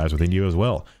potential lies within you as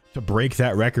well. To break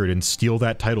that record and steal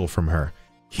that title from her.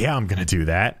 Yeah, I'm gonna do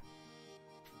that.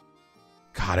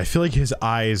 God, I feel like his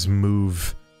eyes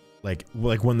move like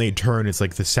when they turn, it's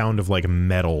like the sound of like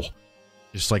metal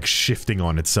just like shifting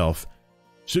on itself.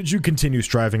 Should you continue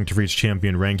striving to reach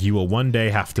champion rank, you will one day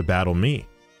have to battle me.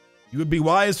 You would be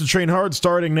wise to train hard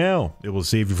starting now. It will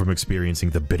save you from experiencing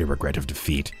the bitter regret of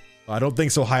defeat. I don't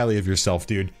think so highly of yourself,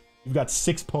 dude. You've got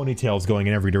 6 ponytails going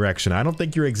in every direction. I don't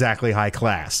think you're exactly high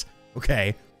class.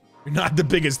 Okay? You're not the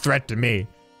biggest threat to me.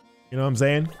 You know what I'm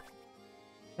saying?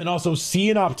 And also, see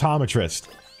an optometrist.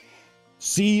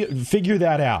 Figure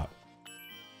that out.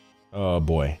 Oh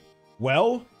boy.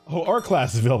 Well, art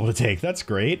class is available to take. That's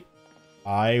great.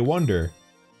 I wonder.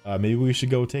 Maybe we should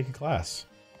go take a class.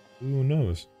 Who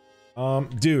knows?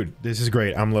 Dude, this is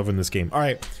great. I'm loving this game. All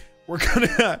right, we're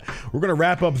gonna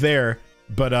wrap up there.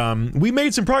 But we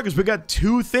made some progress. We got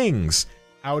 2 things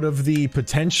out of the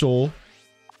potential.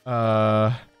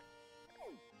 I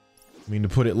mean, to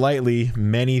put it lightly,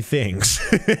 many things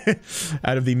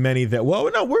out of the many that, well,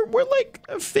 no, we're like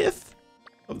a 5th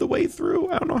of the way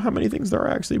through. I don't know how many things there are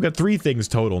actually. We've got 3 things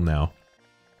total now.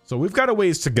 So we've got a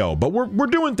ways to go, but we're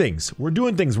doing things. We're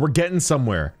doing things. We're getting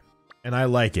somewhere. And I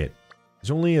like it.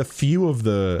 There's only a few of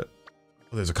the,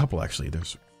 well, there's a couple actually.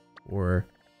 There's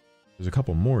a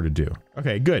couple more to do.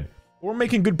 Okay, good. We're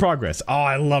making good progress. Oh,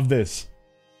 I love this.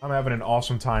 I'm having an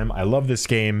awesome time. I love this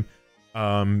game.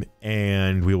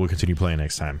 And we will continue playing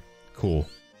next time. Cool.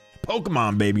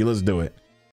 Pokemon, baby. Let's do it.